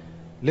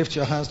 Lift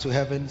your hands to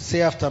heaven.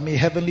 Say after me,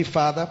 Heavenly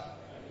Father,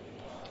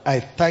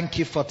 I thank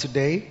you for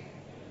today.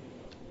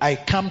 I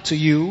come to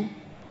you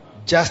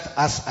just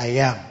as I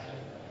am.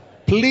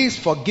 Please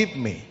forgive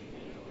me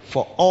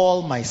for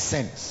all my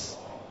sins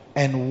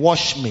and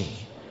wash me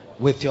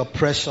with your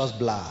precious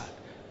blood.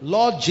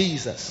 Lord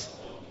Jesus,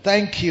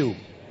 thank you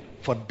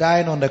for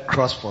dying on the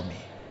cross for me.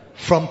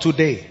 From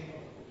today,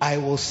 I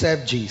will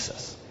serve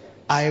Jesus.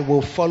 I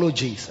will follow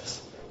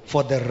Jesus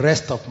for the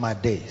rest of my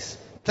days.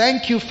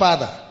 Thank you,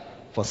 Father,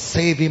 for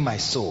saving my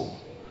soul.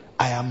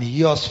 I am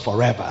yours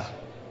forever.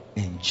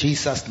 In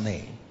Jesus'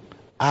 name.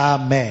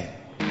 Amen.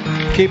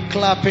 Keep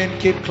clapping,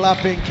 keep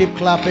clapping, keep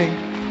clapping.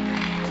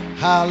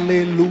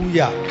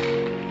 Hallelujah.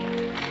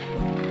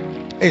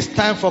 It's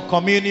time for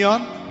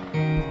communion.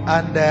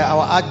 And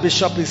our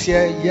Archbishop is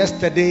here.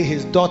 Yesterday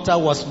his daughter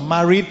was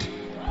married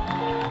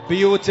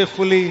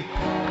beautifully.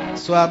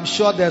 So I'm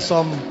sure there's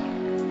some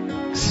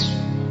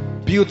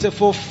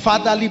beautiful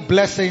fatherly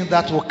blessings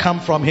that will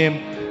come from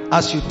him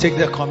as you take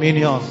the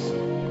communion.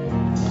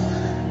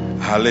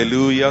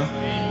 Hallelujah.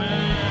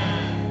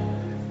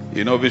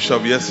 You know,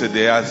 Bishop,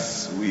 yesterday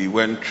as we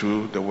went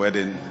through the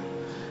wedding,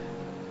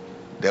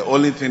 the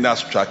only thing that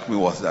struck me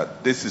was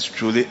that this is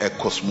truly a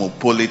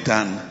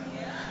cosmopolitan,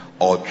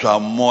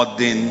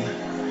 ultra-modern.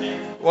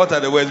 What are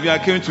the words? I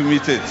came to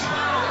meet it.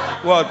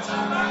 What?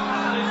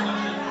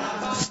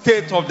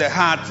 State of the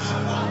heart.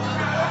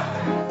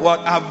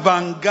 What?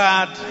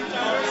 Avant-garde.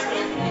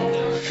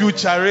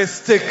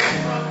 Futuristic.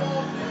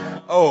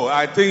 Oh,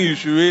 I think you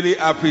should really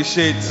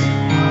appreciate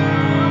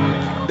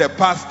the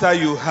pastor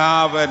you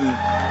have and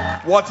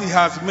what he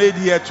has made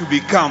here to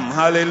become.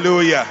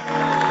 Hallelujah.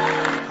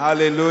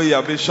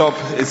 Hallelujah. Bishop,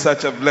 it's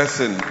such a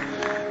blessing.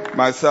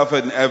 Myself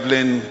and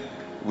Evelyn,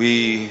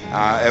 we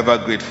are ever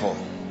grateful.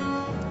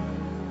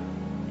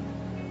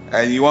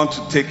 And you want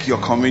to take your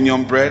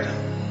communion bread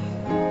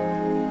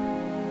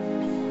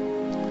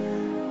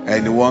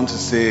and you want to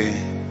say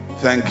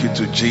thank you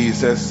to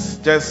Jesus.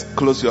 Just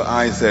close your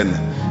eyes and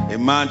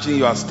imagine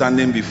you are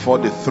standing before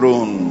the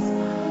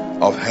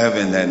throne of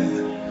heaven and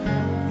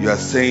you are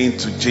saying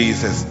to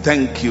Jesus,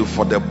 thank you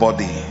for the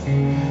body.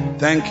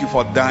 Thank you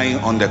for dying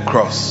on the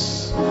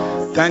cross.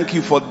 Thank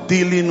you for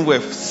dealing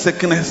with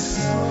sickness.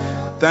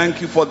 Thank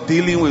you for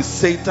dealing with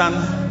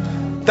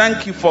Satan.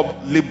 Thank you for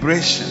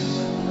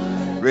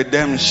liberation,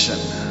 redemption,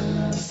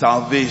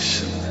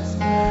 salvation.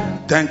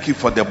 Thank you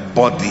for the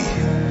body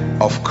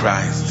of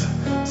Christ.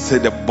 Say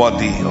the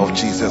body of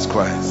Jesus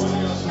Christ.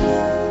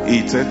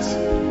 Eat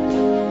it.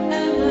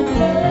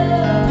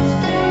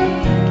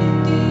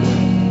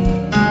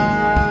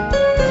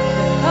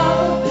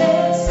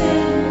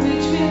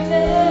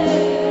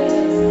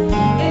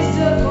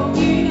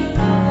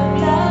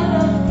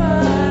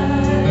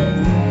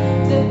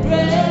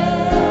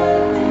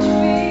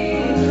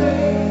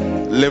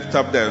 Lift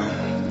up the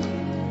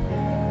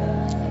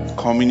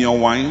communion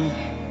wine.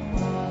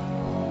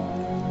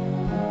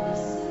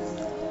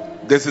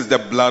 This is the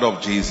blood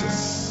of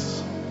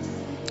Jesus.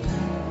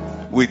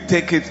 We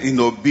take it in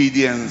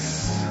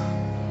obedience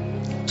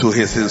to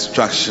his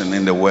instruction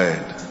in the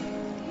word.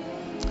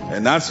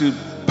 And as you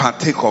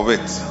partake of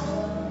it,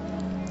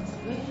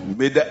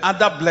 may the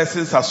other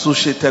blessings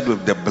associated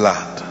with the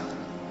blood,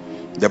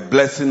 the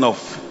blessing of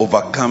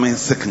overcoming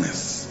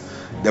sickness,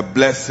 the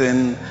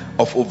blessing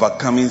of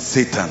overcoming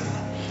Satan,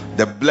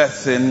 the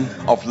blessing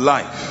of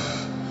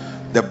life,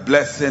 the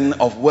blessing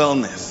of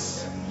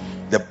wellness,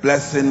 the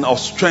blessing of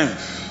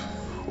strength,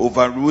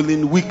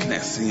 overruling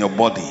weakness in your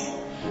body.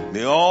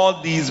 May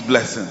all these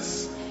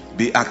blessings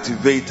be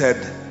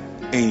activated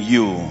in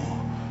you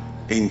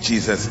In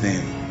Jesus'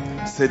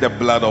 name. Say the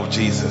blood of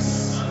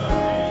Jesus.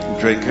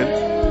 Drink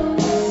it.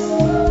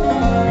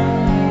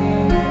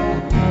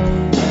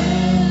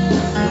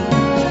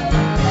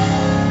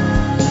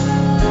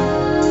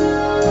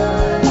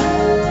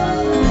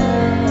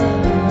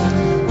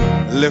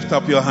 Lift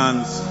up your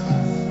hands.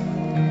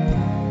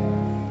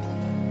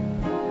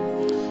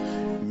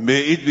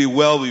 May it be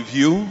well with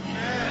you.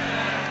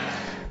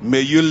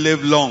 May you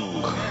live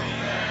long.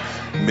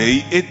 May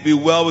it be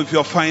well with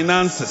your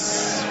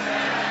finances.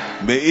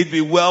 May it be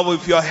well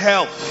with your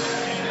health.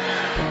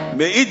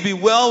 May it be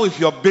well with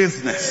your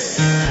business.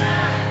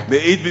 May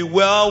it be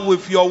well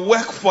with your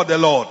work for the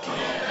Lord.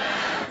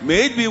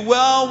 May it be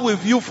well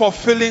with you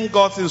fulfilling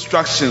God's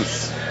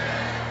instructions.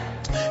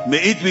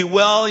 May it be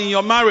well in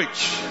your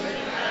marriage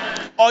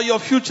or your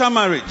future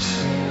marriage.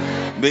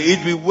 May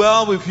it be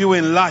well with you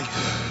in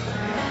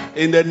life.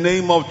 In the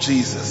name of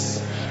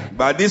Jesus.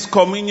 By this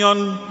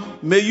communion,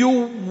 may you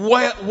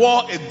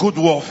war a good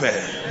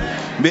warfare.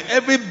 May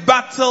every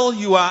battle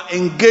you are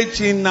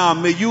engaged in now,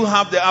 may you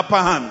have the upper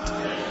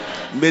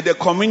hand. May the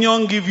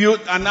communion give you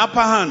an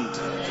upper hand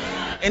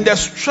in the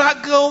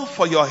struggle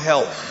for your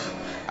health.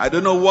 I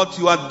don't know what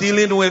you are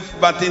dealing with,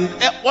 but in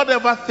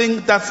whatever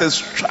thing that's a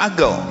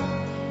struggle,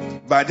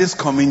 by this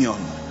communion,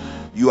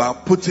 you are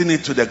putting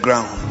it to the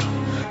ground.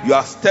 You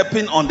are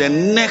stepping on the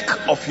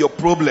neck of your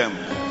problem.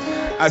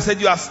 I said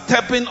you are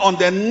stepping on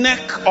the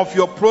neck of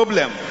your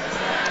problem.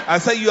 I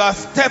said you are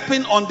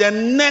stepping on the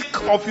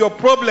neck of your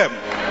problem.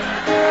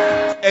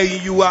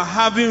 And you are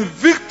having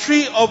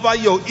victory over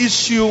your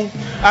issue.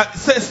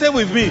 Say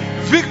with me,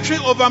 victory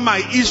over my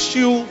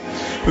issue,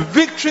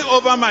 victory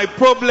over my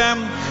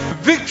problem,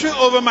 victory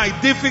over my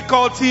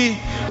difficulty.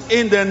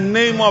 In the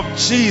name of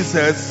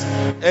Jesus,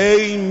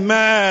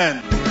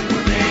 amen.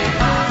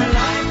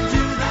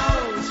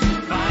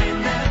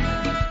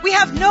 We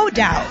have no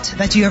doubt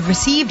that you have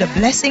received a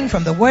blessing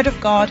from the Word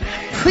of God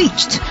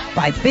preached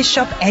by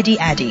Bishop Eddie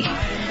Addy.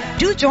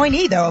 Do join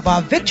either of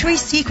our Victory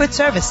Secret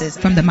services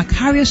from the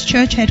Makarios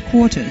Church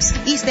headquarters,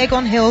 East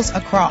Legon Hills,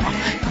 Accra,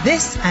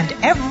 this and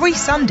every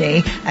Sunday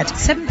at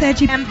 7:30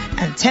 p.m.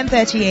 and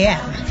 10:30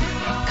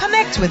 a.m.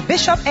 Connect with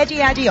Bishop Eddie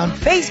Addy on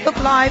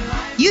Facebook Live,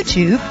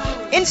 YouTube,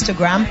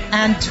 Instagram,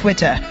 and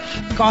Twitter.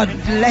 God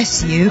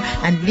bless you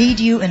and lead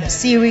you in a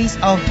series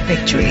of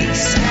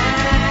victories.